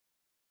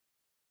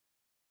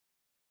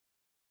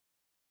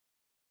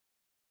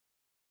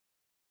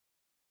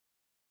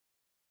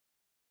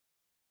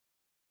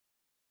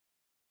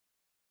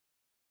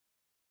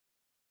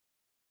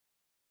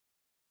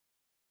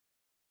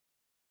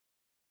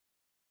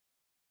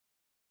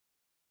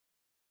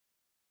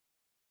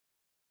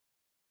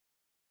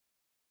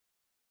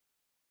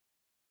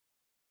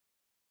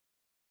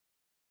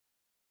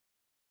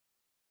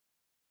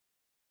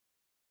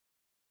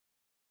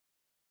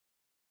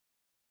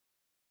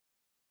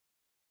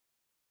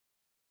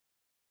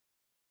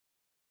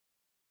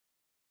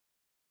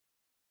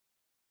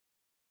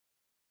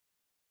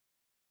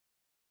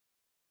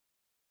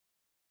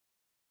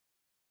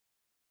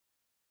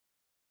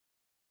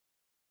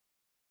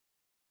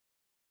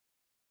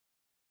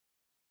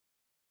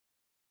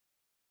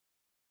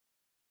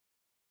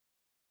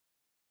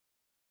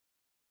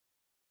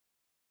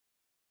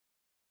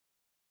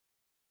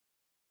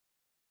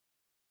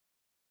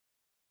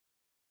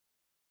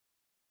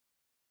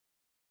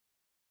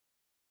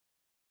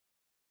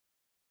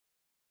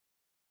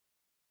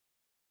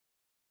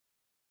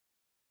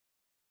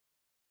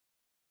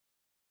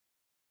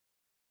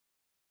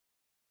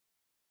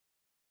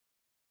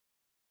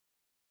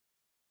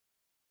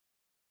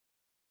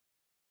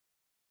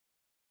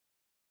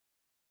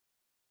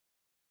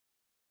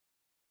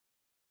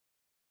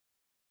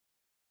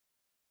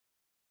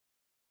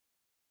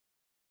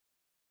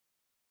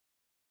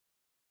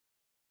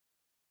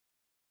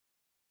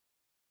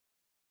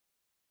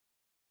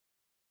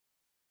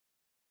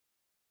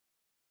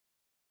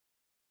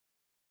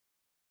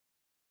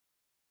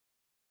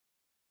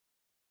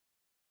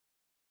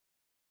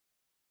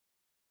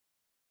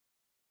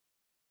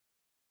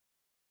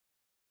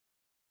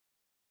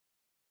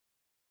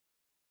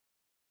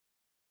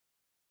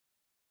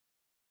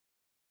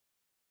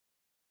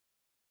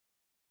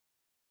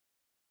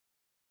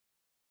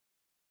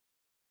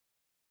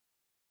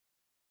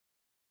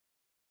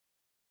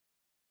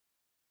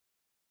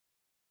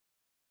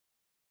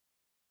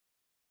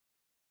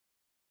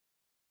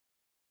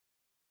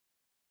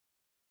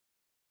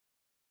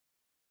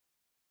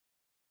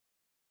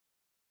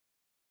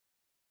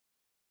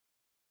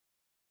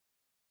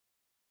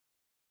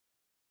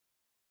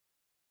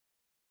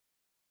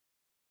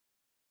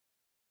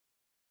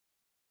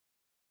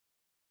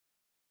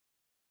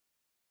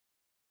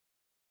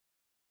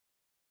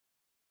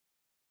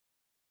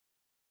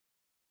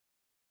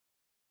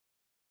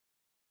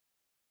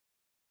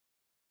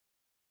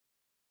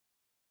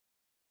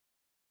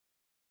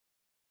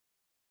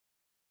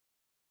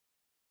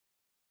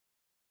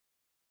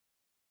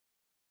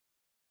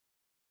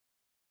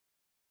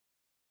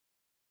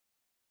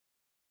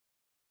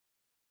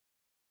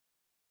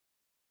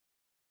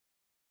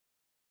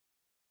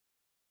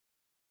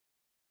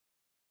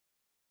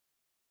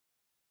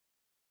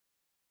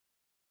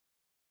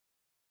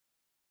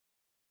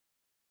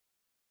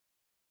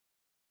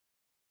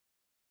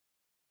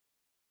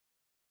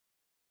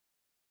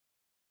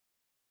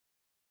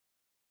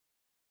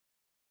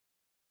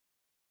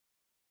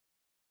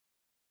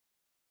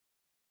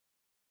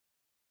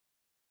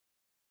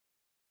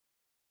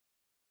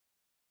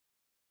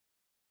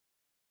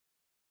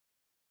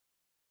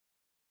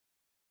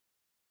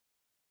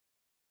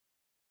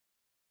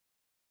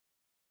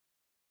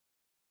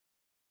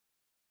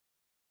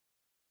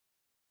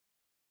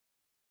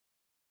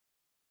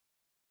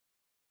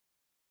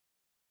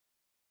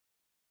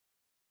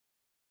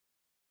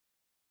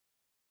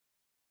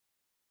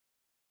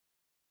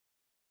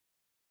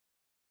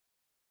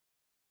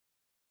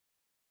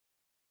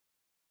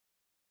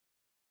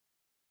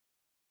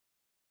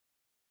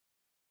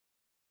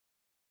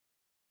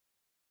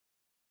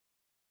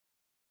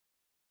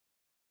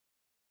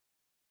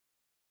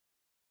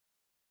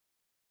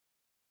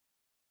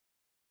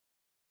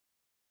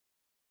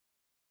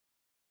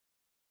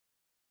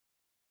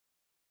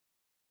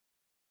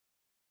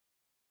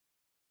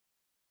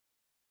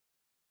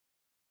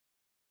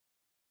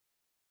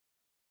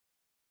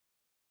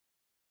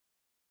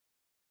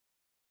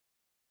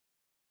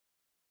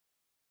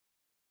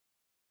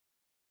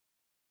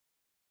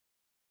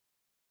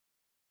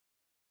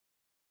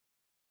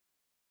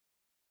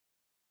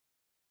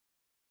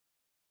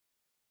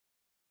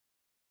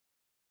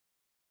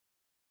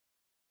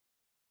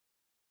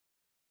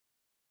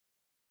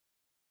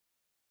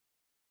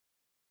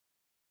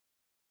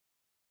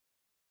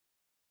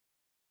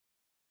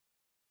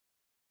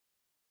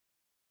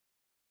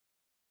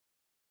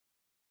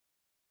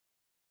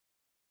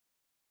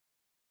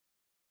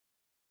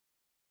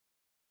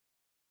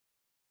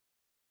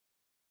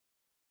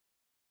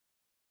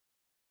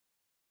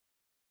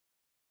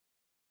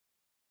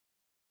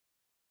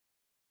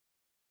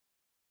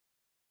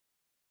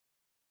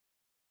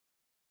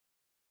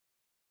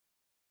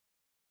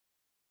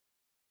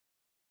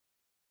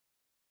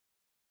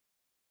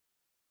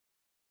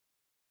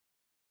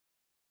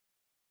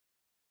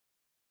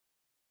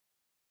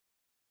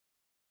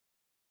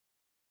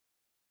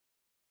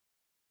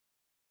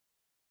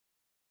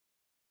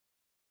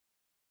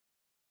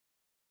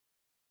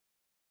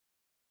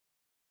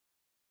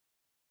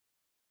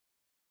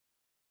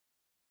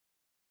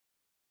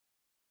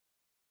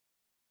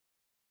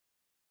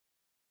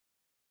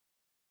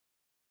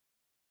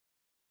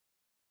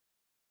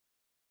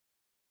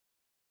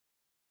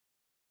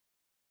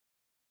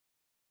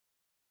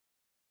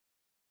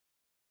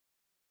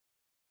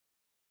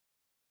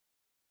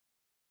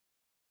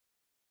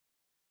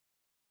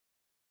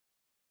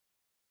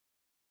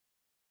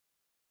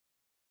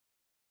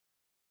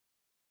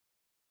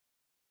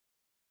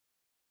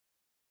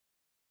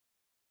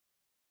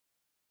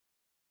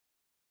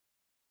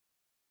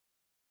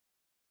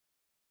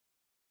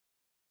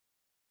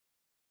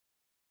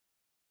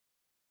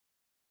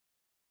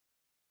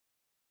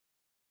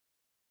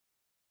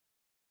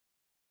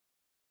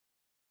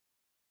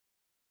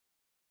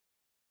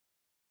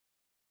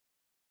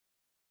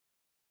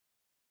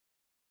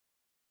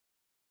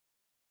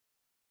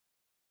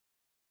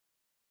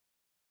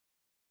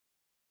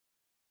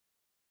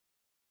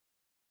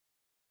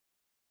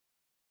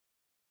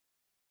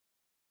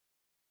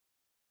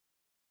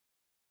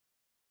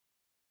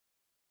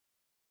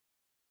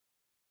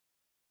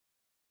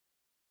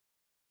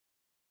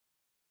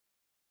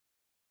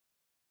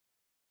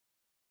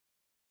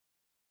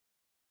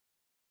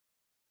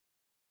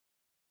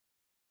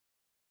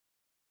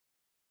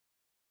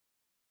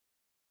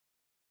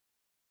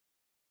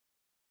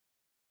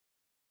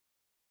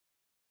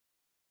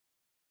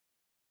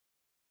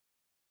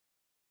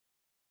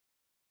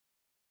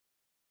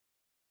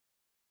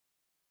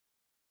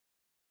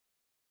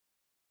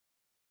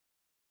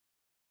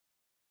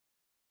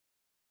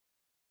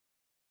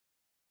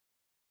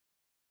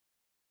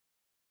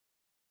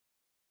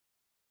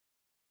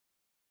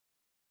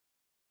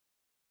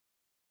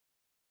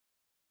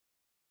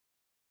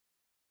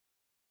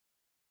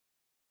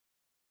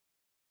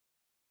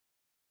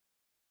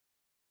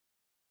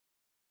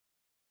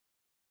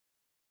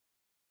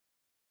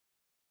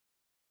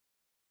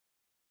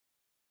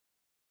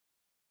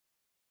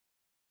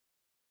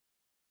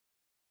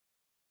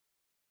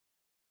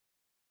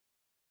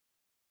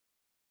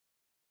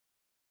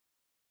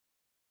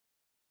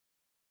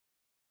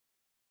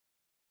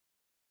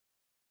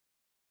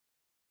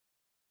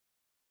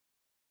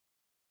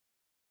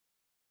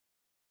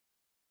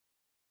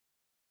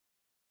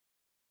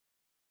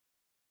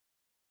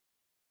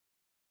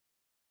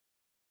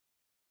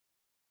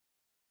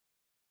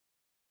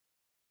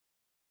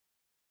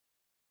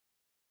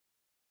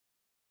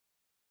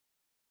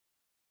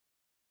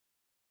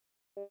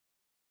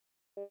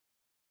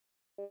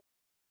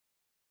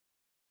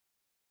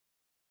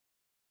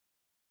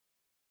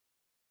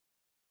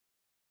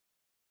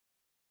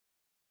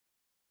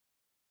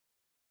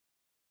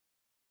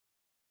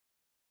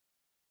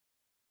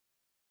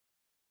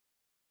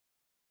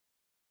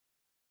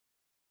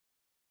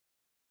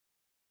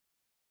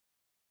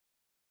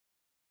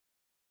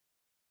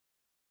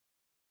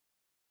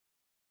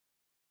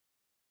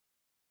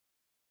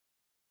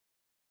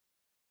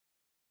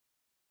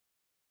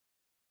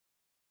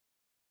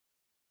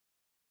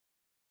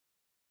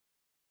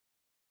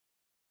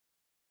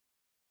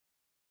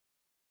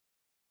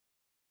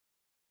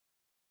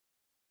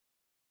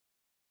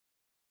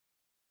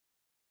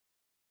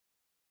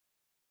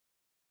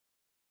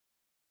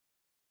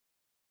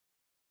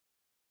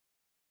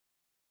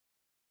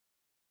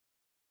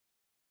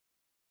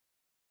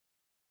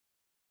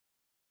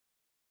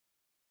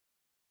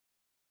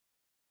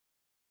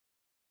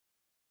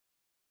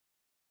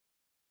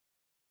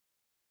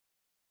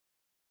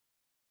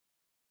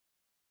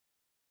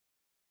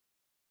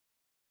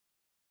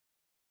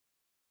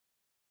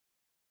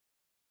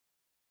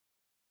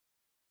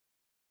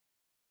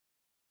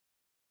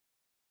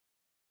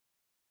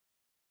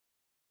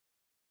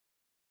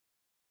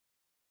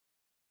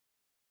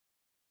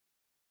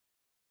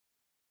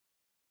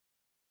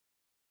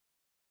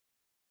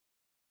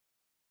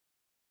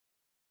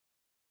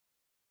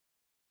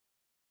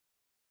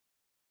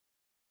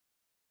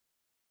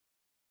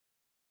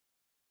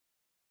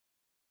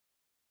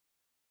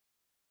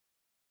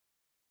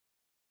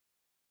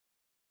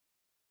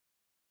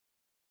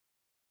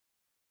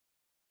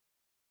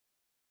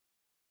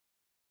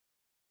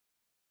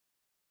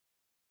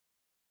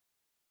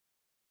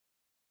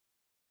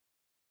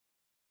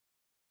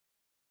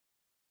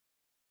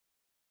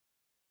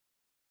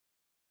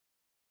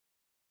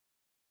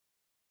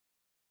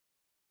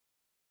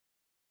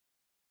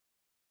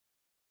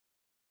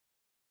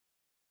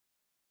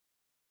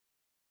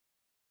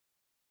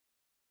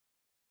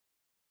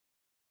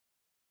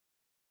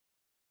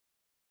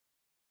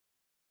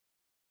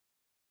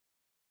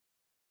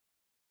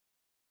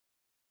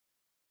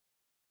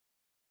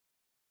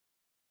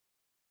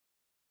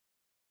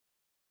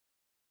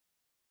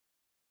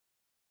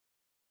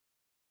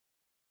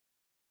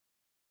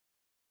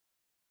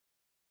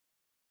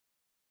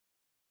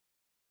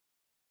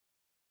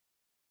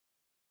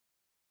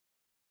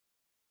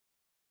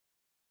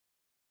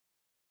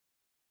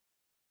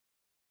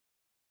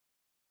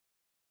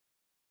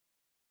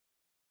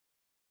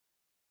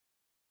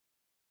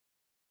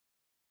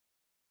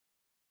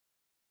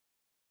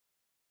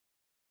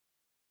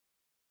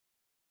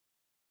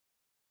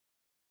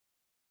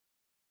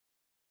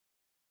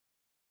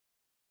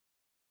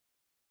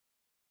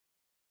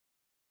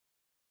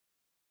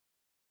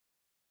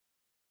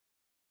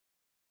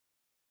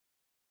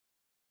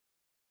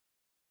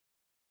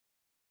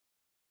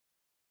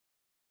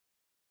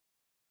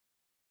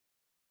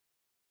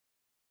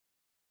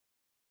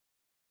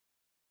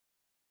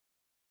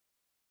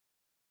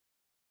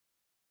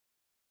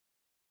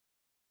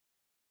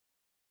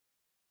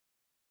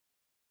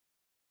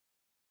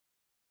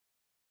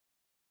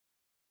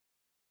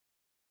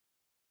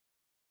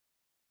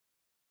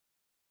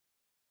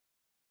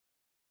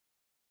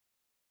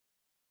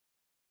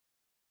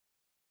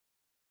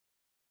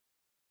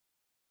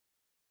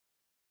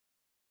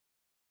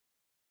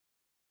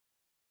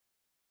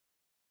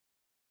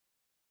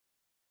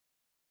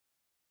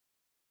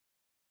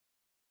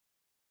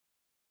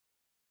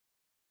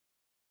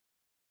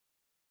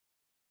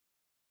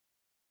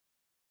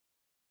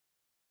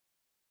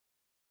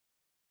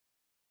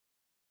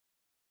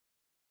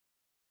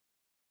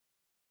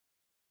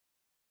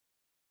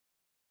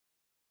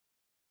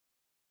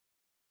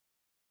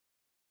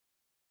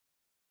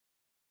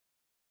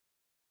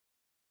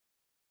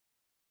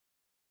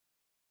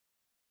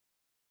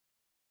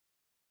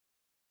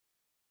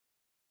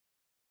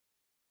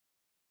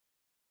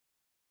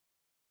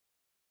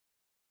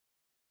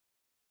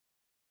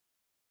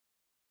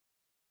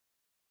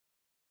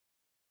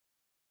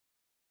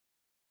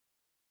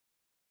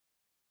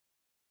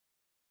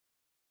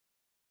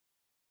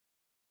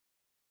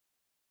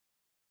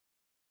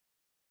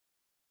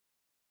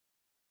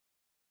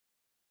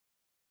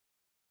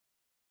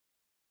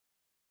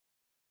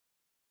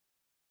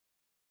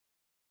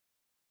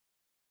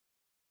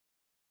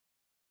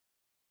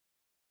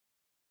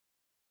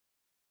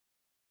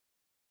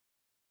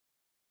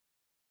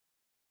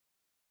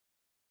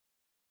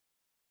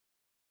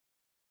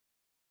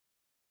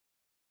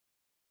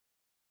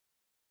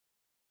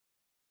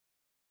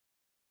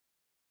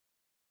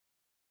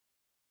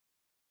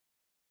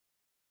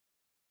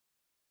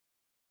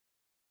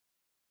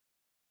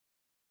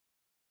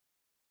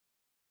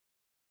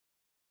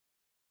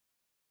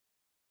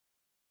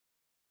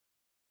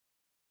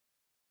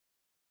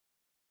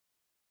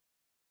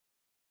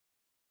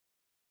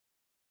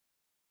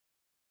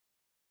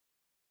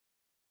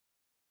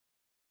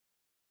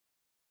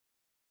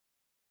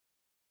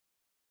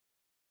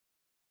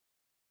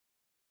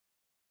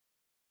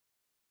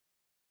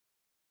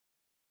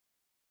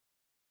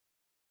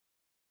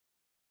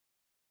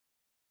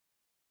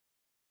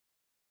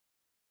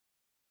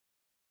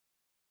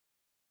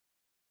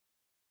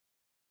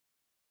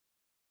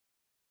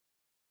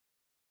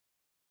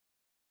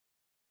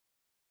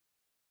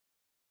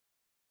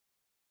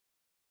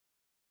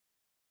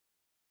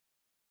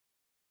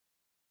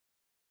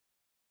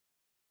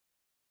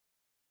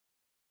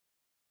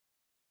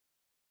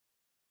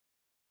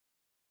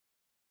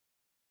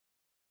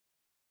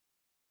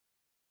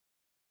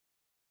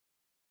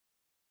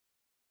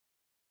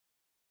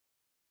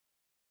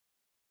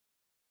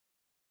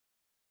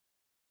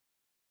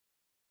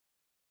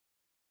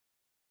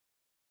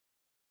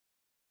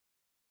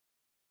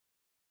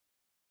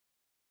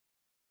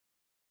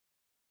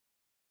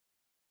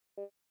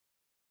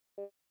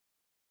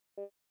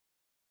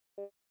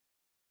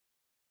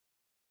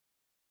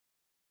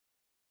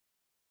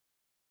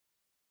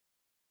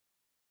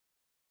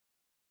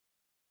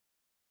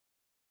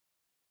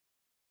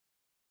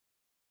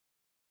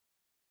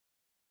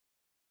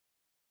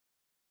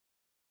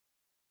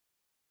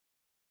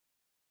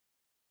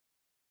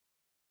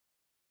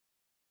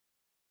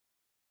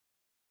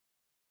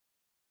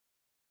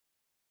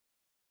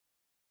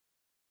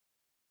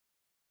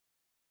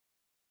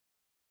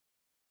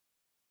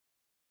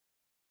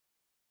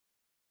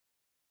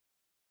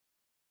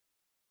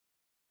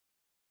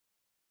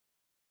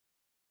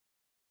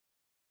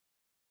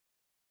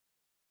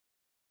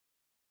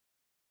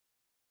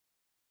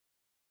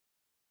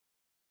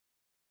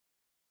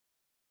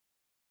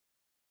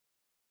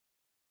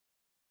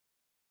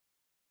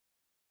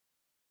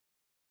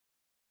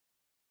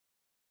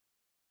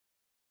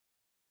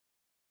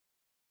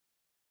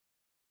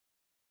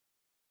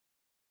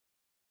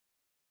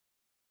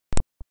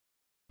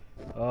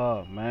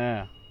 Oh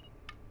man.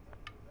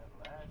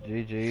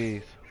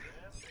 GG's.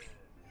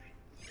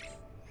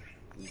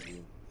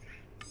 GG.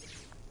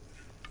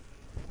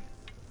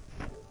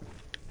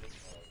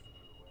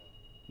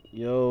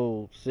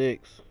 Yo,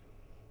 6.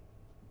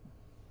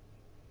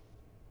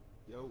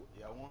 Yo,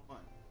 y'all won.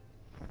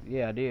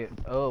 Yeah, I did.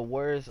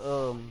 Where's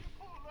Chico?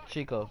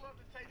 Chico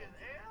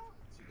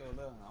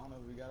left. I don't know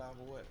if we got off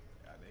or what.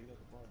 They left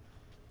the party.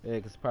 Yeah,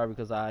 cause probably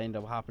because I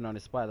ended up hopping on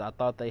the spot. I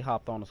thought they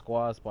hopped on the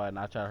squad spot, and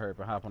I tried to hurry up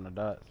and hop on the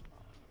dots.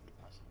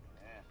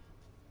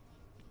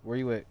 Where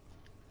you at?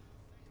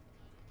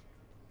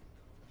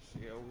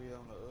 Shit, over here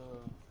on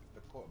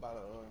the court by the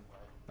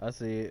I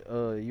see it.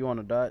 You on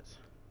the dots?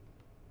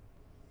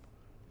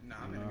 Nah,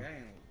 I'm in the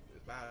game.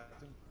 It's 5-2.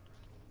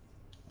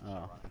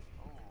 Oh.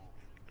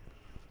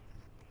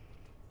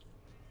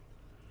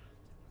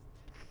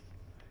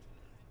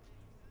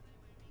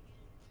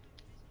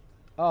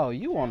 Oh,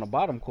 you on the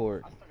bottom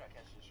court. I still got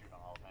catch and shoot on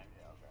Hall of Fame.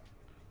 Yeah,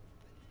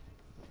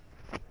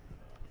 okay.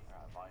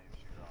 Alright, volume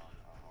shooter on.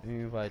 Let me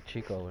invite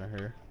Chico in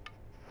here.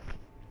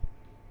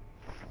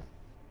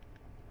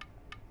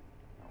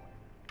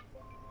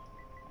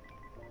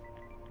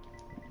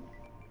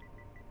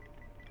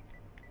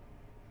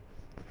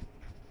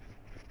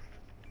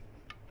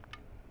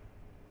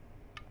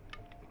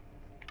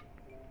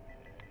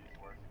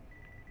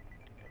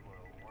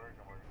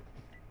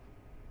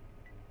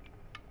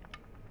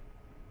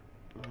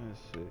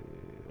 Let's see.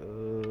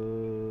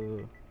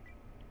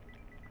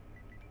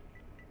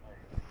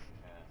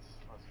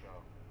 Let's go.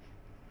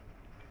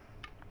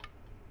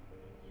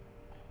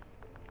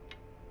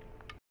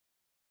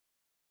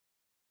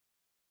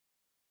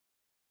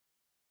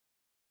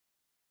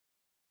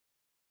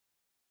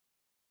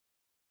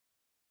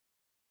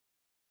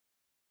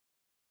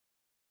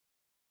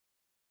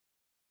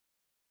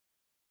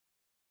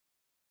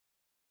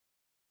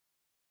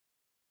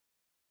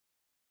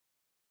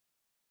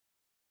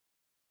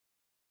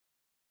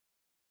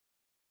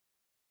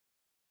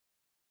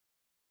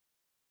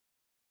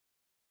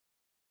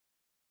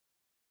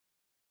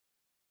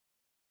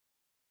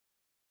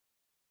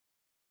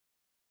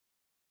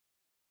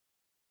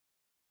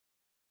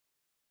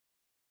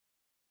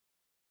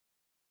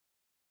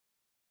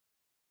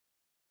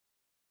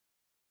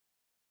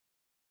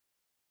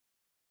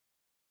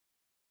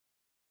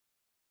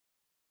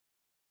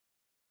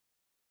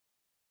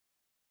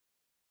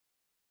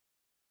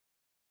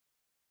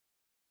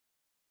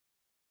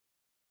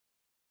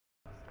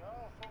 Let's go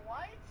for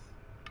whites.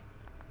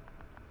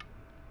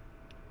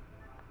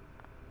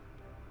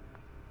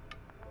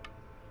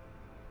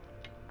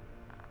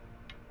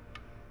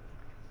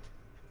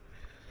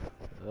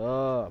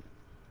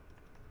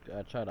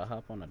 I try to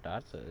hop on the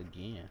dots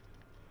again.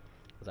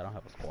 Because I don't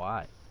have a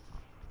squad.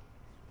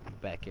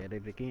 Back at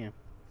it again.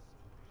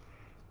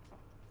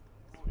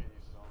 We'll get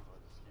used to them, but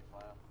just keep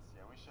playing.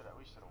 Yeah, we should have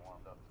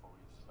warmed up before we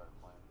started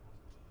playing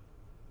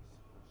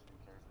those new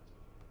characters.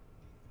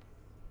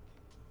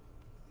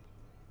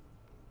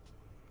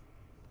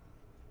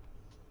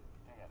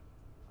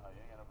 You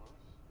ain't got no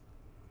boost?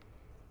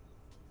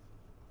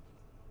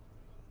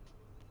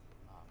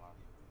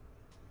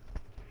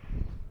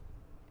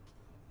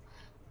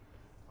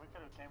 We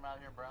could have came out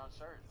here in brown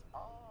shirts.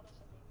 Oh, that's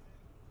a good thing.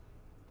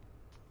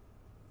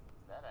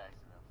 That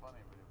actually been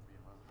funny, but it'd be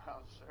in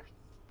brown shirts.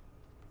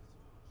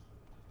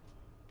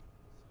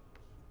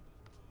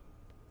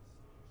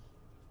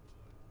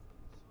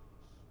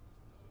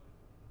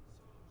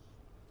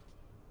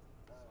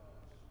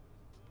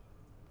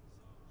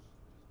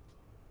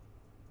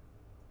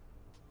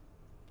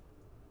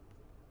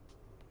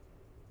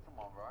 Come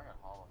on, bro. I got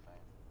Hall of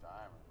Fame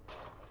diamond, bro.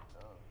 That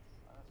does.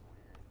 That's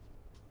weird.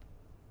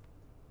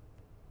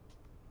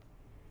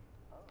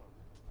 Oh, look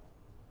at that.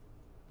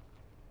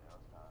 Yeah,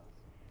 that's kind of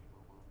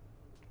boo-boo.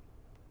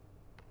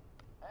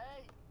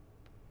 Hey!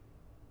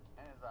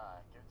 And his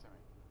eye. Give it to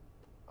me.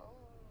 Oh!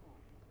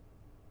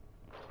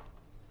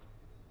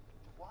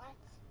 What?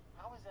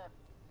 How is that?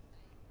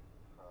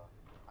 Bro,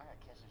 I got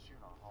catch and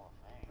shoot on Hall of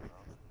Fame, bro.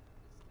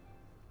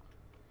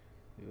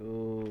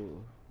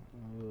 Yo.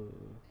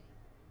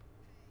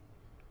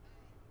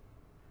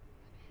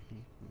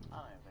 I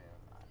don't even think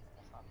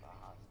that's not the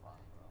hot spot,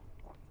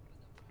 bro.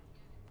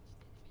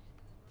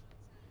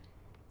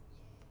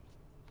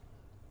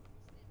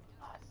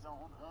 Hot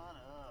zone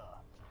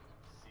hunter.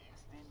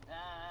 69.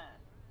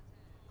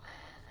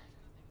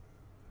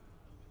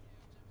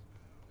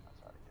 I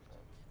try to get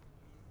that.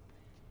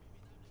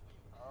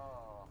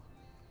 Oh.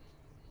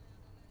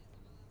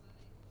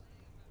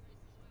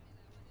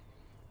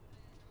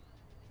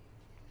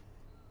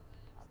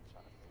 I be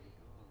trying to bait.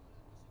 Ooh.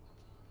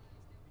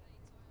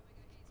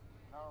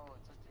 No,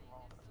 it took too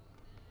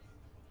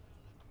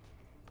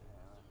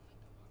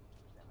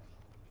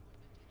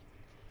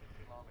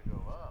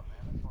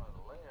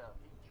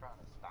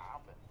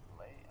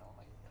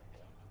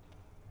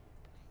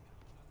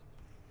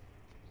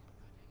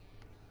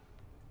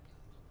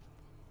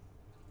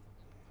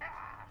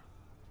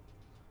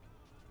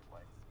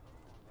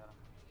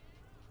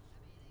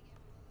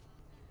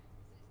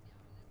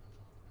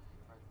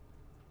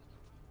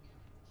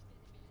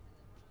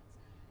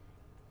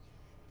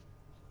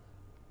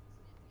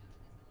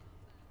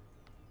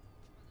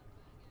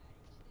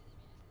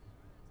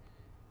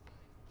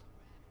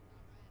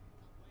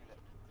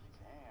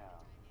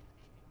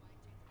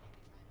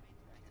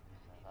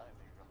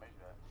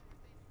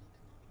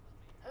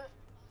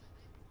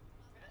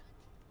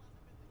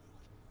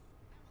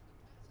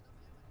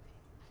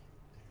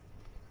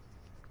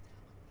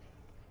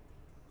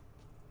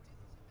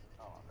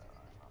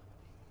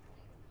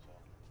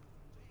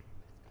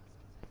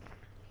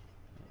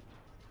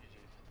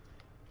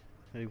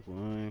He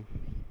won.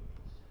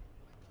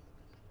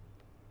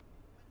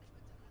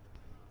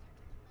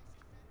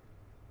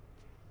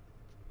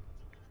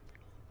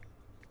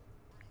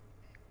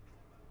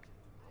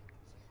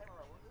 What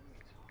are you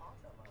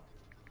talking about?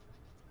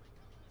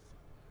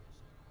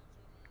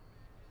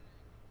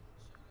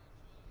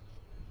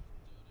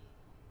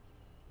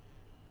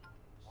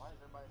 Why is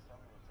everybody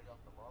telling me to take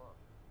off the ball?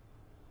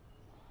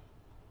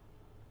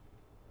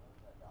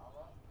 What's that,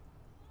 Danrue?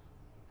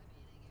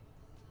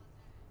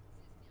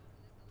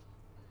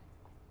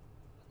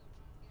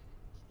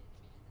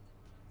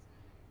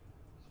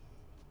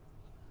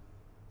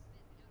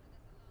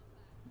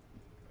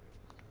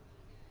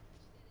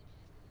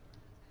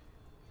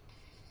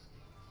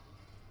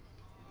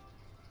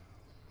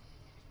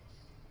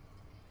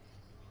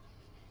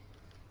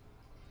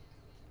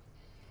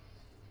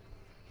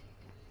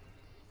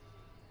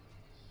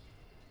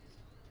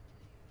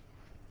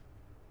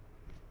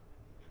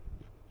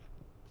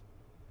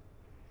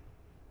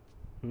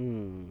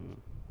 Hmm.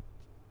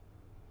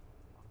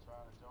 I'm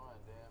trying to join,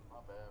 Dan.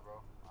 My bad,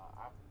 bro.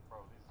 Bro,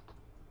 these.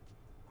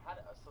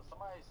 So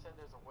somebody said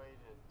there's a way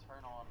to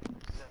turn on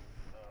accept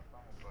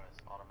friend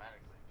requests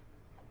automatically.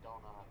 I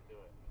don't know how to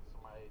do it. Can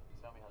somebody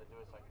tell me how to do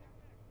it so I can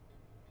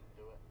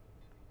do it?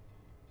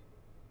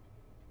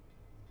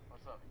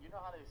 What's up? You know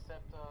how to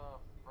accept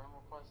friend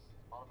requests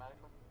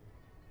automatically?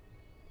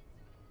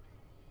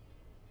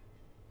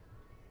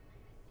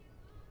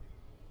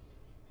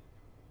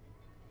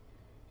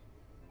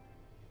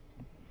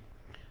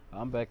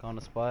 I'm back on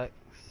the spot.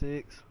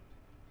 6.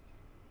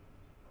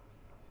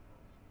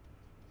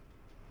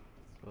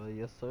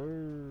 Yes,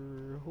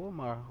 sir. Who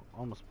am I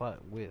on the spot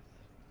with?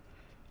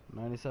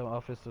 97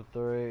 offensive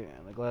threat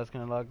and the glass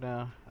cannon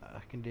lockdown.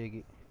 I can dig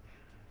it.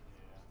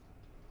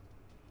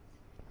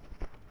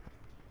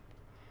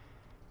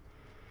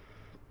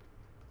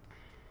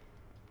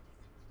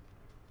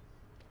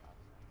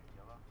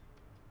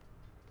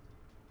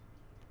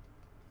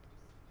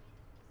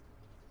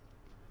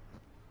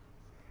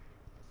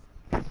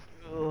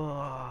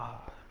 Ugh.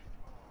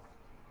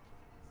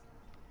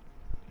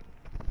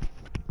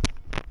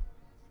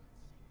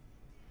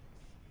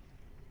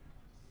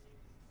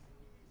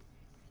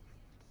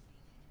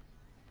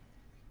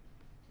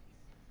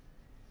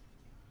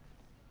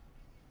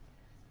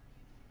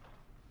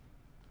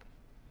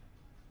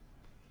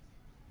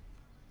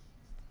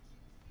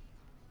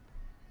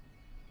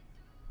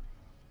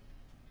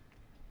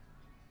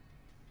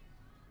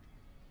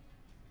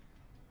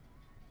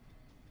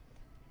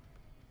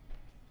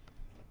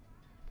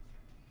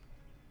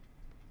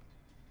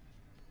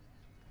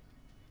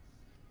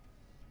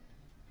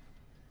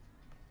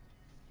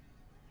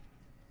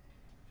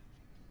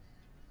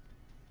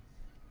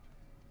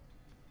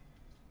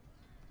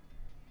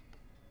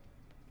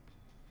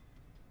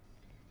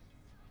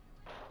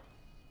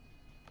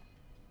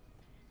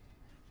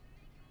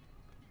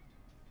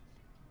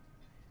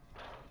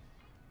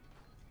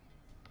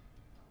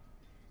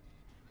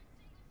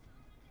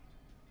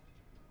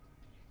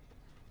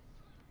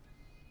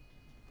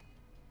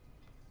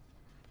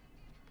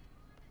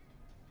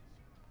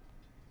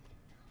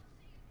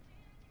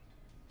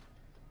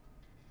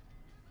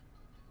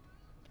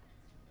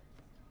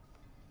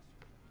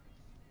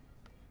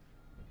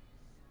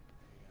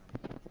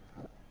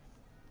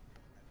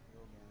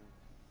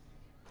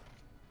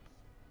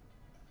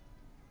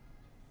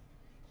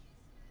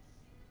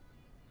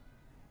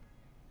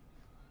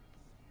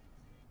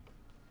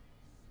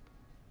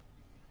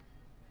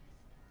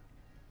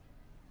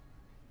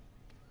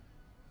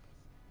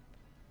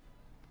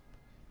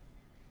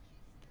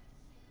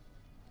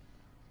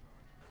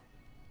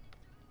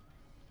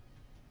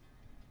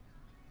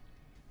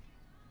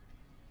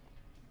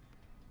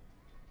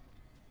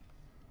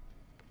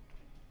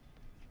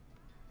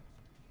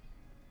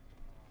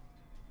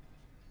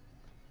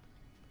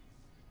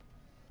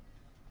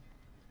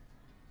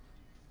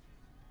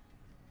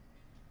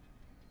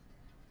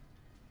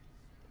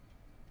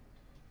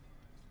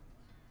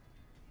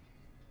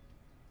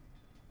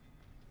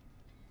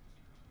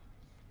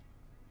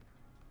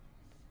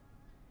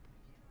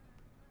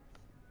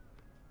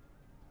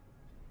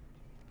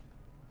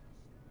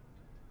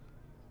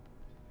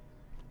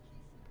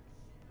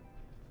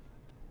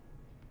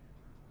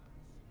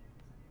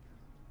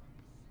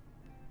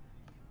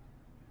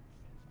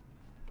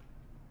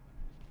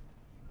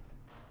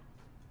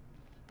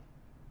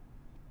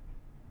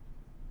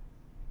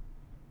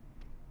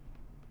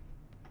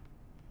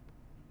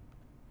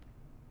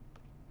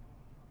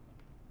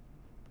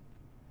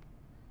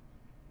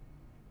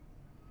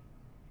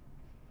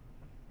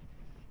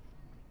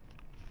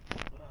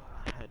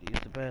 I had to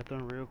use the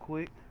bathroom real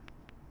quick.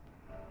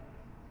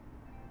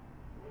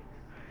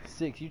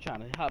 6, you trying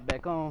to hop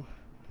back on?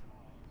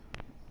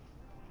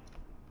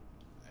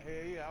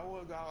 Hey, yeah, I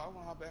want to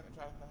hop back and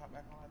try to hop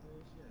back on after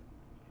this shit.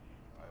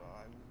 Like,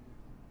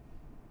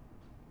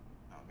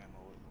 I don't got no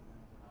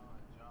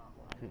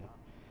Yeah.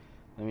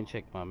 Let me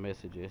check my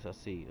messages. I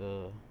see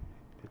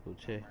people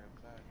check. right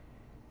beside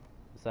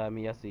you. Beside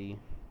me, I see.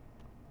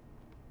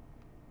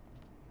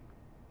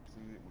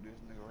 See, with this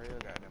nigga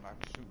Red, goddamn, I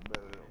can shoot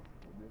better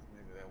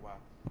why.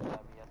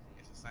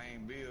 It's the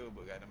same build,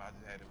 but goddamn, I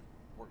just had to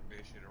work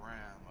that shit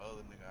around. My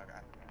other nigga, I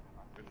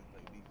really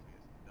play defense.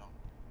 He don't. I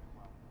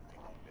ain't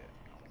on that.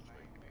 I want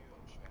straight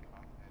build shit.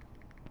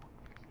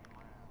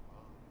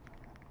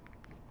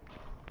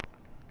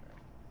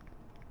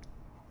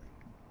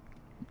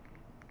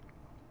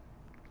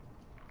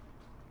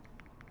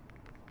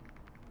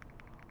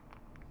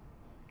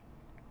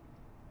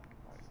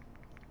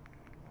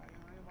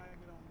 Anybody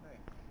get on today?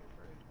 Get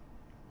crazy.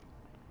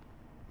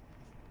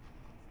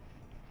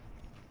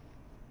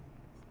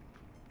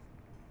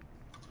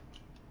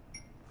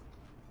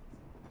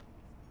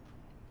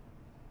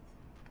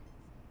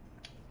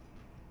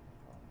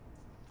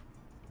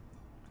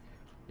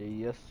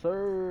 Yes,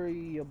 sir.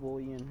 Your boy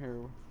in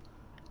here.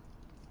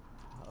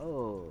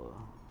 Oh,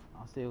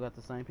 I still got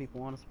the same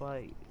people on the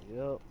spike.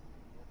 Yep.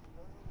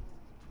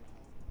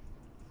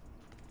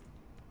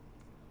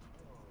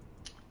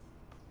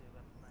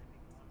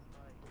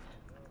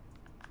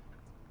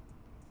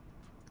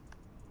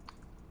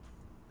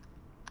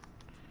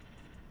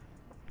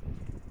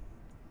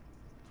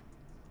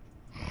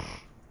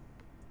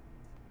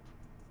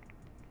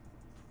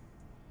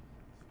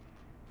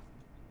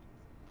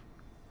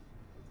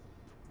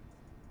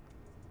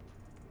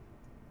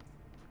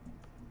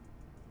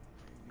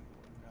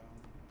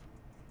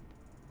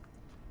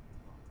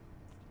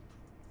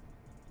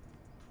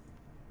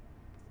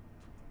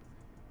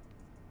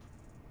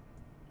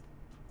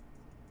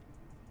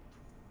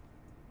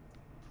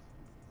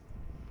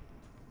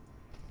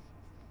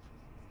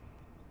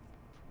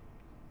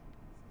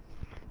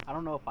 I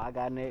don't know if I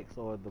got next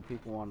or the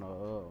people on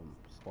the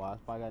squad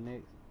spot got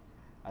next.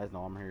 I just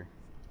know I'm here.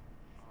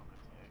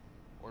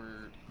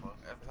 Word.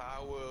 That's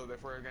how I was that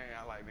first game.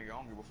 I like, nigga,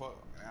 I don't give a fuck.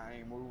 I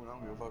ain't moving. I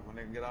don't give a fuck when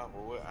nigga get off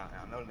or what.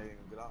 I know they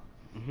ain't gonna get off.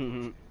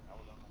 Shit, I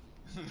was on my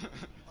shit.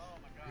 Oh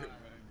my god.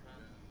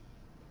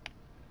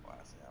 Well,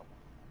 I said I want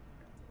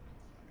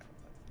I gotta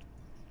play.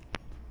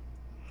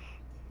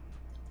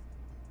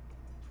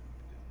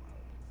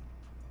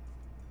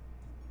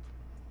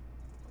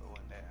 But it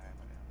wasn't that. I had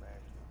my damn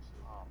badge and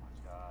shit. Oh my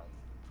god.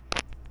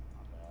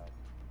 My bad.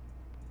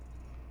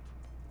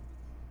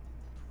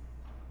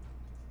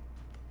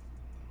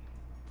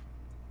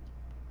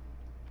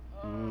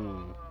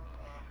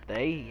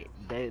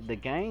 The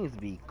games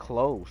be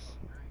close.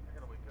 I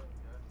gotta wake up,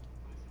 guys.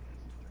 Please, get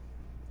some drink.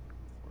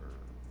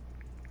 Word.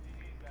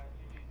 GG's, guys.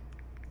 GG's.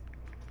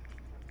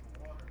 Drink some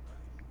water. I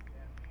need some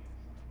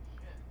caffeine or some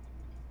shit.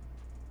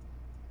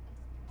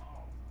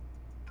 Oh.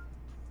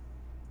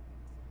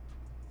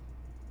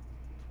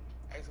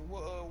 Hey, so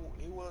what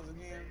he was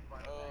again?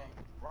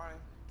 Ryan? A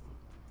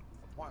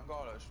point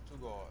guard or two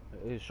guard?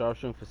 It's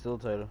sharpshooting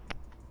facilitator.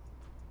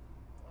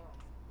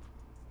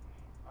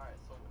 Alright,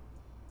 so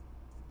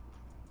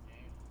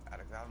game. I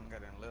don't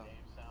got in left. Game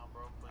sound,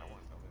 bro, please. I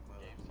want some of his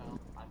mother. Game sound.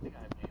 I think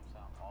I have game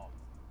sound off.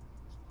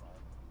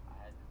 Right? I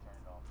had to turn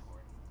it off, Corey.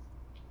 It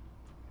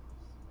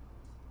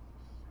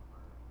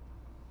was super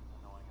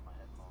annoying in my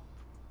headphones.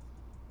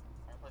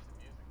 I can play some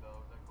music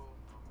though. Is that cool?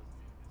 You want to play some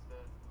music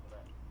instead? Would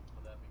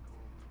that be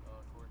cool,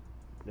 Corey?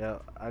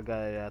 Yeah, I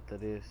got it after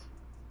this.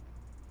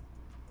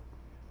 Play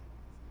some music.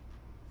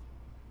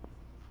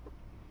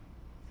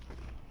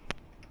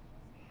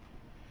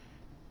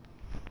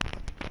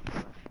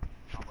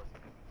 I'll play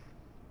some music.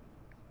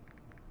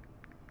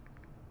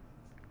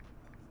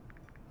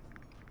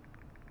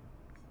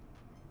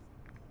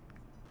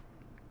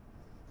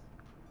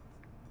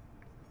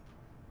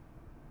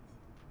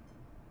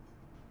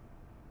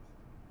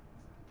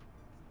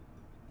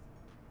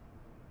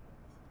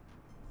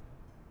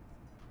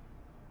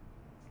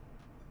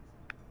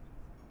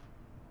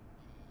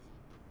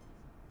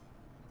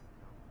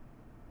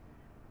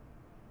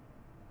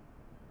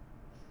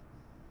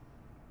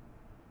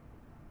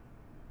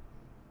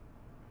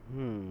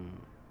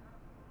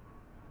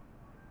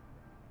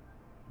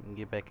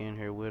 Get back in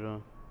here with him. We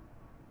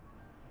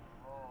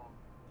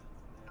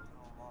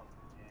don't lost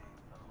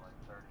games out of like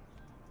 30.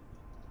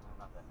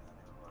 Not that many. I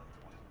think it was like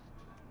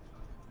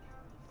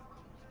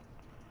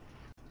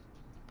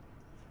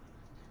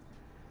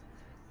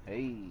 20. Hey.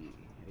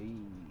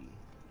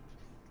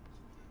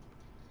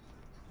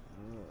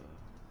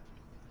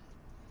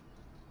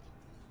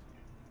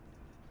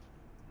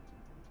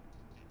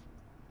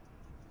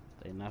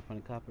 They not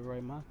finna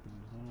copyright my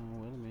thing. Hold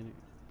on, wait a minute.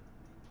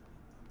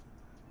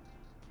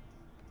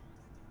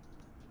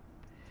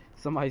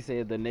 Somebody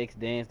said the next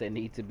dance that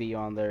needs to be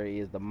on there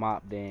is the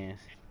mop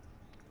dance.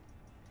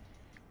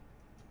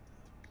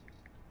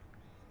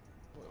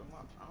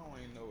 What I don't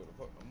even know what the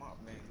fuck the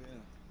mop dance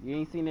is. You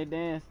ain't seen that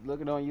dance?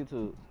 Look it on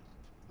YouTube.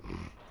 Unless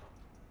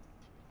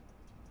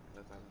I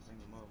done seen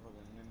the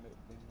motherfucker and didn't know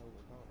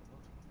what called the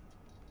fuck.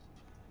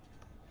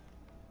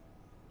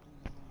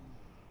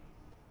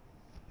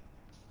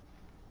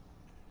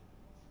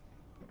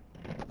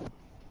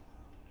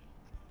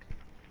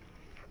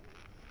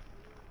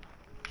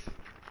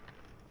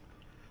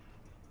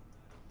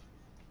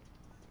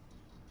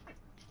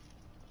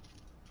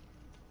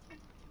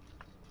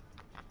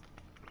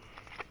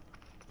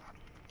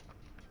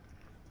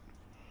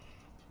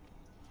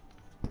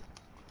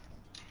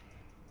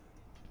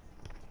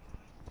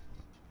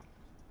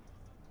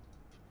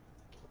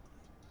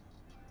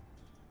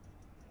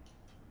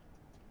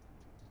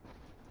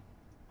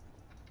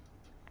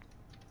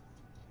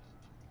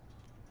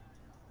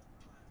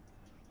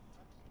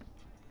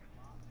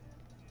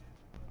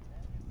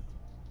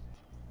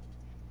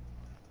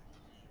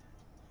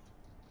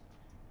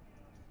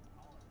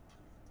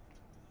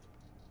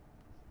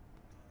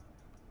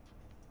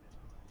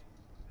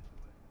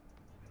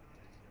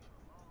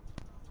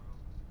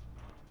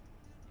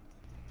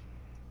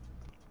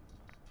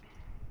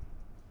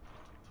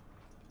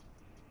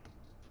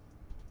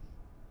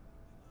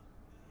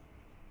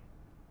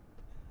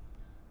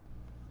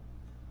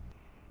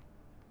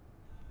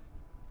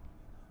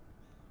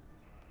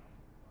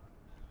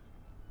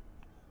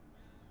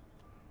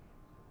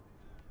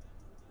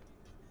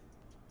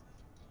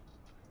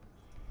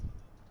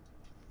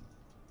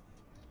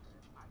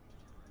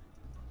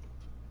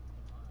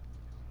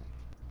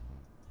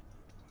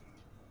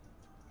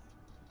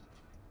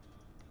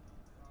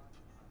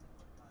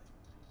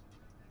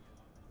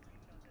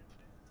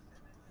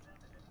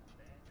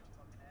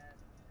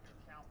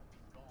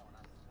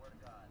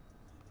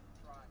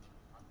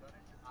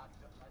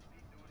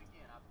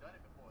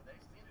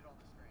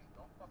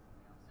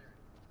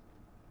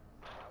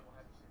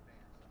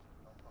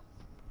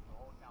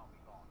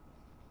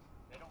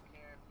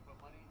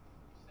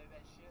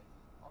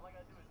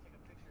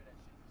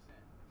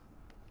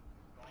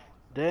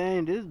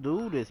 Dang, this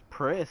dude is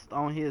pressed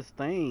on his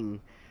thing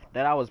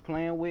that I was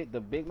playing with. The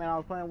big man I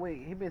was playing with,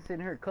 he been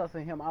sitting here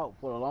cussing him out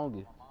for the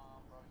longest.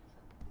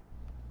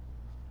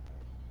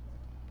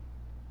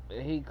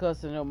 He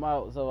cussing him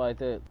out, so like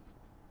that.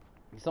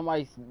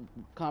 Somebody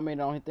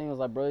commented on his thing, was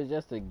like, bro, it's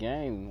just a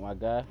game, my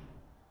guy.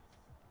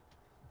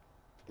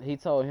 He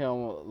told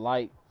him,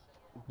 like,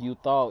 you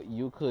thought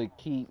you could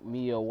keep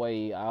me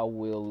away, I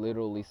will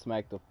literally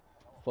smack the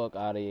fuck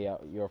out of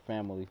your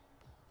family.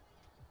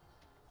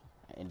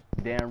 And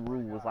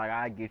Danrue was like,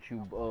 I get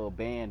you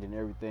banned and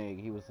everything.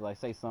 He was like,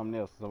 say something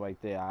else, something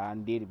like that. I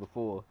did it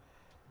before.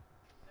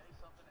 Say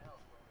something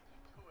else, bro. If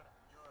you do it,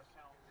 your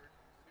account, your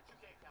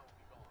 2K account will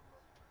be gone, bro.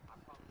 I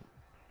promise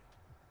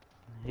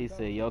you. He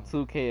said, your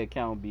 2K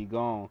account be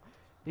gone.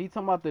 He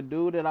talking about the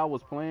dude that I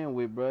was playing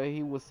with, bro.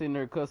 He was sitting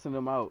there cussing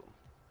him out.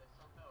 Say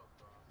something else,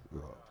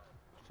 bro.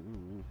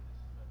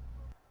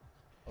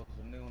 Oh,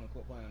 so nigga wanna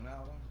quit playing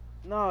now, one?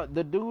 No,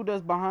 the dude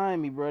that's behind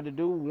me, bro. The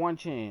dude one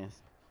chance.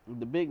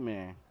 The big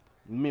man.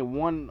 I mean,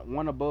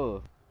 one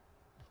above.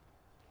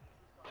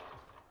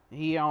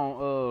 He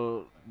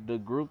on the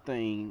group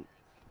thing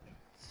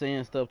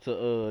saying stuff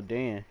to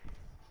Dan.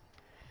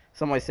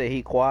 Somebody said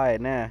he quiet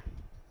now. At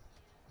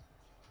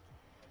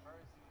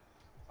first he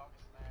was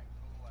talking smack,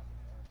 cool. After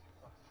that, he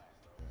was talking smack,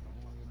 bro. Yeah,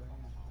 I'm gonna get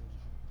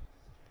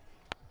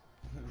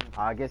banned.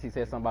 I guess he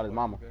said something about his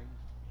mama.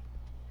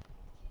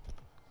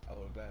 I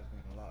would have glad to be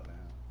in lockdown.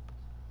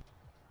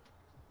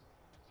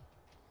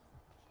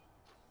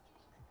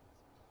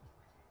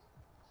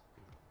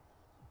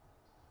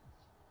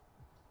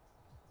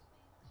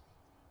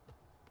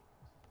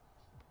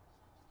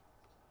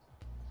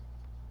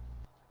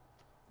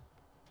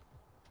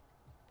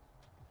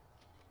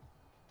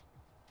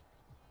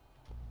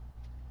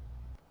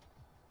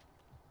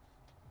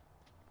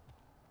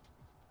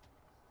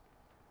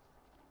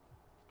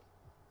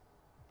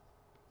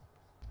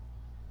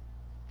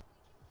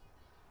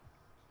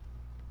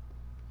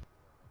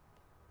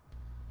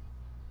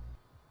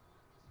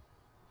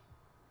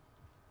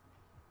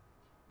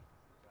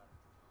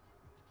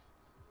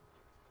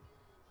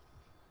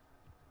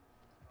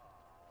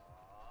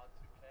 Aww,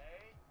 2K.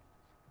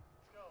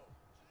 Let's go.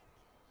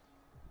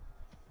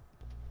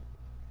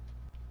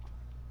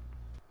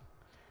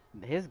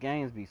 His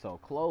games be so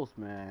close,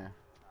 man.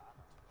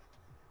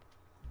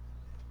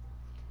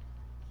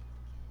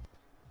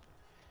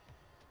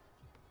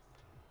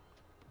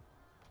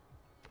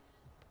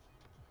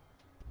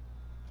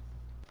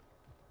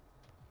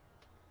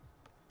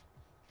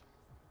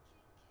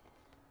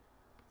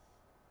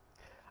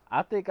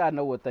 I think I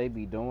know what they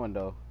be doing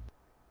though.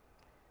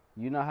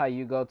 You know how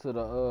you go to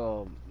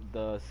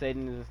the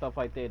settings and stuff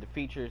like that, the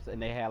features,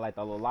 and they have like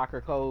the little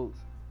locker codes.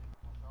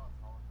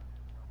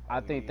 I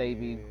think they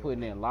be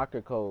putting in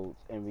locker codes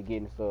and be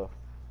getting stuff.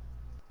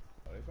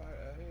 Oh, they probably,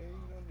 hey, you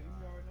already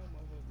know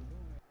motherfuckers be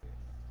doing that shit.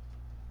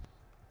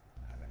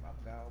 I think I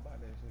forgot all about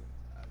that shit.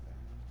 I ain't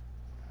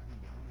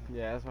been on that.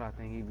 Yeah, that's what I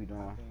think he be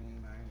doing. I ain't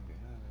been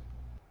none of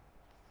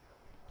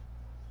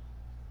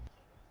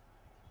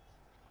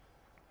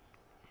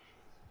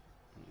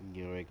that.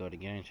 Get ready to go to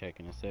game check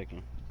in a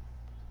second.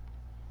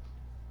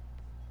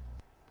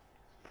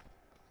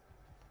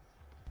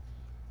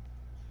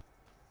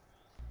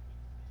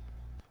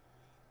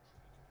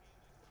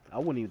 I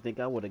wouldn't even think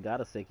I would have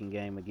got a second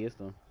game against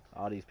them.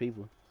 All these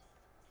people.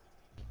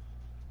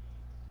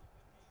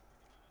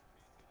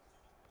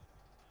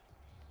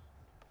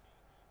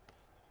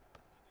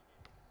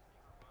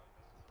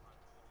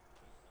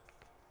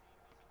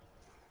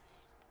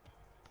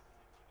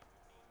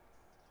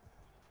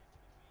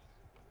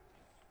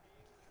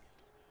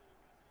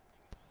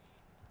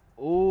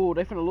 Oh,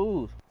 they finna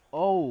lose.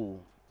 Oh,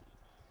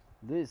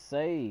 good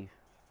save.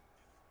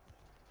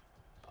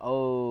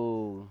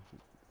 Oh,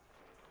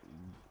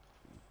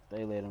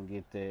 they let him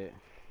get that.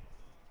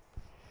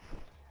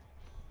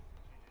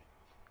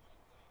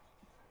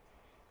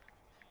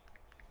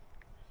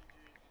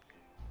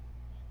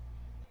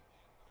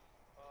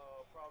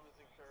 Problems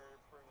incurred,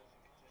 pregnancy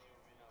continue,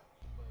 we not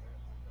player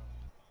knocked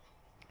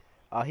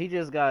Oh, he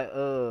just got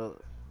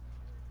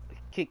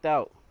kicked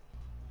out.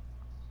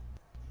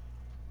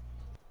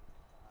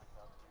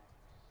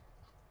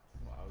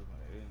 Well, I was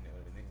gonna end the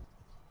other nigga.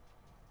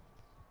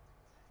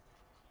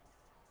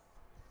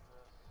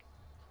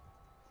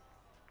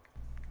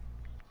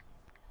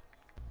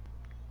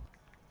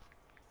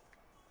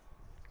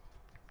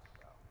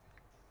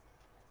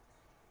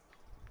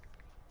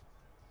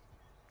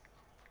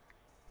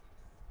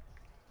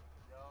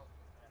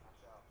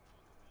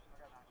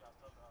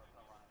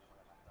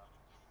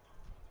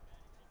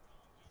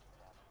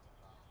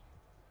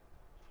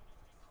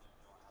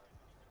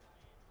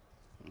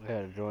 I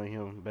had to join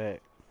him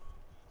back.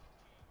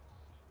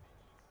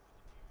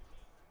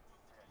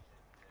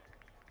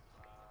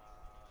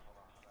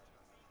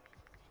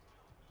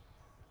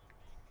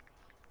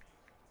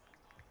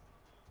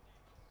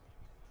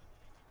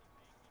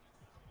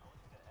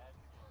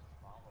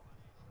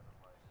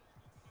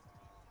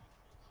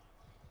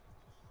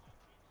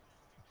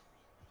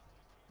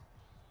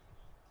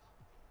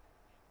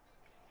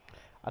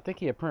 I think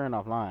he appearing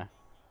offline.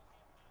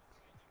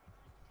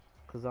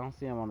 Cause I don't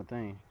see him on the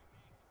thing.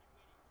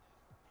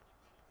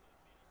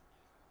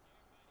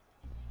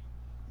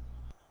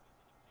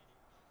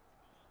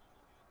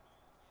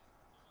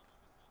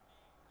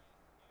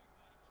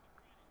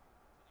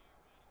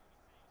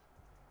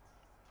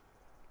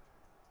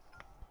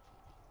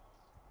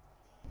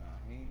 Nah,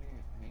 he ain't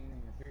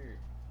in the period.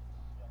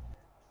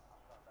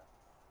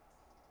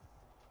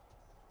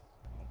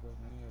 One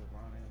person in here,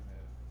 Ron in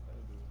there.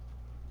 That'll do it.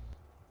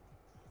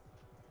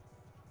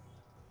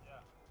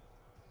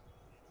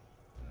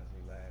 Unless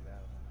he lagged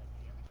out.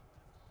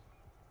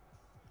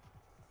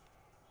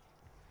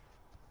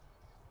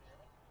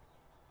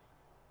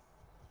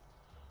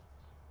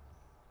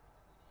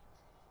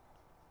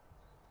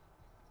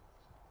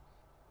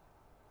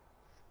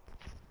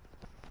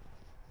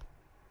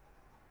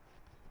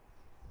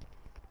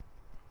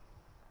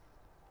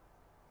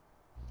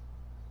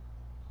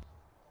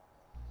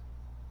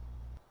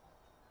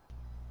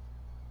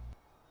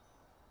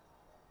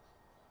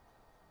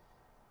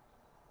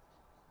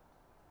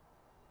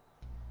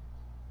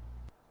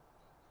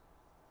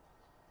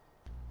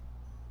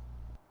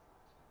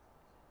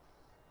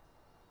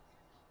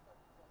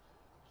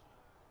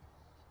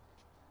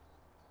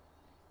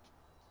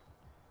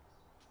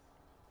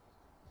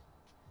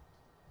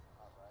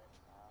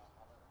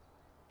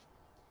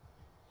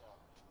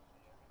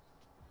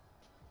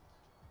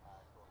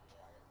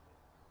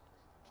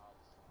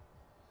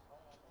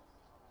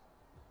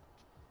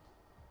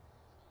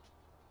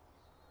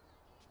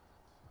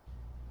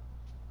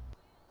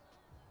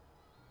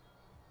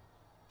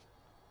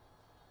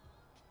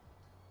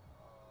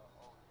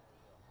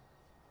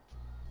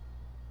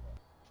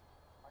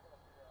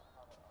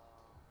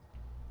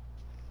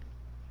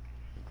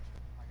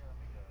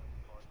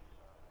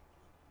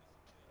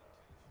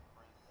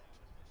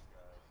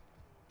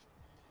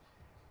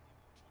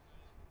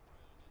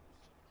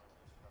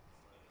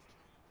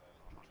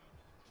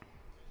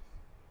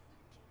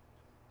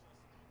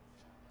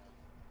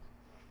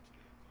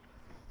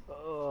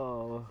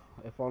 Oh,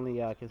 if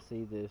only I can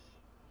see this.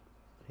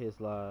 His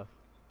live.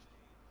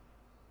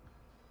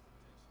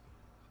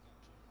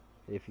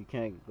 If you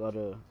can't go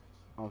to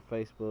on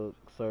Facebook,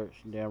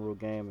 search Danrue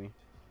Gaming.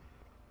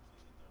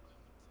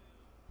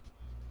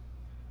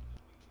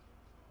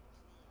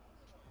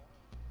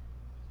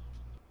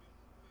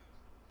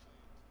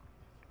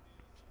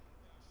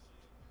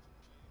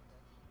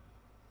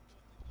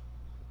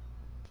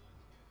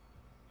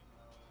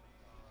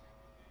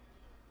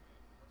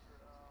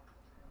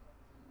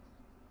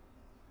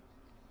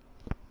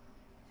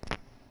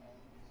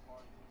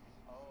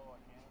 Oh, I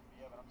can?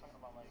 Yeah, but I'm talking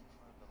about like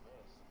for the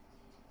list.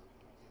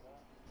 Can I do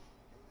that?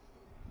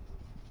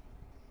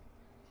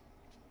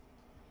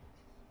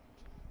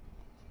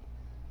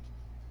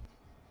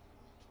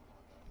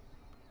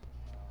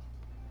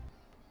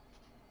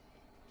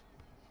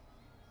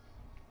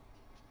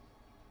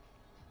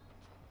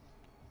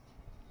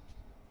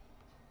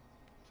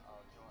 Oh,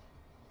 do you want?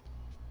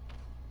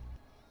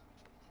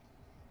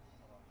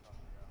 Hold on, I'm trying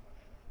to figure out how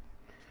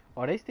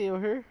to. Are they still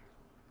here?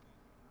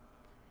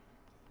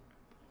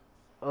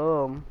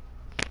 Um.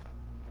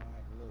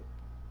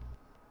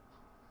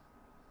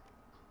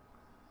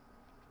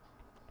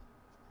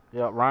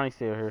 Yeah, Ronnie's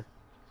still here.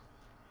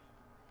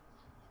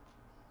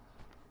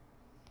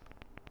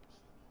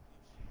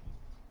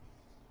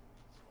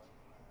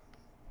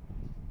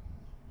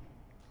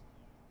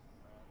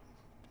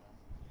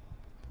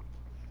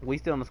 We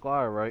still in the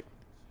squad, right?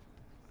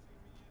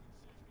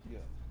 Yeah.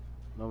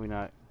 No, we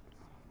not.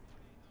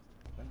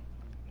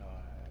 No, right.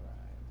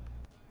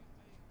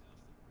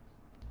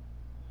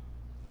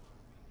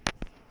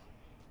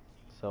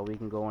 So we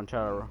can go and try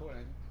You on the to. court,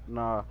 ain't you?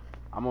 Nah,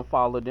 I'm gonna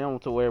follow them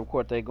to wherever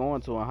court they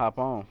going to and hop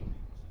on.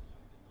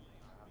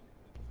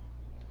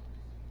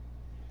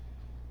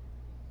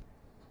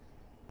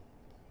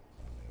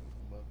 Yeah, we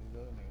can bust these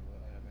other niggas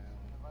up there down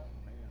on their end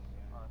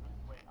again. Alright,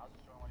 wait, I'll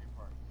just join one of your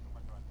parts. Who am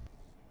I joining?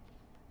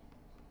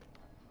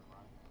 Alright,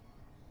 Ronnie.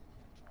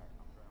 Alright,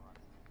 I'm joining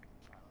Ronnie.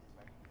 Alright, let me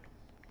back into this.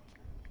 Just want to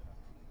figure this shit out.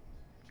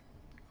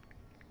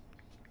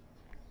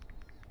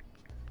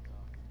 So,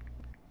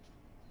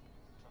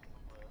 custom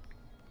list.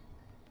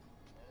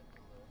 Edit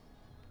the list.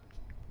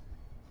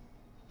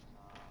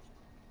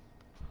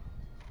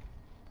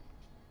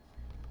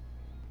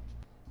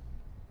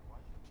 Why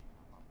is your name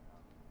not popping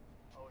up?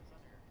 Oh, it's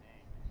under your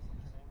name.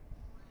 What's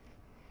your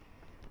name?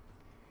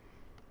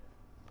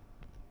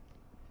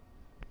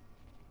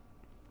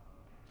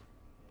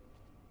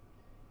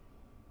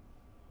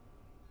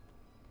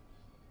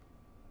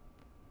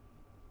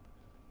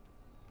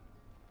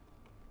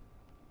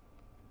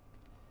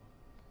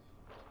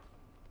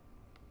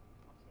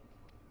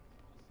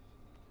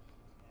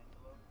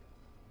 Angelo?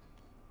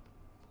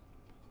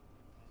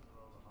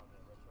 Angelo,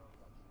 okay, retro,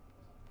 got you.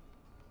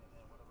 And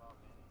then what about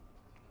Manny?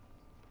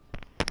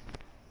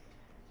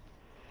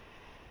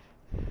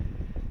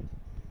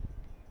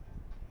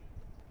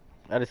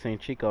 I just seen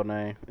Chico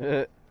name.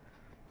 Alright,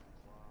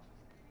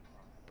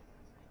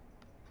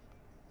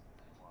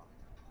 cool.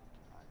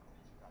 Got you.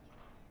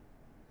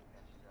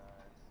 Got you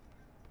guys.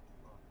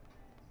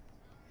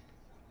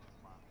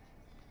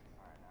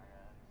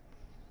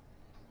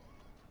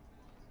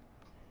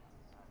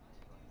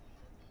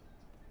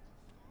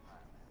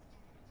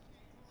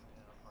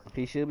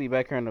 He should be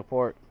back here in the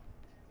park.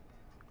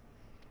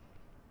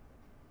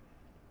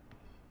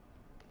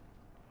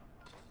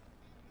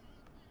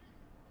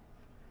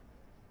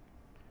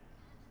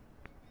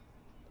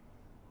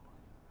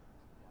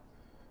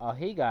 Oh,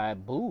 he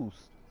got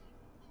boost.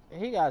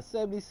 He got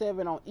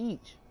 77 on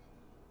each.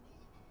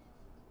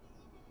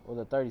 Or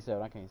the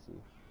 37, I can't see.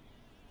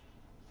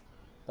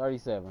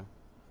 37.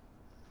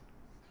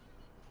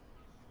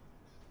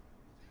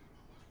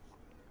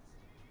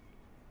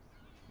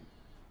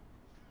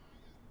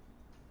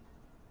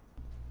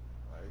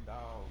 Hey,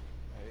 dog.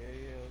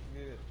 Hey, let's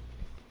get it.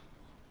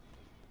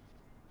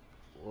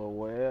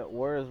 Well,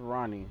 where is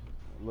Ronnie?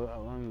 Look,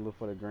 let me look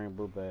for the green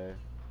boot bag.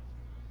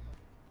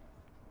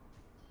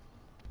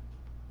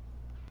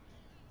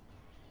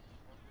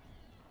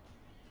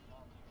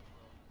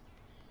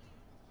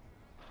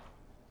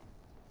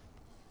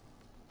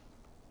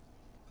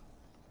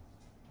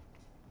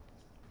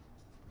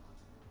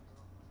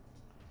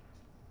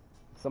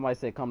 Somebody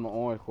said come to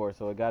Orange Court,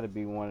 so it got to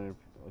be one of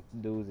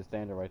the dudes that's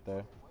standing right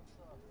there.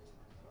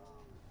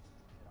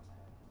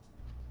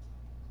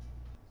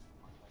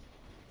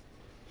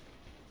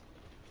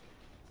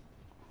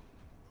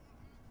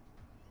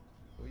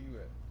 Where you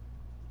at?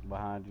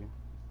 Behind you.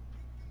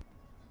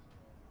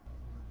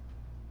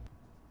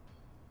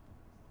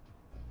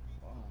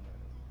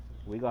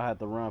 We gonna have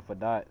to run for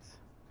dots.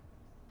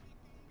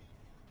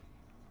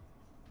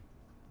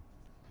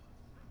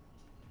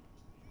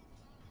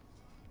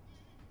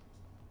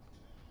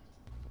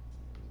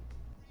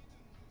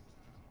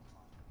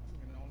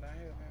 Getting on down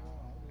here, man.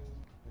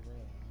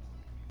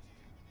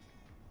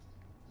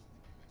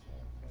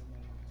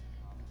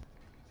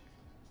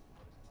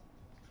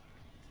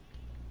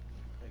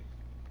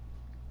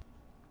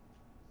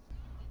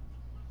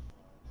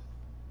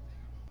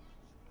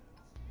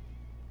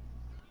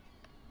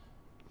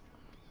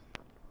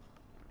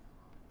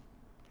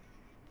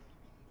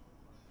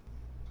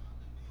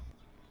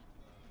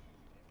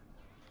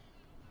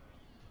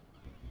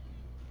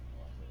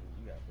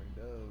 You got pretty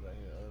dubs out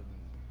here other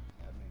than,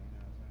 I mean, you know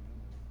what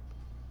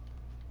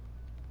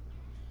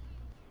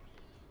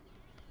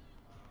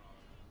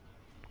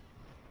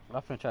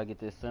I'm saying? I'm finna try to get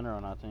this center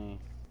on our team.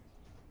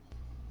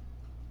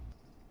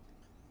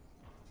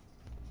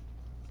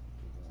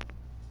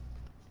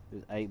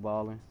 Just 8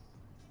 balling.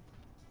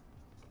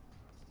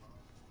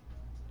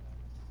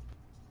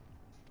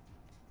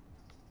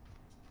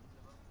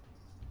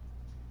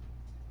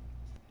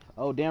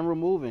 Oh, Danrue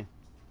moving.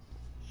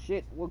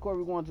 Shit, what court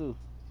we going to?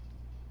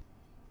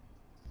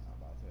 I'm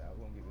about to say, I was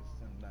gonna get this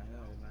center down here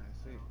at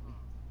 96.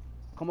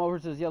 Come over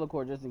to this yellow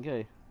court just in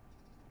case.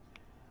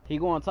 He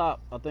going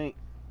top, I think.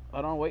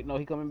 Hold on, wait, no,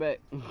 he coming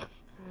back.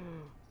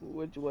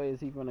 Which way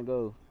is he finna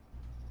go?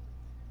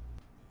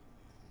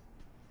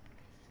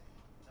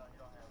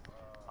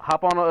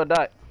 Hop on a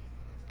dot.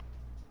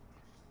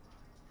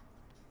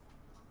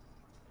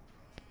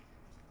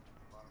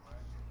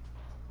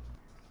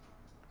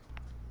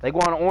 They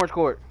going to orange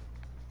court.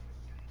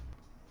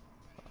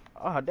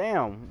 Oh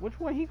damn! Which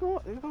way he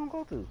gonna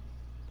go to?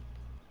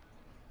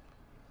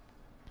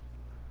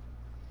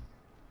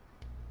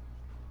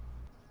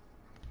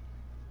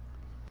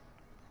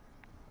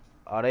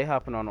 Oh, they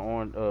hopping on the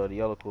orange, the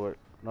yellow court.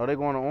 No, they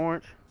going to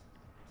orange.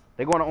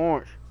 They going to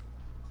orange.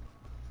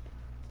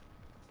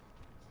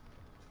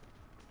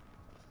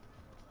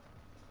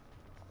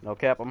 No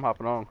cap, I'm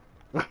hopping on.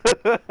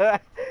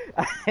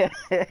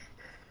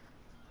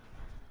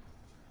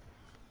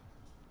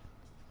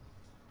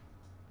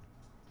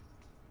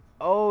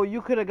 Oh,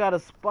 you could have got a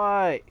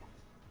spot.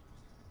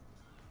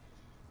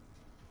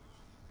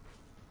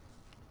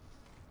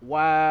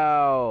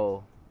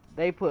 Wow.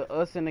 They put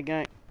us in the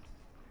game.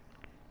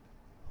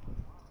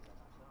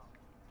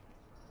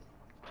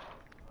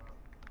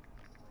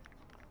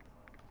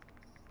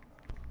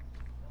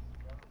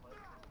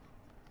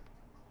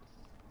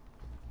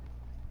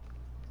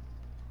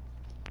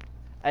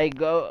 Hey,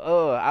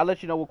 go. I'll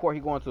let you know what court he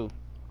going to.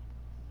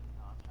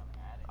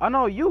 I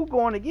know you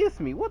going against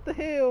me. What the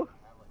hell?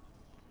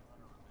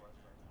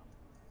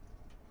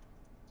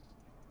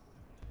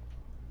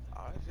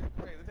 Oh, that shit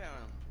crazy down.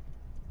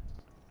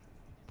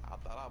 I thought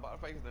I was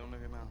about to face them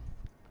niggas now.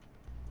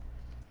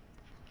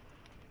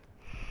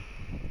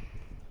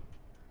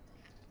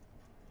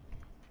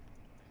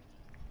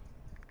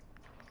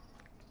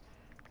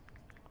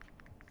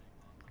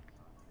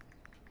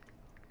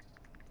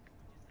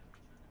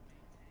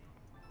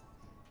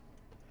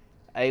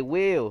 Hey,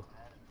 Will.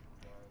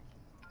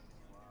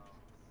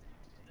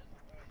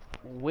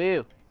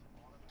 Will.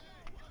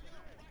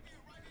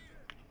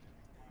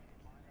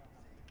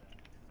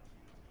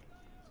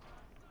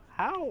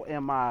 How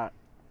am I?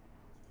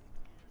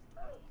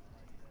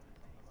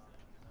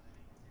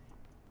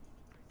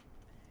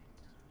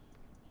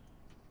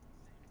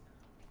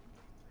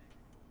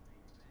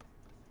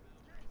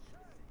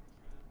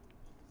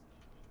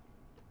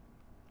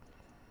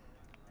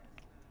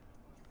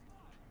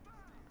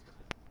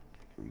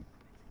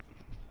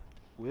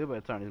 Will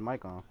better turn his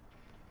mic on.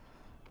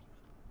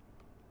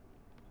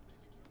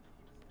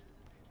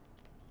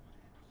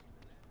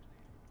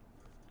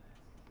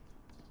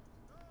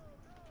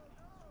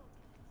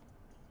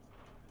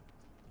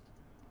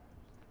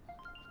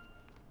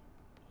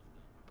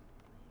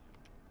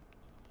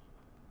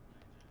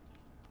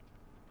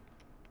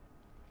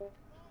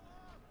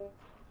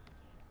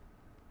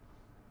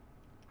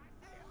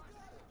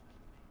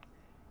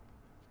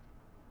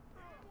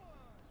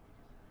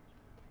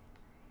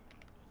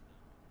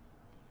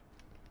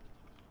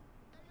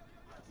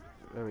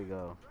 There we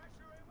go.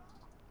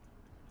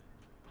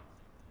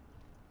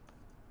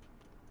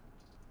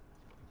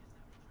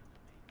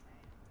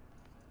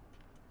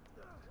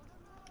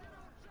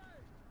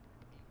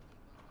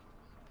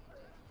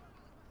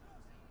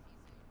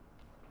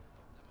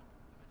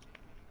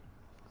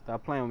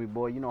 Stop playing with me,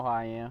 boy. You know how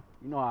I am.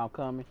 You know how I'm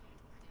coming.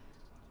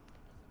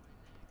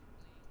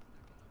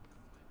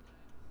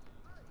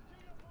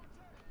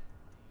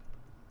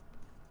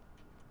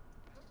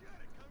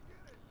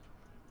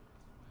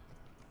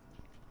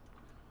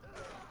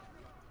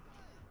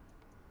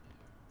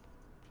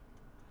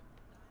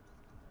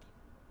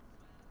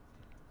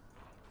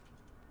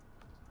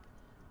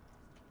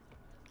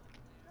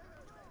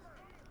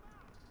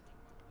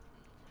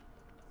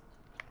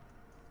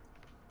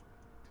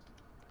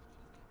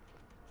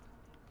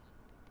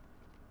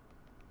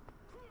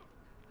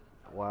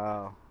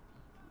 Wow.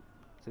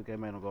 2K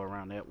man will go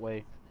around that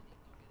way.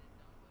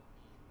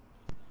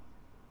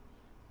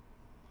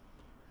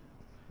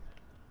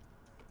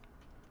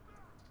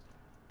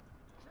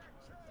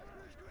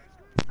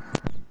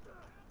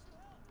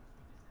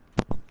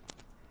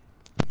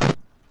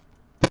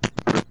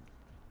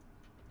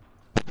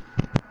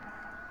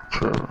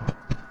 True.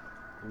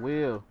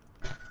 Will.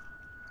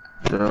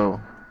 Yo.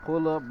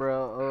 Pull up,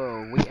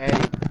 bro. We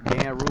added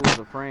Danrue as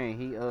a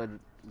friend. He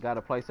got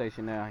a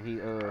PlayStation now. He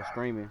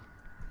streaming.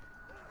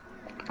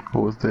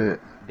 Who was that?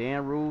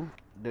 Danrue,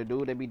 the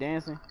dude that be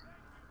dancing.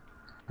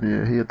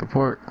 Yeah, he at the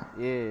park.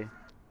 Yeah,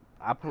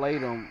 I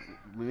played him.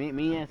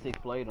 Me and Six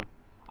played him.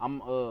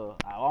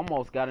 I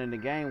almost got in the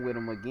game with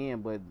him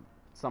again, but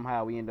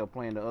somehow we ended up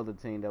playing the other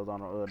team that was on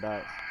the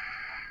dots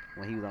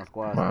when he was on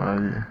squad.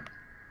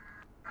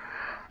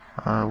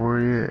 Yeah. Where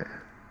he at?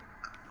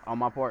 On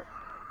my part.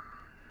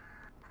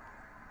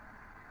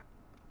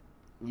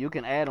 You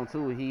can add him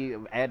too. He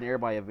added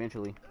everybody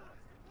eventually.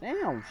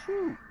 Damn,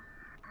 shoot.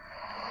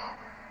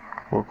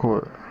 What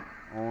court?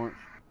 Orange.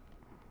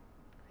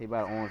 He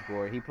about orange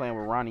board. He playing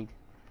with Ronnie.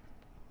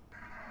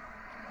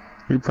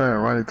 He playing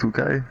Ronnie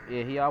 2K?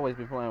 Yeah, he always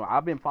been playing.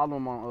 I've been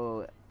following him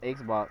on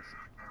Xbox.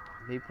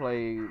 He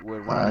played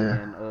with Ronnie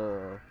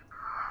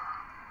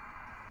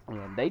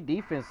and they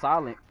defense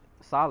solid.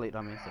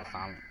 I mean, it's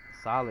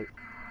solid.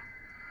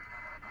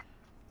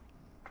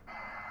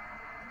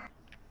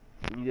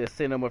 You just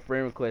send him a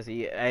friend request.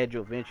 He add you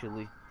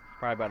eventually,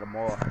 probably by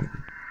tomorrow.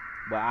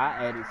 But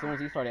I added as soon as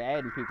he started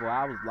adding people.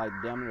 I was like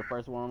damn near the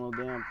first one on the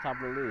damn top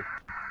of the list.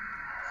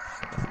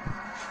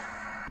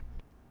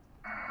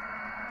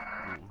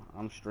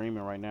 I'm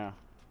streaming right now.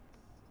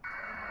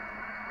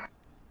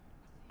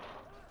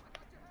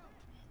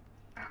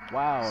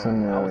 Wow,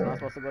 I was not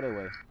supposed to go that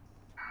way.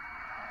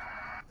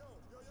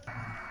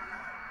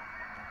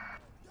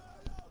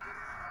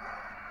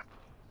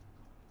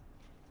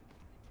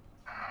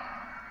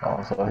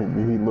 Oh, so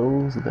did he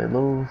lose? Did they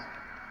lose?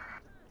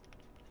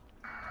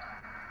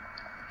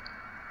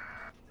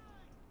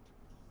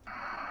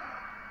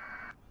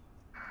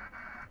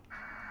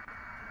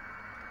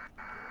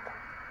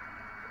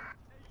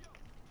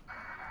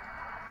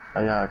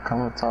 Oh, yeah,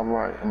 come to top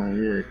right.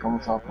 Yeah, come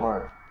to top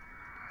right.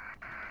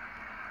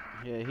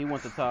 Yeah, he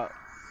went to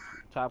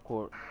top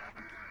court.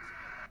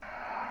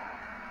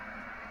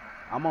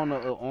 I'm on the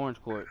orange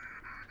court.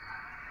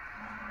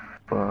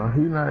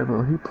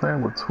 He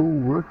playing with two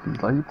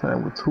rookies. Like, he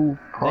playing with two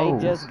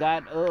pros. They just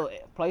got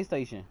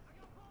PlayStation.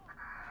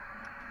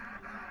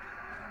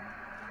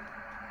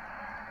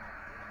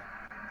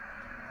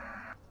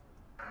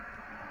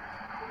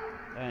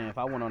 Dang, if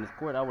I went on this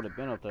court, I would have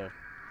been up there.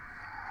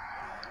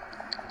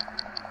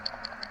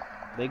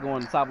 They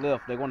going top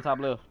left.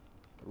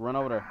 Run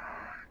over there.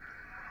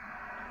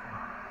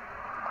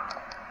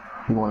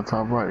 He going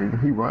top right.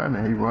 He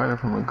riding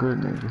from the good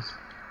niggas.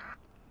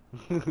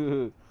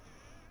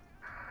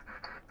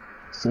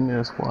 Send me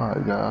a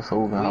squad, guys, so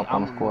we can hop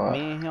on the squad.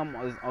 Me and him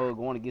is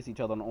going against each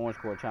other on the orange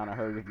court, trying to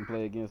hurry up and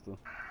play against them.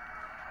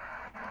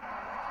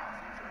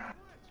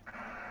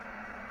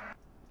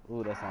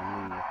 Ooh, that's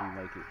on me if we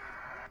make it.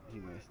 He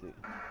missed it.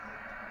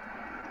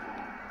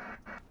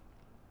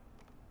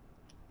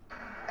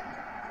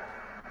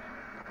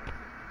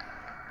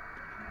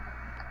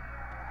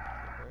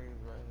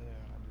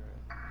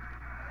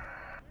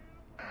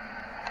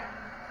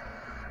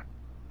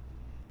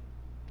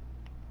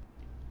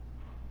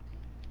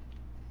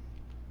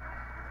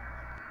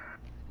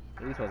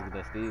 He's supposed to get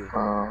that steal.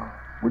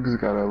 We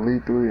just got an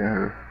Elite 3 in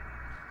here.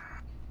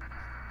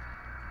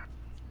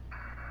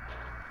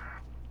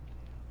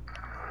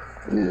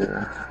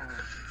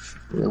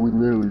 Yeah, we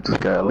literally just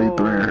got Elite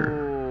 3 in here.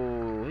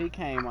 Oh, he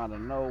came out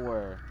of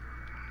nowhere.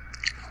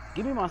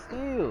 Give me my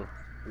steal.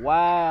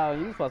 Wow,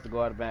 you supposed to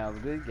go out of bounds.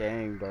 Good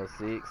game, though,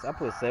 6. I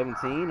put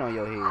 17 on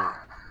your head.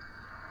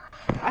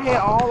 I had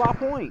all our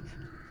points.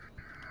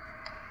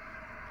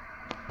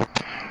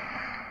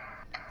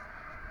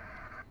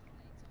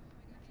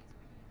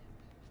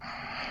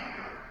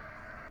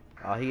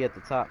 Oh, he at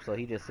the top, so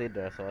he just sit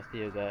there. So we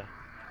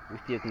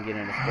still can get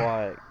in the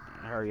squad.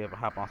 And hurry up and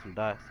hop on some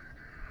dots.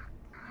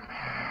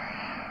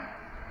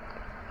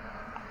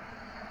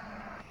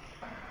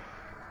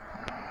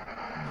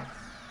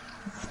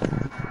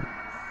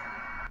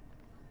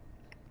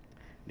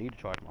 Need to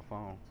charge my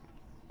phone.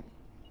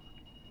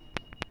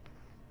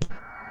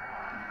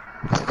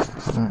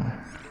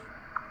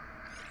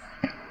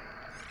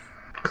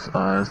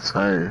 Alright,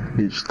 hey,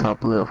 reach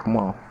top left, come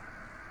on.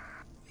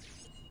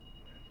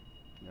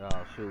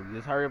 Oh shoot,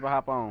 just hurry up and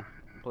hop on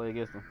and play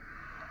against them.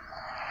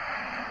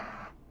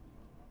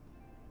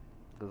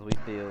 Cause we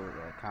still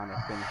kind of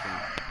finishing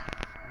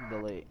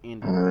the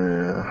ending.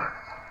 Yeah.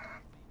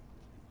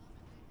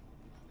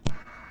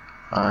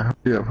 Alright,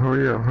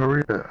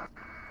 hurry up.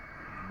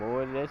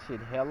 Boy, that shit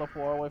hella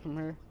far away from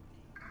here.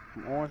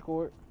 From Orange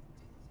Court.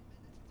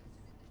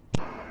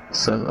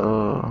 Send,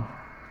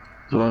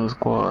 join the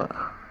squad.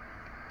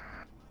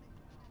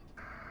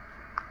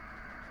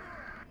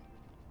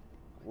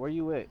 Where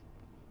you at?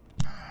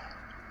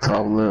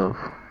 Top left.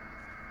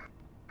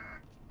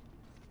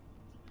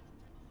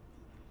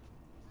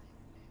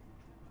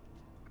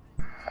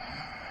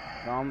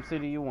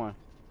 City you won.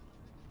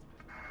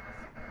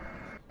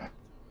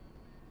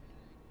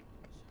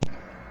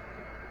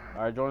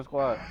 Alright, join the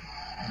squad.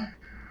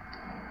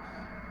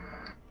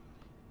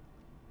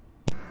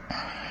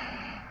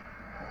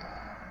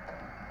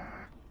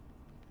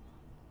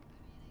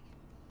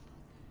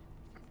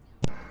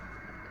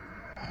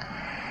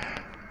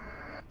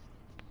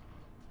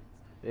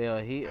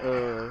 Yeah, he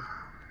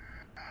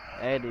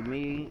added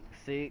me,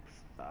 6,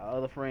 our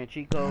other friend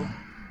Chico.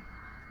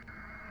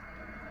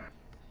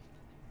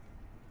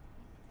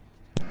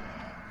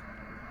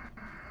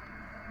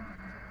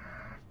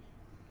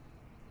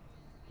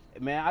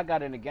 Man, I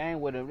got in the game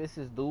with him. This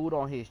dude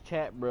on his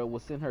chat, bro,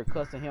 was sitting her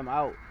cussing him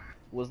out.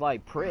 Was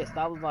like pressed.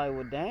 I was like,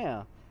 well,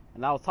 damn.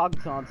 And I was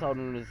talking to him, told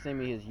him to send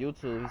me his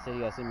YouTube. He said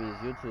he got to send me his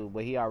YouTube,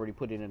 but he already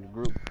put it in the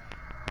group.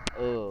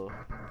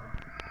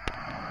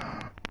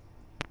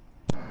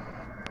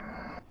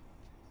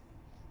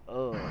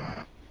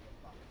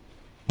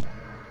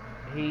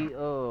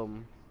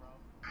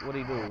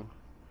 What'd he do?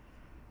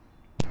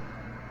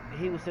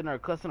 He was sitting there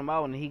cussing him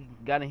out, and he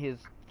got in his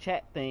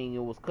chat thing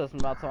and was cussing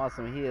him out, talking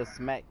some he'll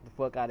smack the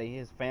fuck out of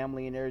his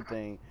family and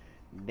everything.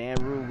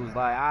 Danrue was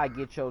like, I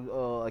get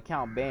your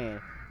account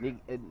banned.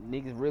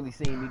 Niggas really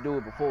seen me do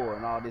it before,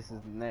 and all this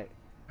is and that.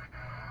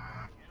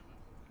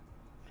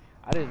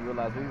 I didn't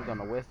realize we was on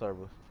the West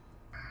servers.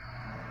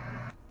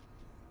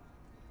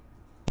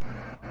 I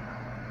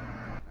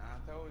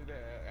told you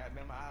that. I had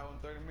them eye on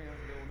 30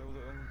 minutes ago when it was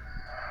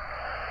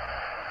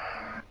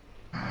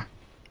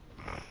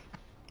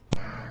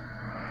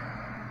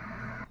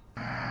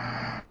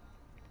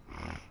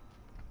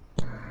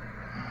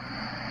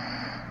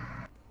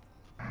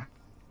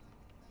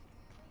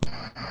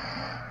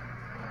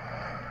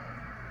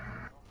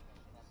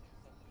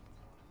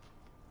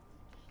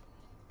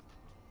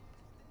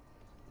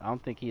I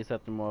don't think he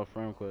accepted more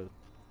friend requests.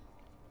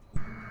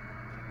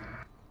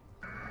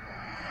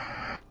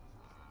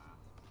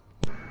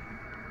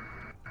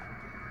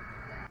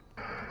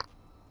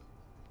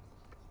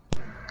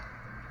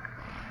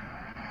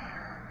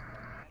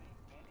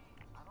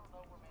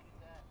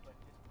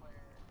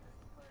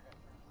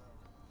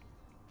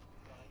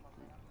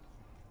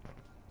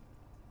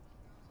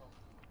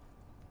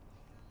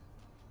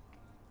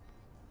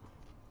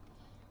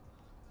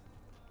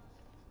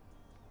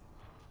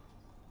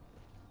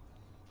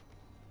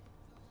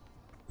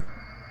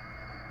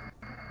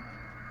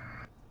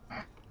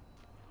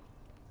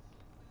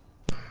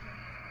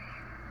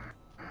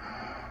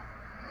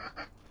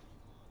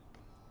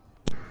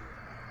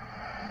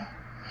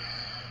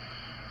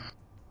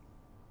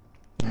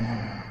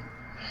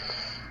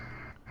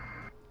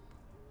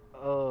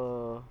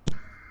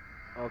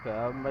 Okay,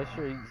 I'll make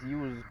sure you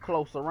was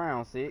close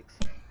around 6.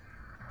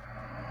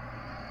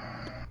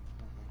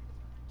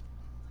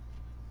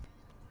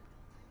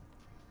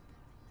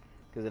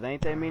 Cause it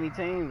ain't that many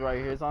teams right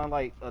here. It's only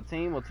like a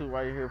team or two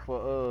right here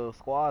for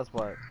squad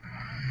spot.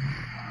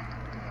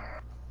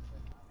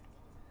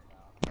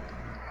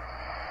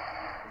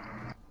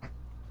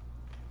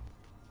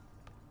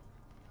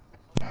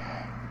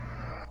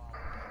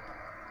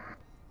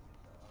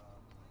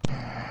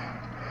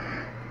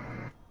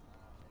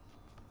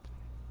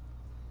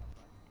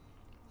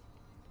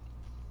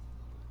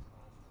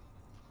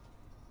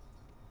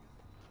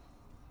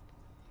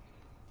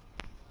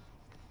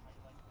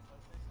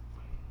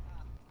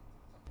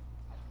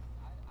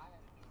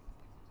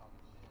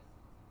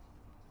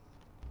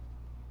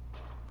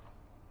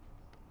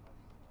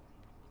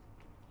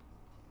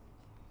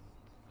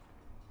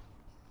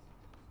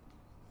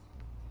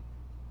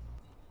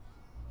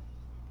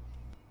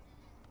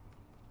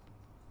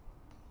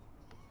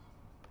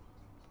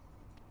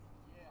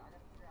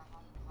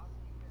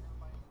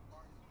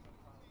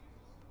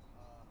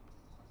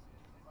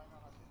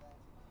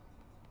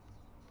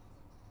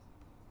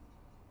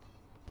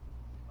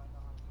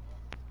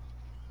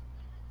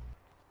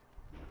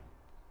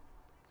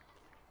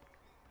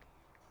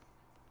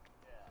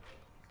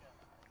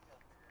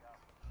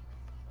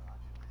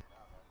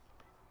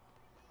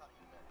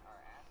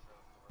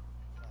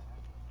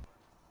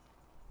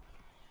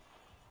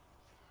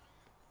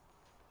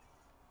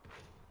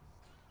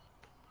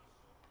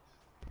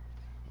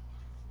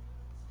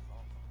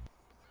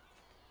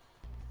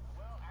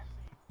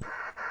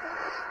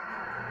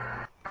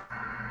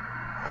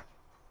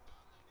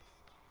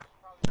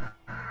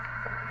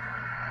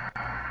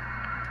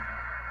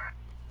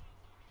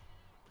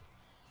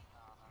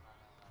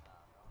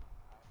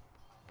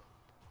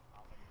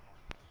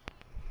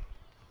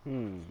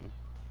 I'm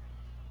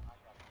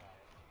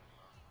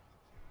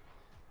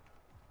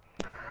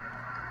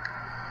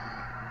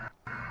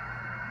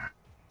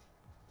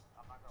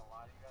not gonna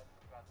lie to you guys,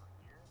 if you guys were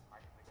here, I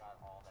usually got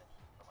all that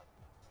shit for like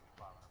maybe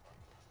 $500.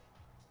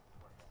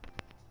 Swear to God.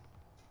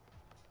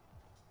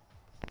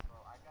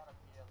 Bro, I got a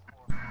PS4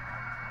 for like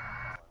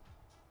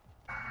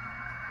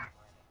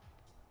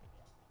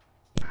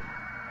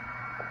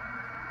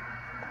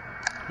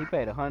 $600. He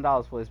paid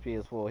 $100 for his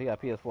PS4. He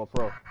got PS4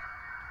 Pro.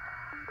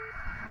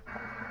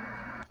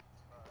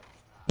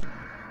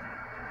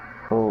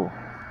 Who?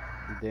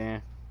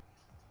 Dan.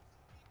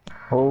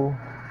 Who?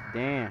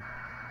 Dan.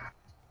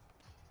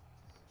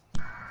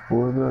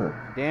 Who is that?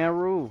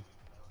 Danrue.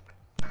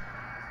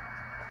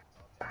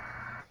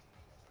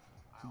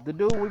 The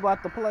dude we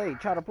about to play,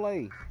 try to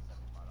play.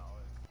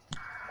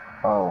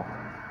 Oh.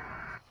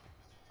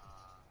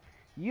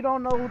 You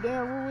don't know who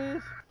Danrue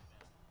is?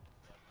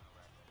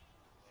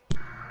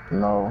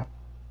 No.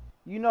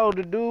 You know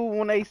the dude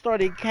when they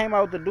came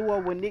out with the duo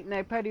with Nick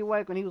Nack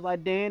Paddywhack when he was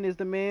like, Dan is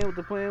the man with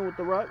the plan with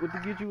the rock with the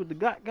get you with the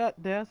got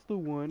that's the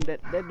one.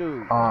 That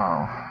dude.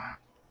 Oh.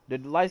 The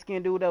light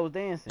skinned dude that was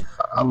dancing.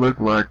 I look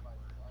like.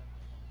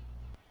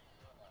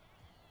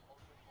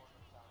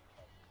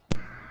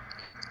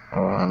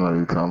 Oh, I know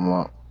you're talking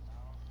about.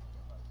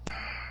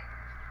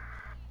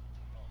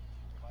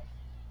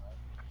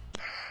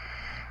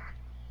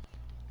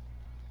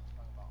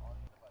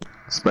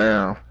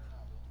 Spam.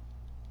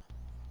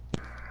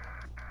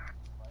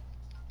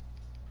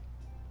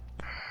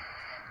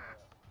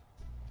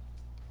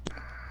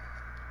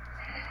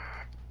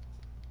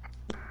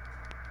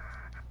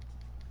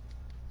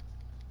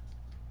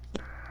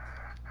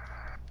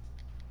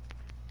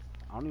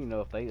 I don't even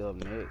know if they up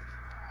next.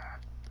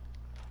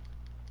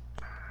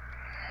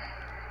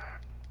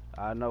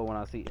 I know when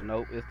I see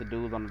nope, it's the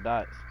dudes on the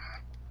dots.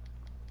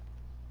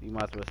 You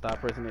might as well stop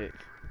pressing X.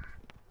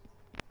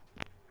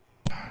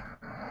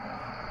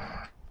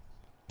 I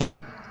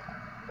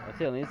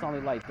tell you, it's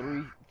only like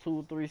 2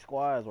 or 3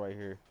 squads right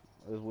here.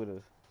 Is with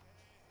us.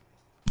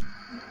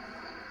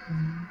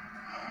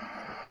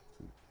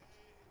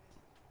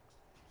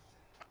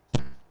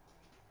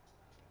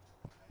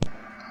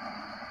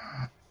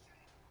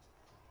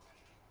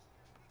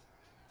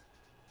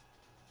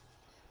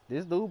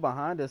 This dude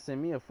behind us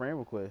sent me a friend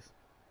request.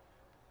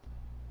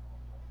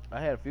 I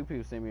had a few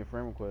people send me a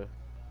friend request.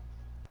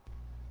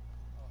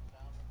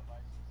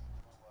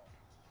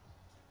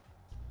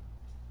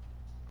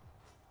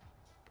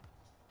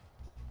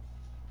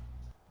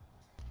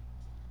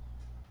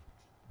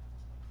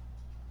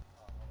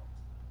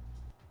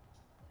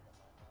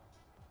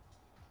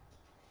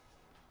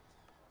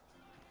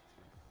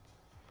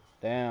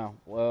 Damn.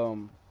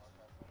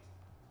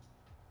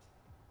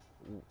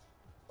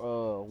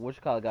 What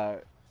you call it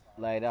got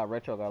laid out?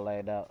 Retro got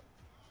laid out.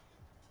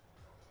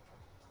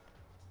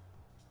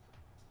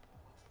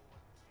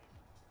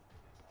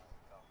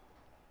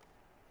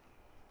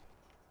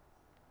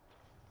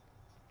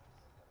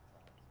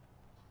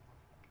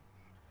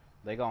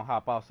 They gonna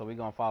hop off, so we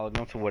gonna follow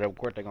them to whatever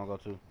court they gonna go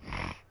to.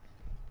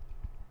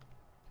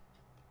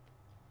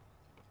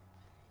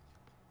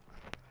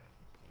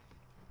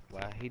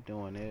 Why he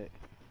doing it?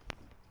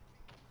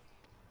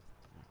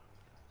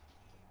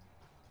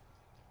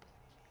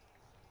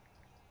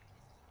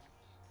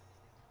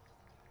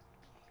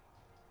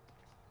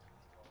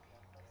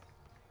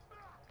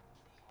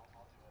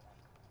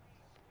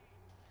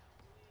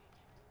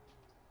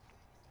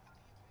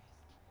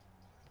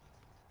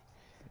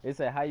 It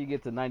said, how you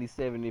get to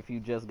 97 if you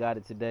just got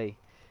it today?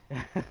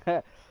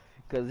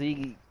 Cause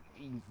do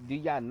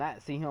y'all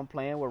not see him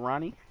playing with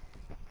Ronnie?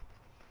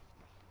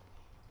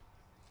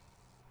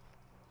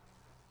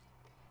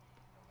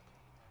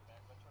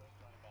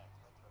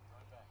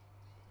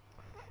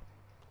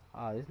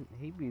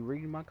 He be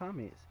reading my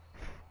comments.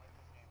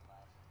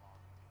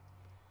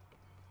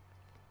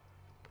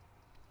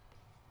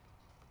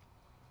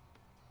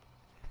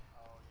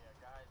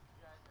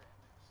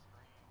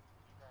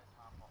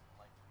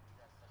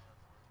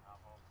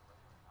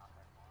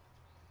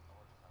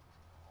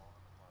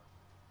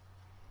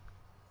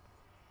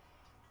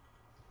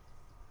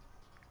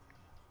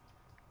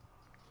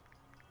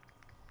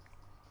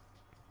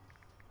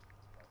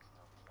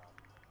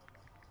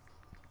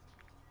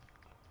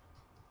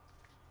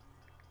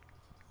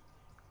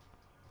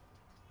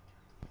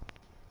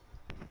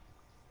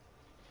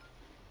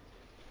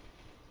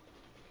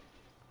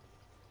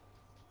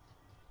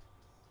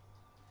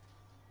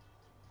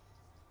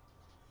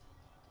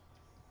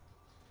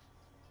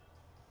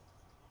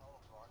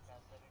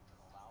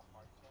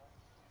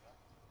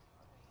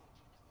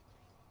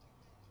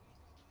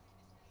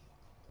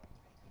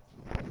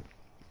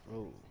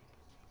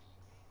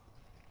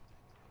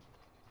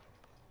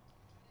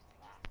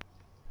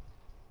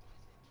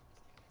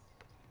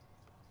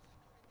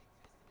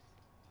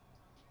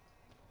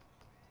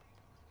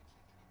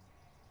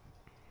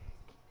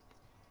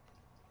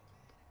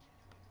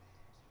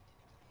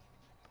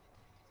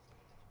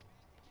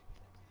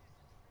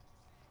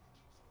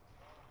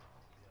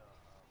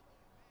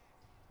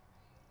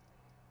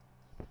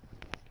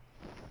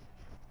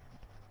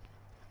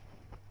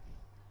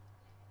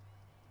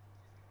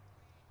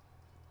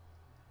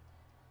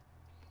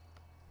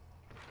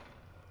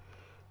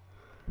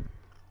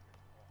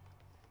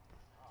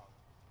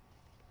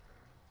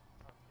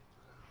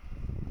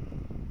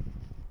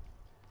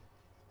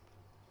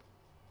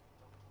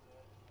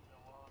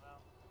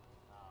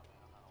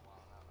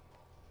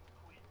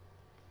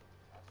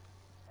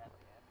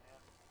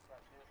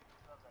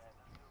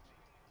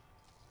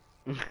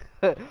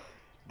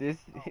 this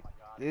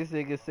this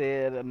nigga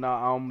said, "No,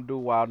 I don't do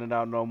wilding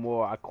out no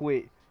more. I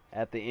quit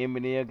after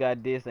Eminem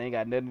got this. Ain't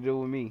got nothing to do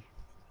with me."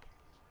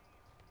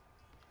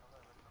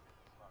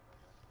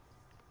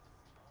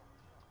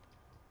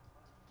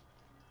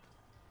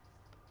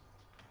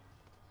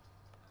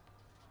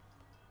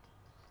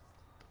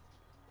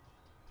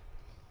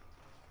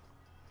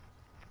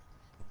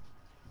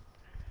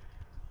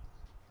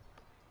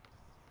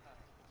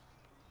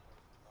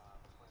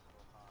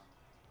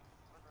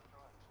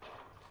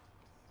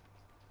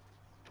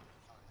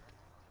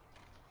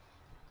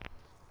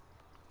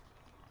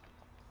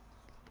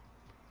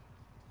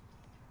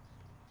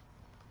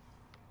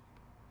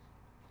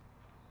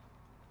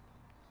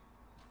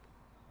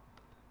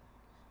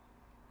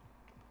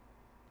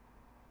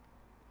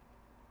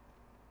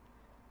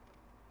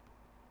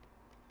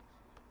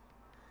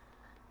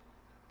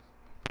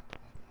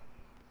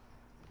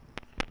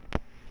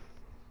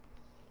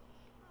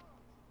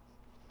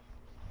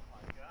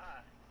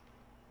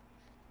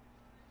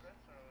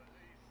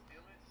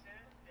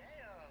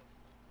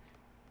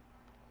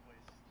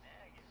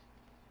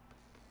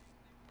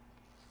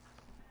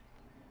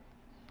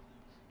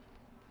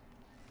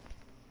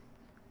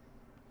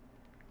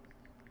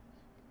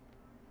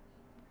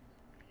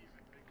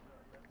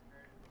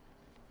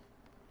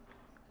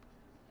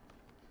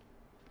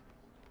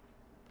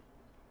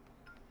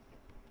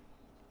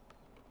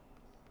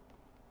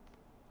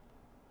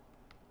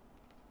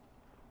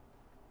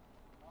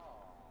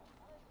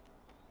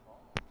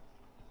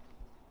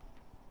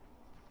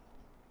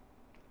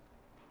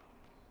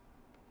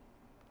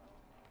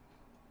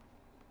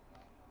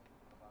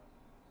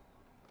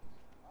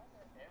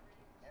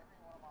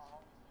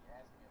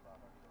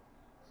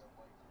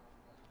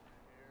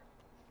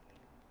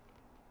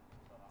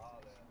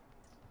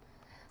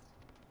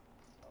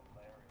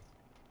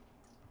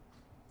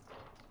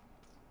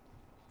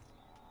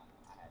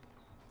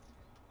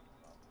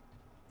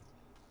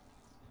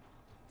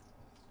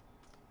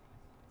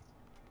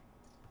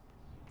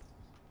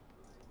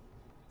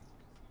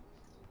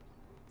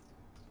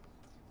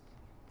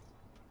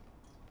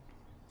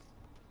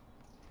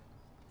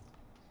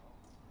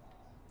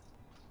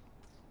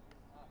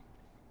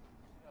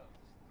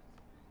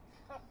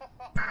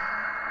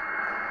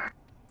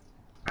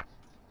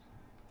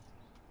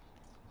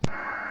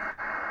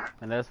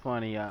 And that's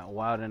funny.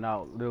 Wilding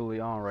out literally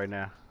on right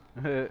now.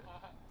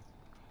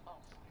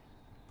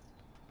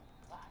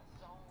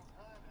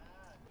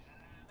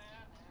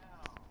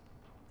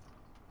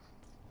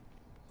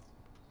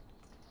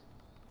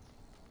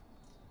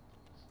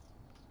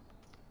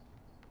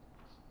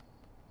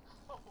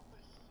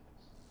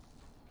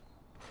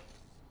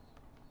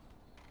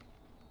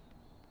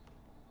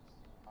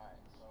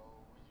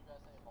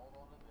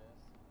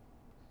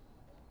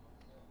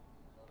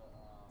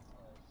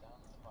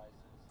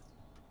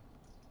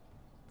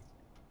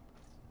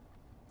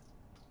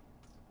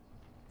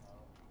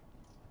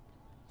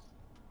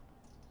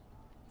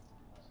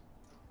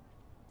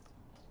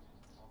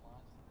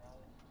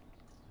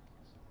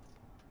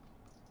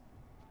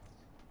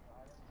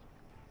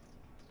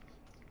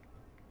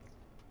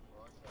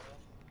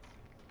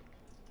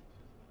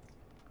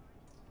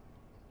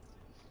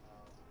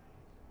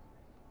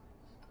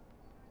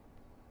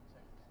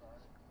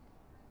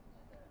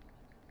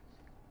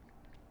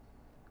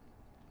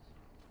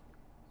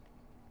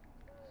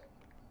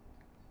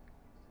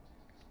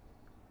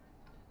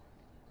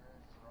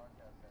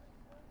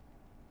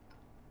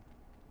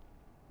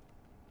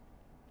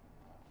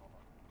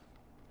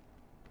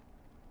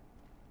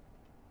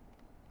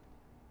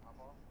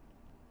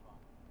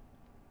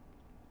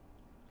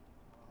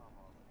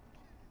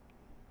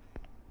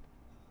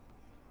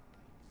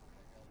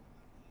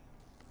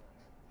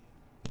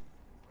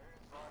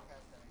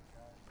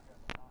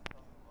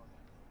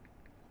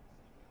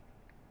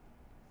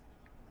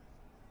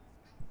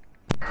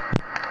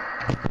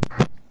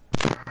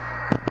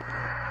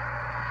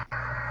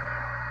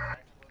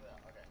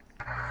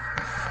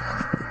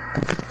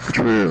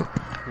 True.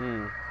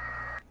 Hmm.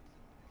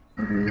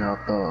 He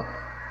hopped off.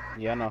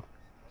 Yeah, I know.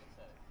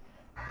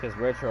 Cause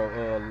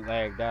Retro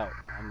lagged out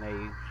and they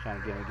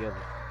trying to get them together.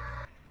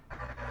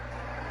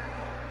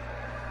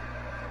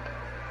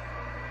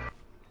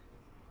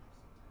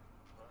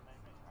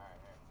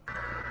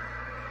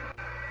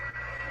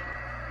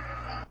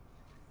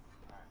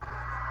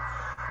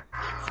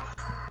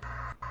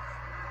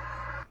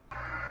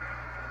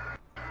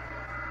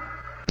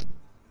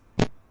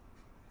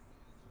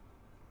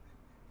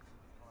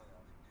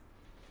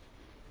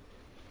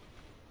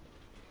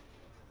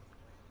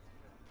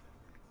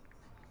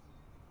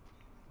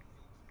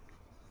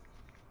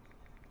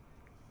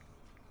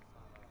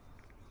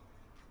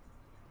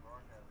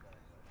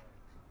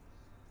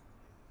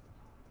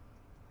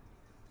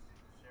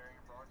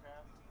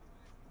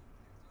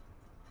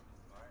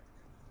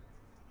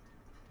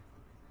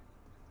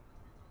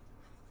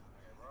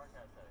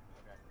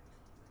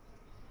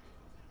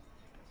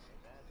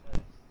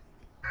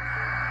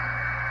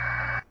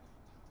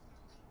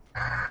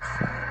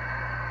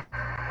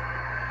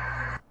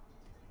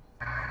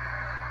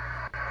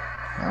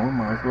 I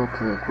might as well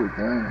play a quick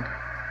game.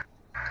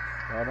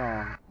 Hold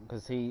on,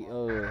 cause he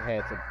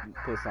had to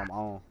put something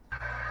on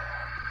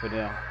for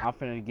them. I'm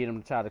finna get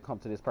him to try to come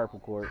to this purple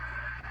court.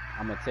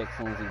 I'm gonna text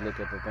soon as he look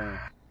at the thing.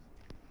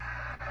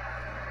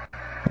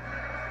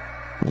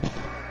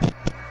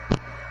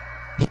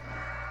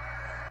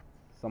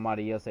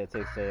 Somebody else had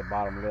text said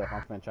bottom left.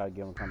 I'm finna try to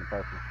get him to come to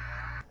purple.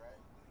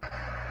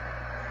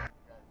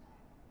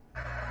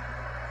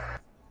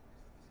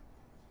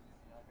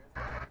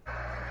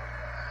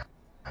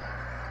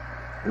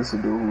 This a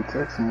dude who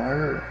texted him right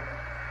here.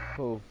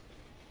 Who?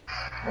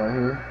 Right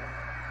here.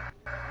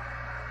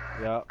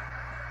 Yup.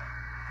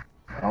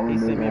 He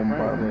sent me a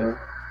friend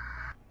request. Left.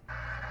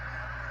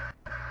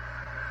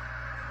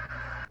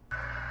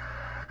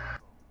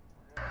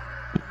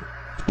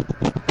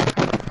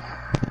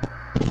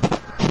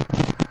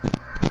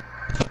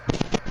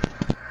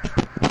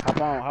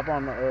 Hop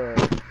on the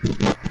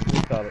what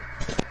you call it?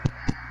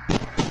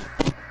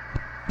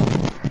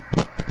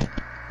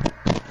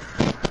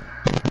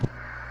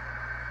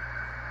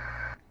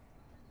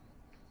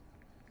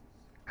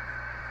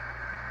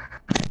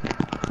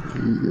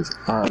 He is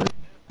out of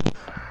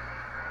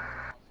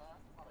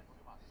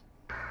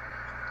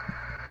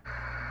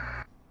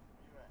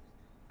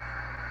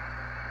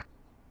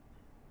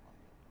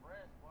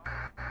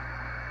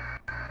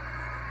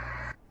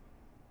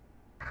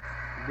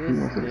This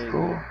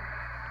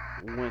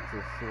nigga went to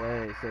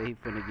swag, said he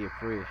finna get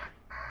fresh.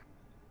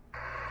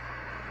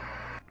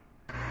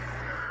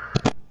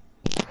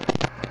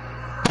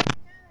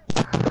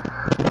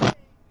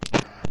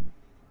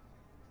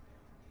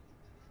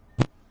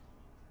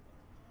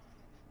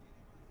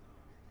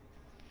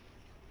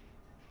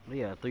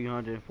 Yeah,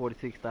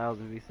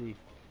 346,000 VC.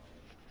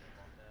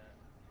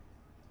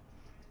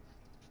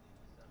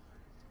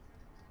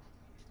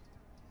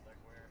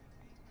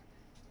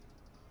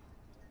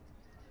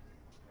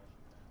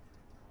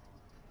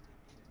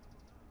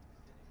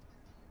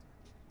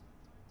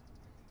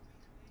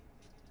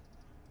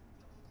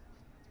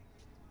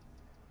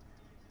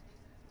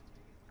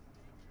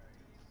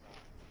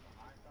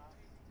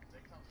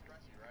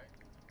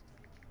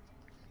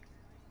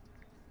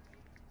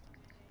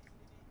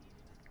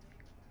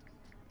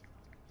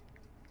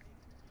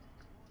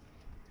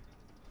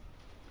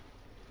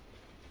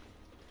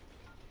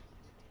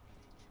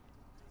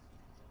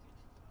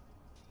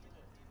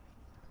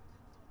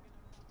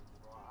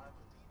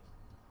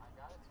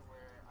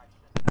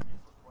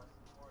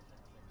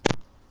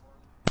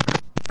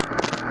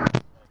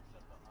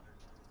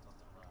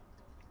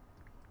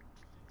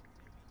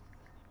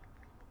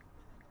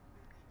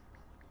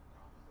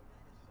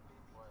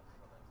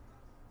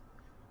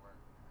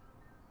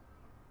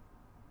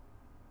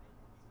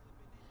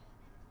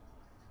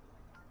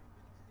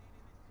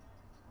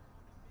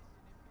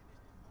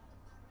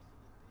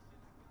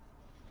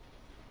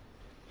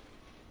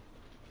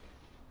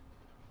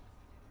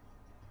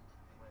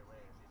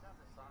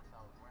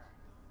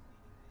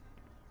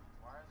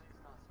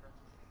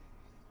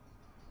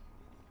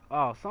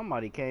 Oh,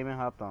 somebody came and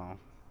hopped on.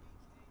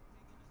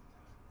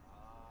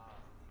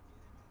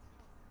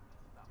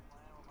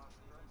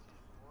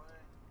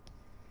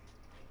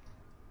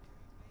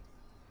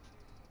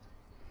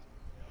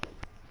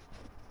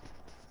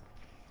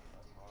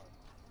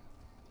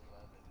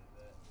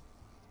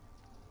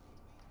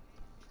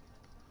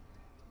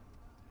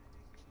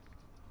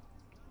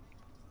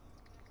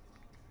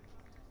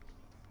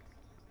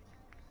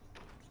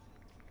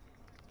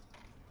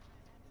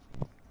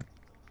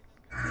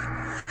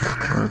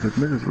 If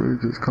niggas really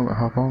just come and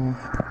hop on.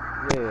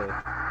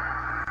 Yeah.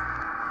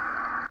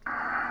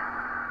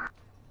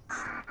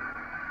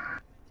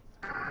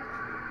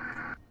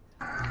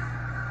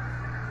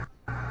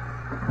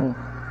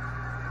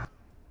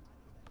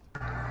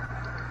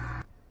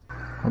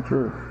 I'm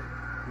sure.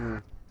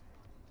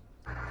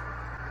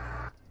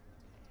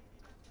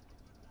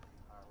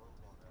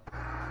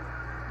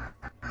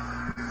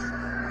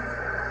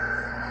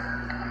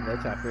 They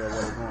try to figure out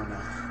where they're going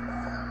now.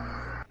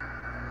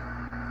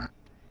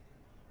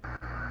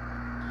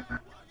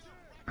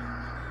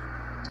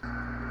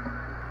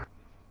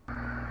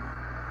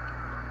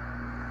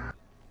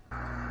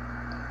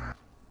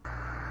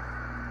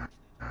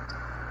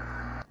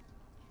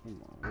 Come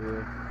on,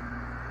 Will.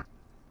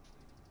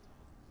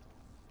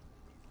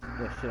 Get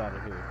that shit out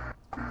of here.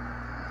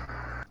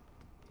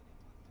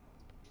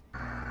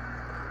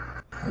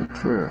 I'm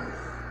sure.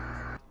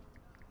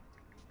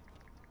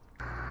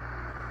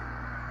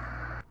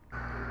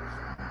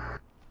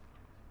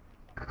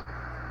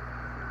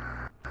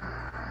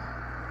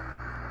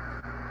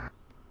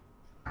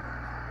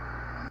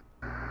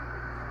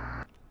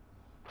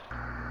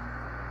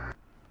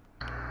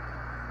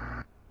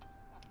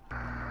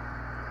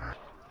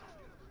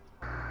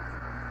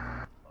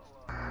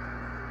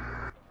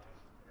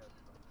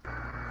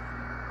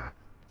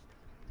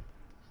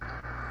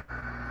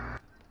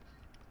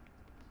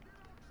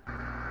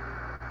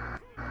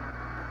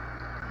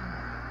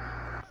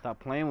 Stop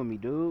playing with me,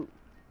 dude.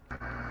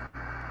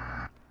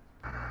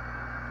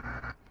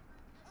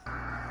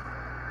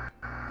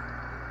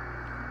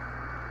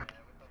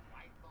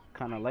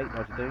 kind of late,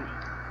 don't you think?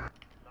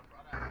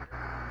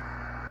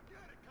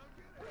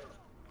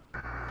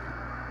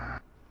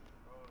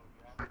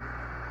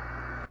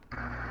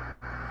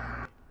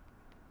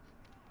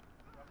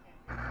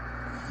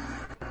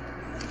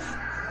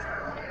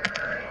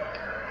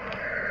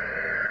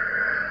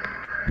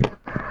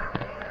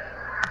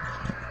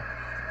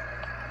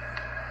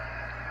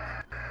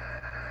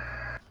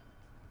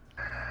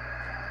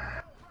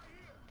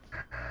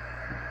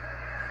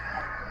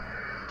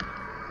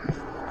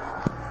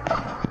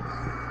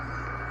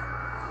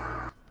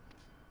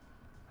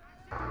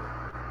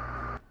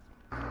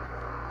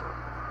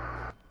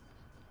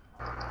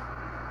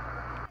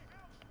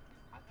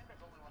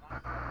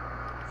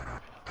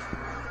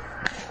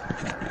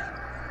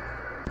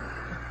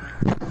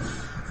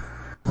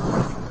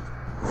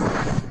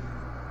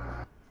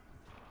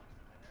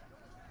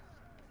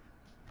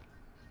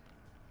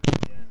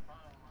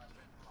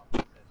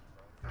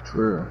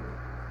 Trill.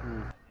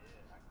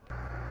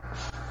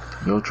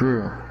 Yo,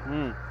 Trill.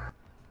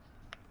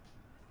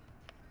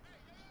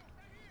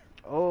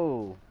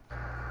 Oh.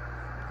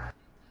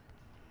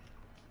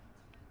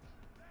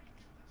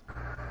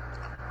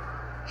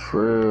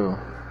 Trill.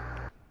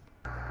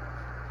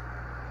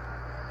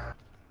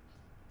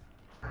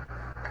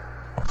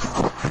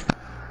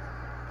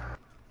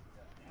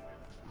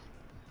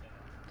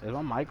 Is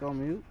my mic on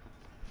mute?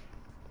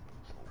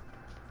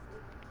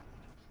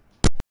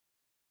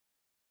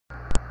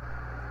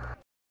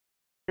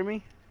 Hear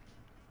me?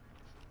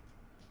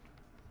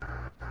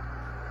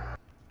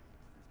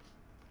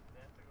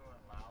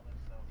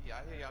 Yeah,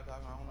 I hear y'all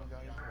talking. I don't know if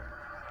y'all hear me.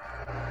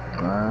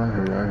 I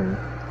hear you.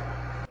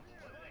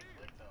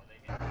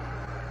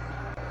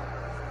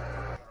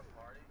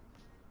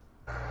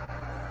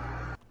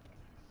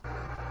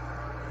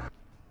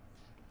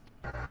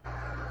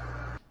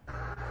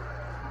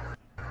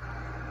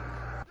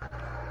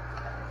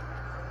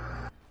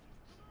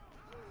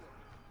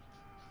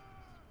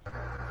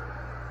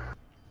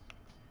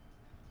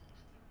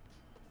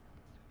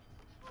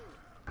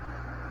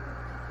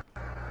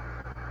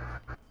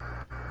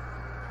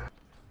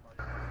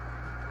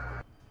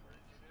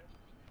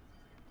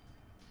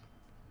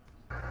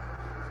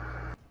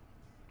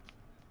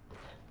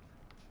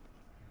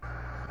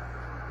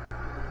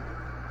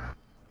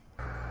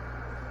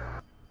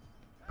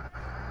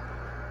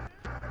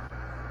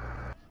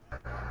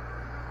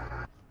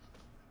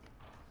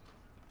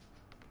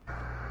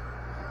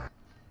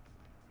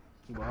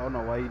 But I don't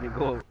know why you didn't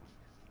go.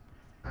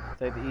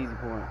 Take the easy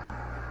point.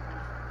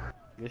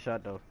 Good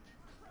shot though.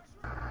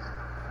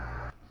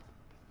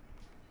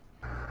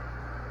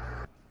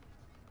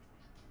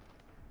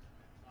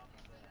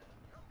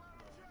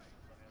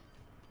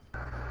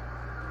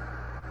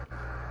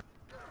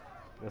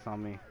 That's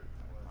on me.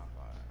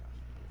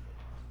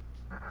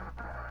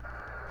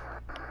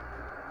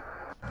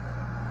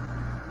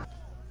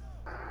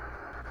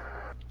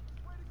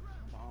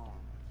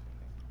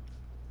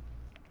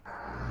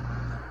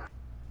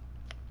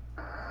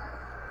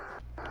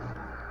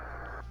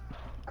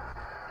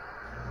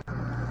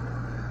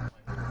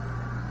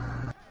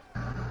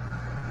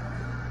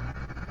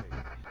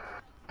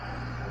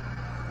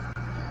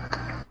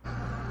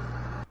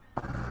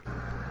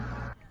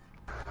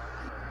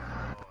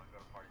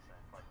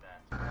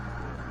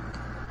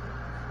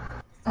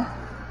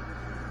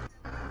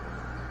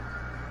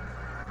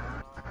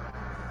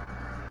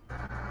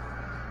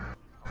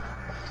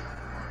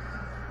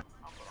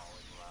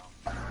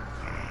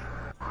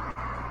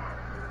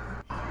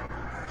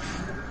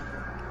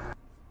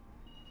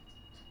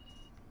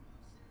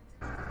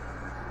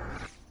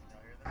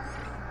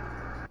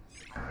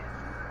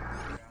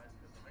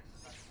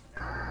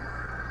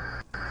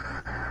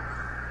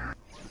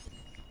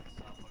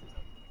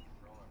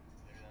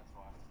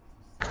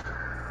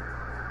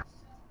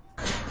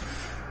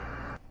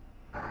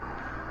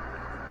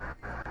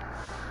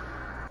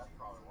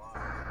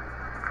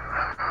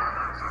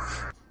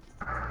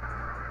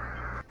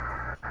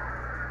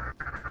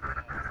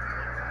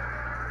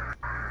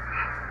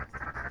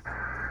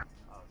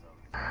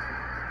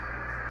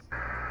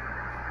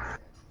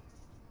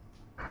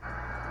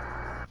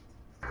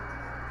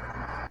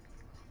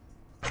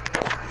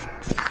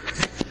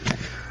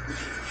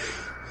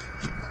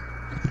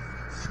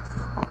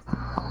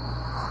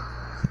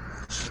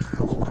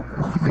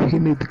 He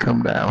need to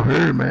come down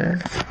here,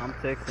 man. I'm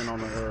texting on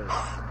the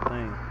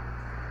thing.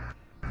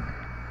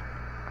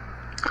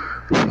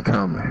 He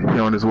coming. He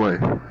on his way.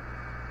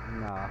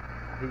 Nah,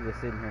 he just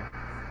sitting here.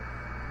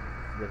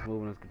 Just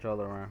moving his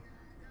controller around.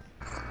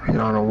 He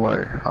on the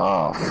way.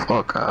 Oh,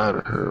 fuck out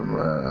of here,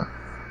 man.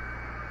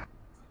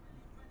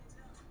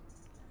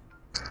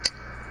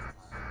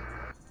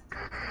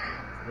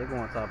 They're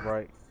going top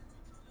right.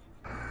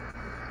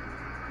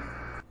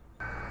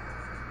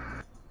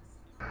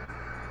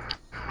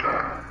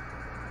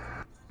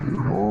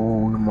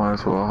 Oh, we might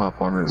as well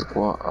hop on this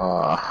squad.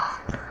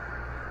 Just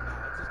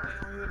stay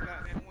on here,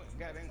 goddamn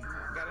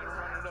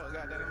run it up.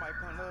 Goddamn, it might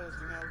come to us,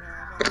 you know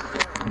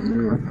what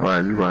I'm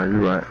saying? You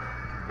right.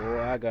 Boy,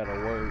 I gotta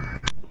work.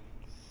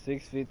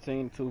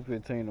 6:15,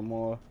 2:15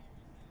 tomorrow.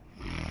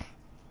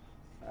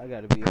 I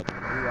gotta be up in 2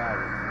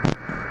 hours.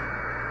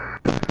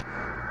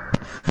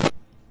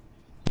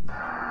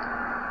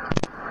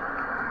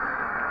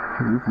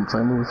 You from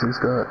St. Louis, C.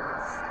 Scott?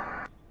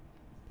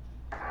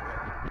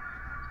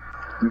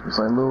 You from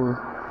St. Louis?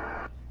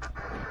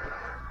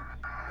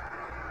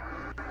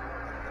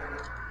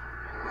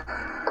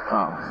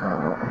 Oh,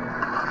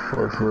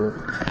 what's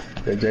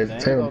up? That Jason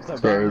Tatum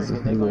Spurs, he's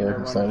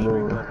from St.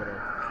 Louis.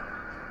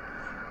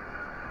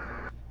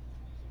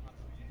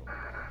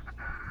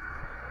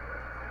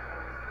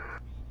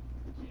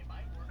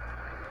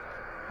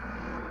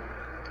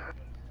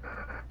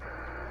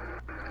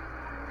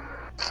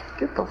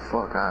 Get the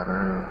fuck out of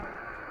here.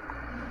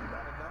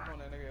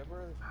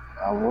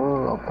 I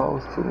was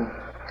supposed to.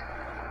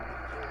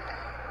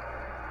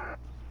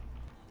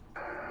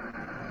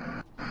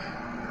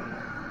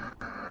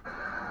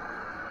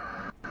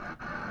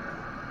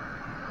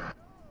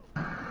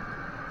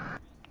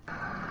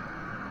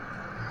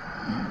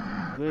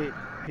 Good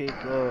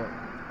pick up.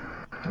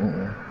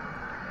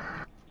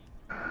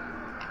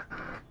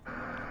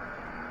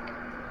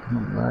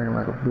 I'm lagging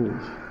like a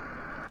bitch.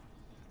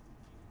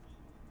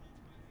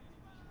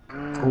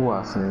 Who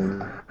I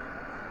seen?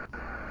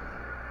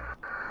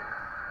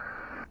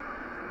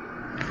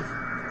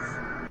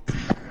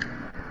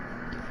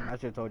 I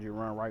should have told you to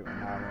run right when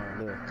I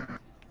run left.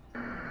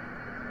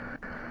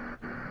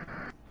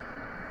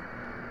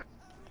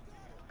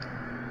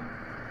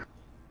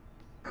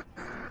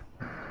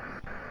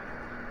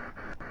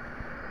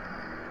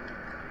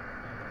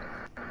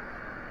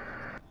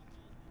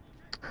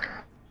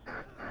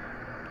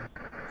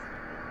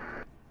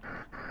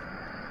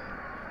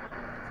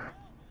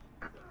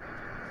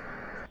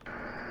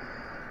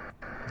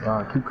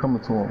 Keep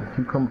coming to him.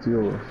 Keep coming to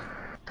yours.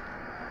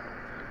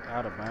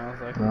 Out of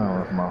bounds, like No,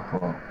 that's my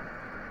fault.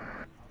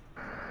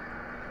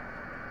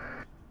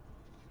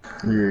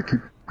 Yeah,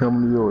 keep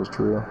coming to yours,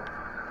 Trill.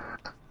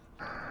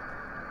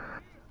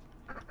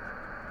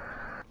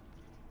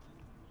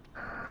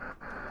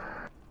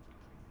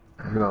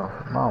 Yo,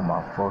 oh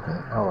my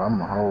fucking, oh,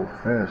 I'm a whole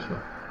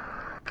finisher.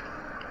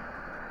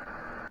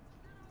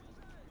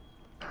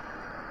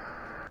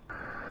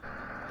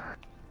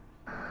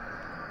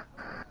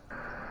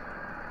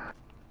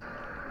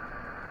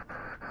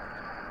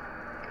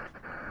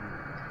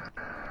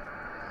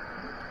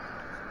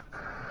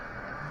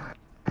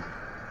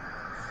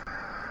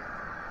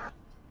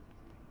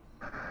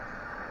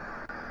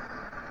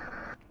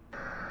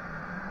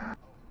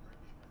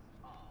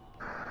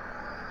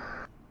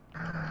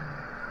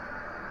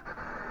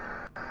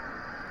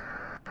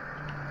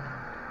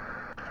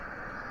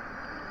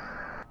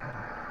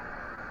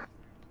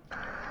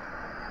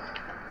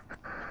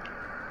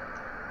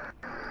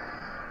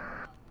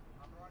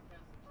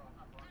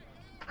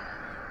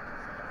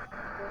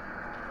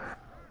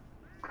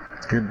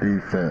 Good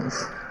defense.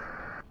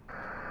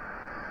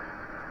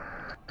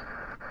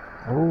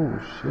 Oh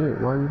shit,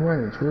 why you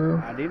running, Trill?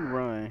 I didn't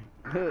run.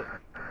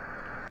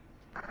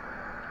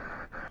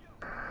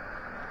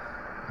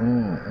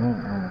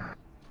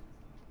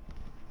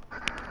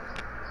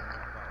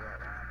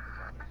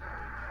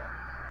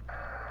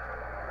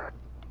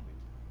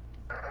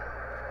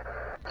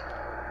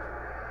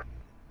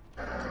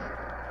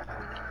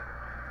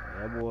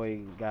 That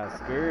boy got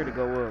scared to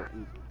go up.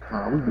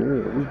 Nah, we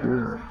good, we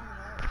good.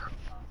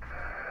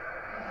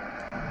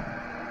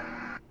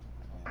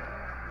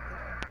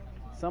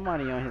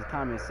 Somebody on his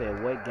comments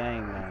said, what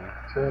game name?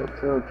 Tell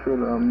Trill to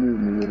unmute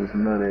me with his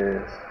nut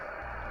ass.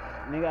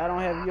 Nigga, I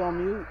don't have you on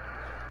mute.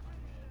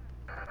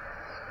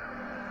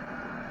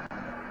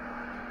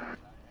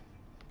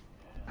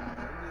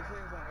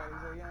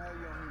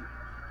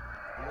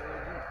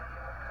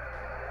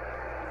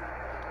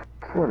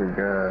 What a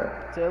God.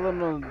 Tell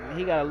him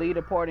he gotta leave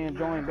the party and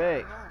join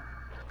back.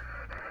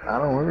 I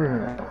don't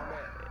hear him.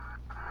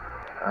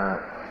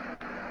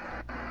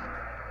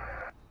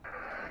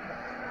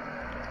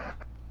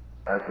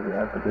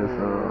 After this,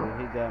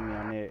 he got me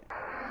on that.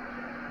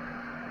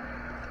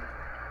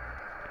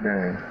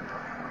 Game.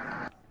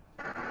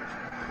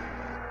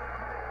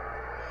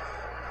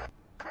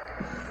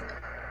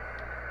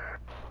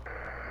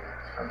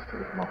 That's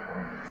just my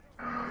phone.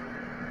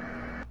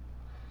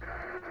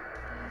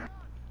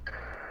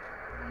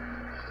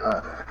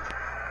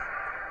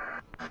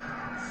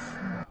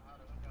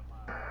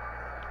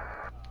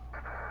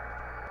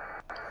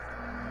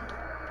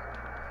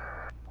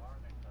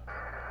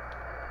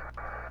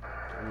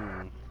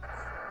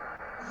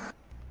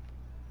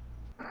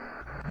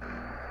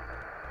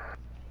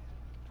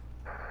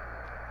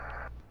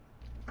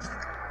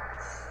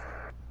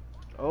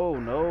 Oh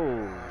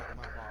no.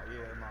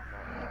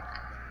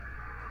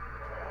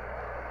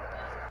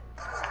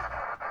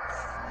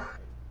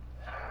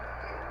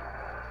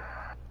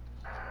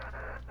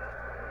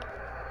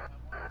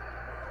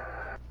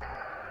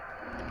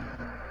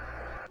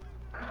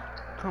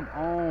 Come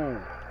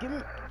on. Give me.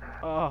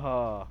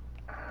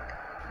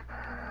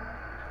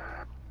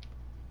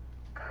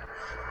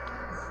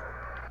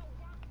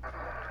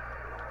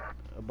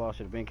 The ball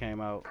should have been came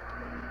out.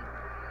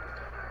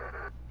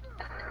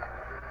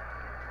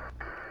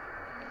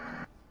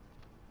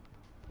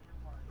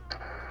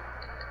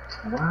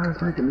 Why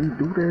is making me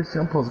do that shit?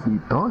 I'm supposed to be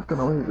dunking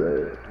on his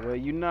ass. Well,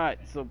 you not,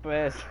 so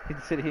pass it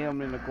to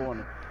him in the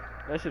corner.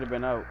 That should have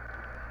been out.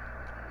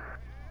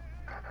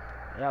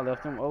 Y'all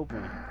left him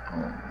open.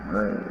 Oh,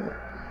 man.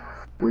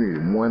 We need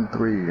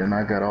 1-3, and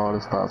I got all the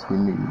stops we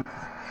need.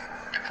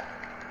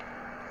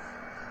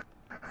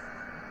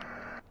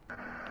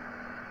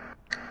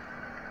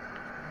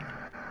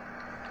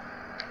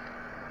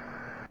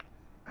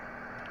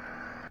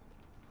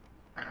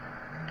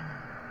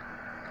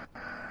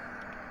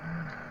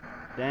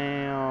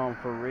 Damn,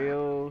 for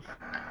reals.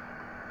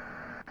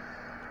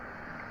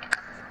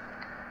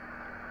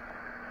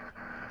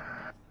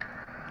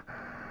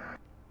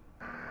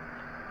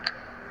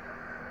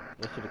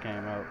 That should have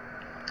came out.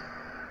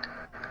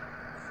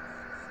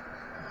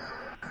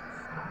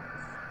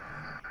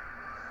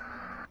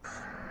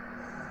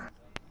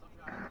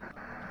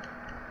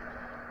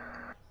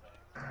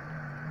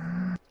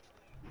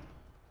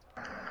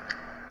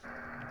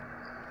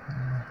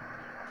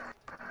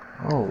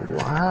 Oh,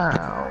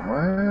 wow,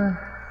 man.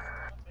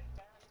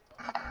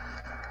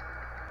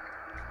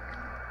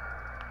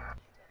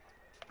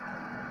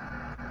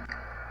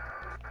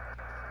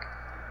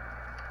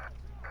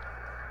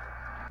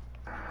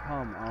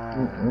 Come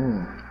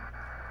on.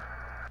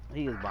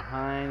 He is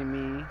behind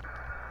me.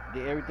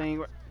 Did everything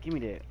right. Give me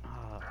that.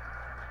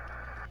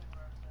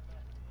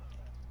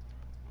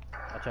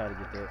 I tried to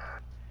get that.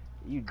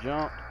 You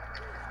jumped.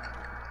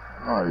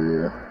 Oh,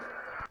 yeah.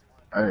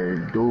 Hey,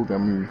 dude got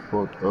me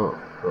fucked up,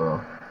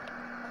 bro.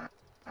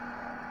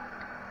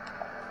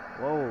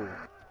 Whoa.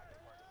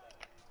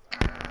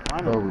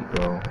 There we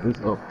go. It's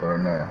up there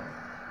now.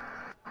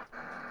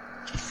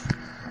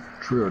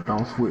 Trill,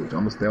 don't switch. I'm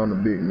gonna stay on the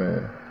big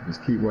man.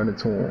 Just keep running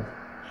to him.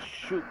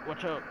 Shoot,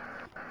 watch out.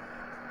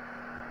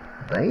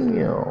 Damn. We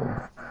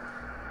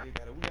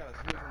gotta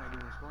switch when they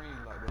doing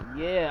screens like that.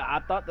 Yeah, I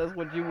thought that's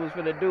what you was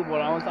finna do, but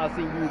once I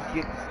seen you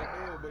get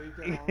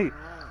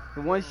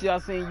the one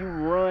shot I seen you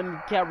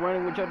run, kept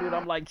running with your dude,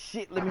 I'm like,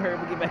 shit, let me hurry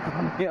up and get back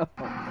on him.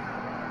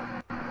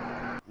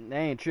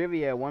 Dang,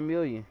 trivia at 1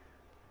 million.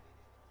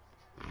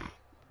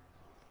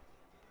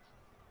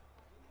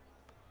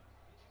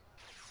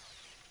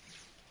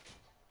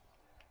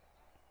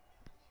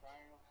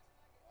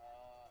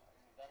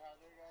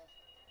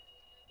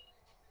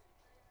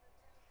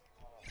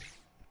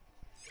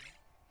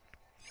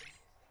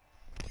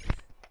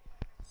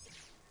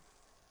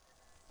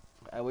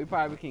 We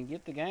probably can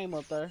get the game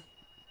up there.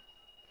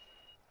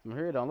 From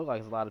here, it don't look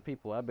like there's a lot of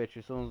people. I bet you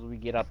as soon as we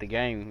get out the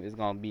game, it's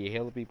gonna be a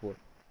hell of people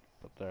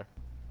up there.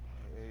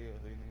 Yeah,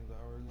 they niggas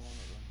already going up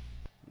there.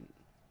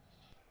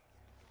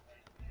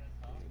 Yeah,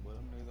 but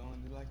them niggas only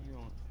do like you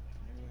on it.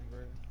 Niggas ain't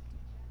great.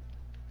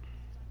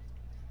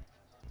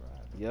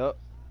 Right. Yep.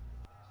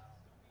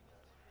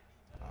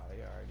 Oh, they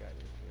already got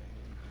this shit.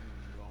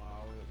 You going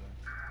all the way up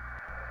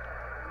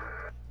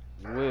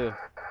there. Will.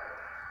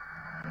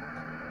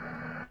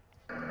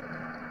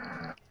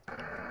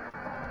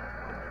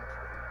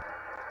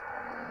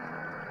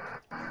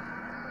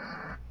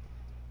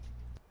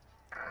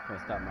 I'm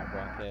gonna stop my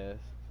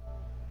broadcast.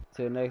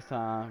 Till next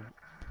time.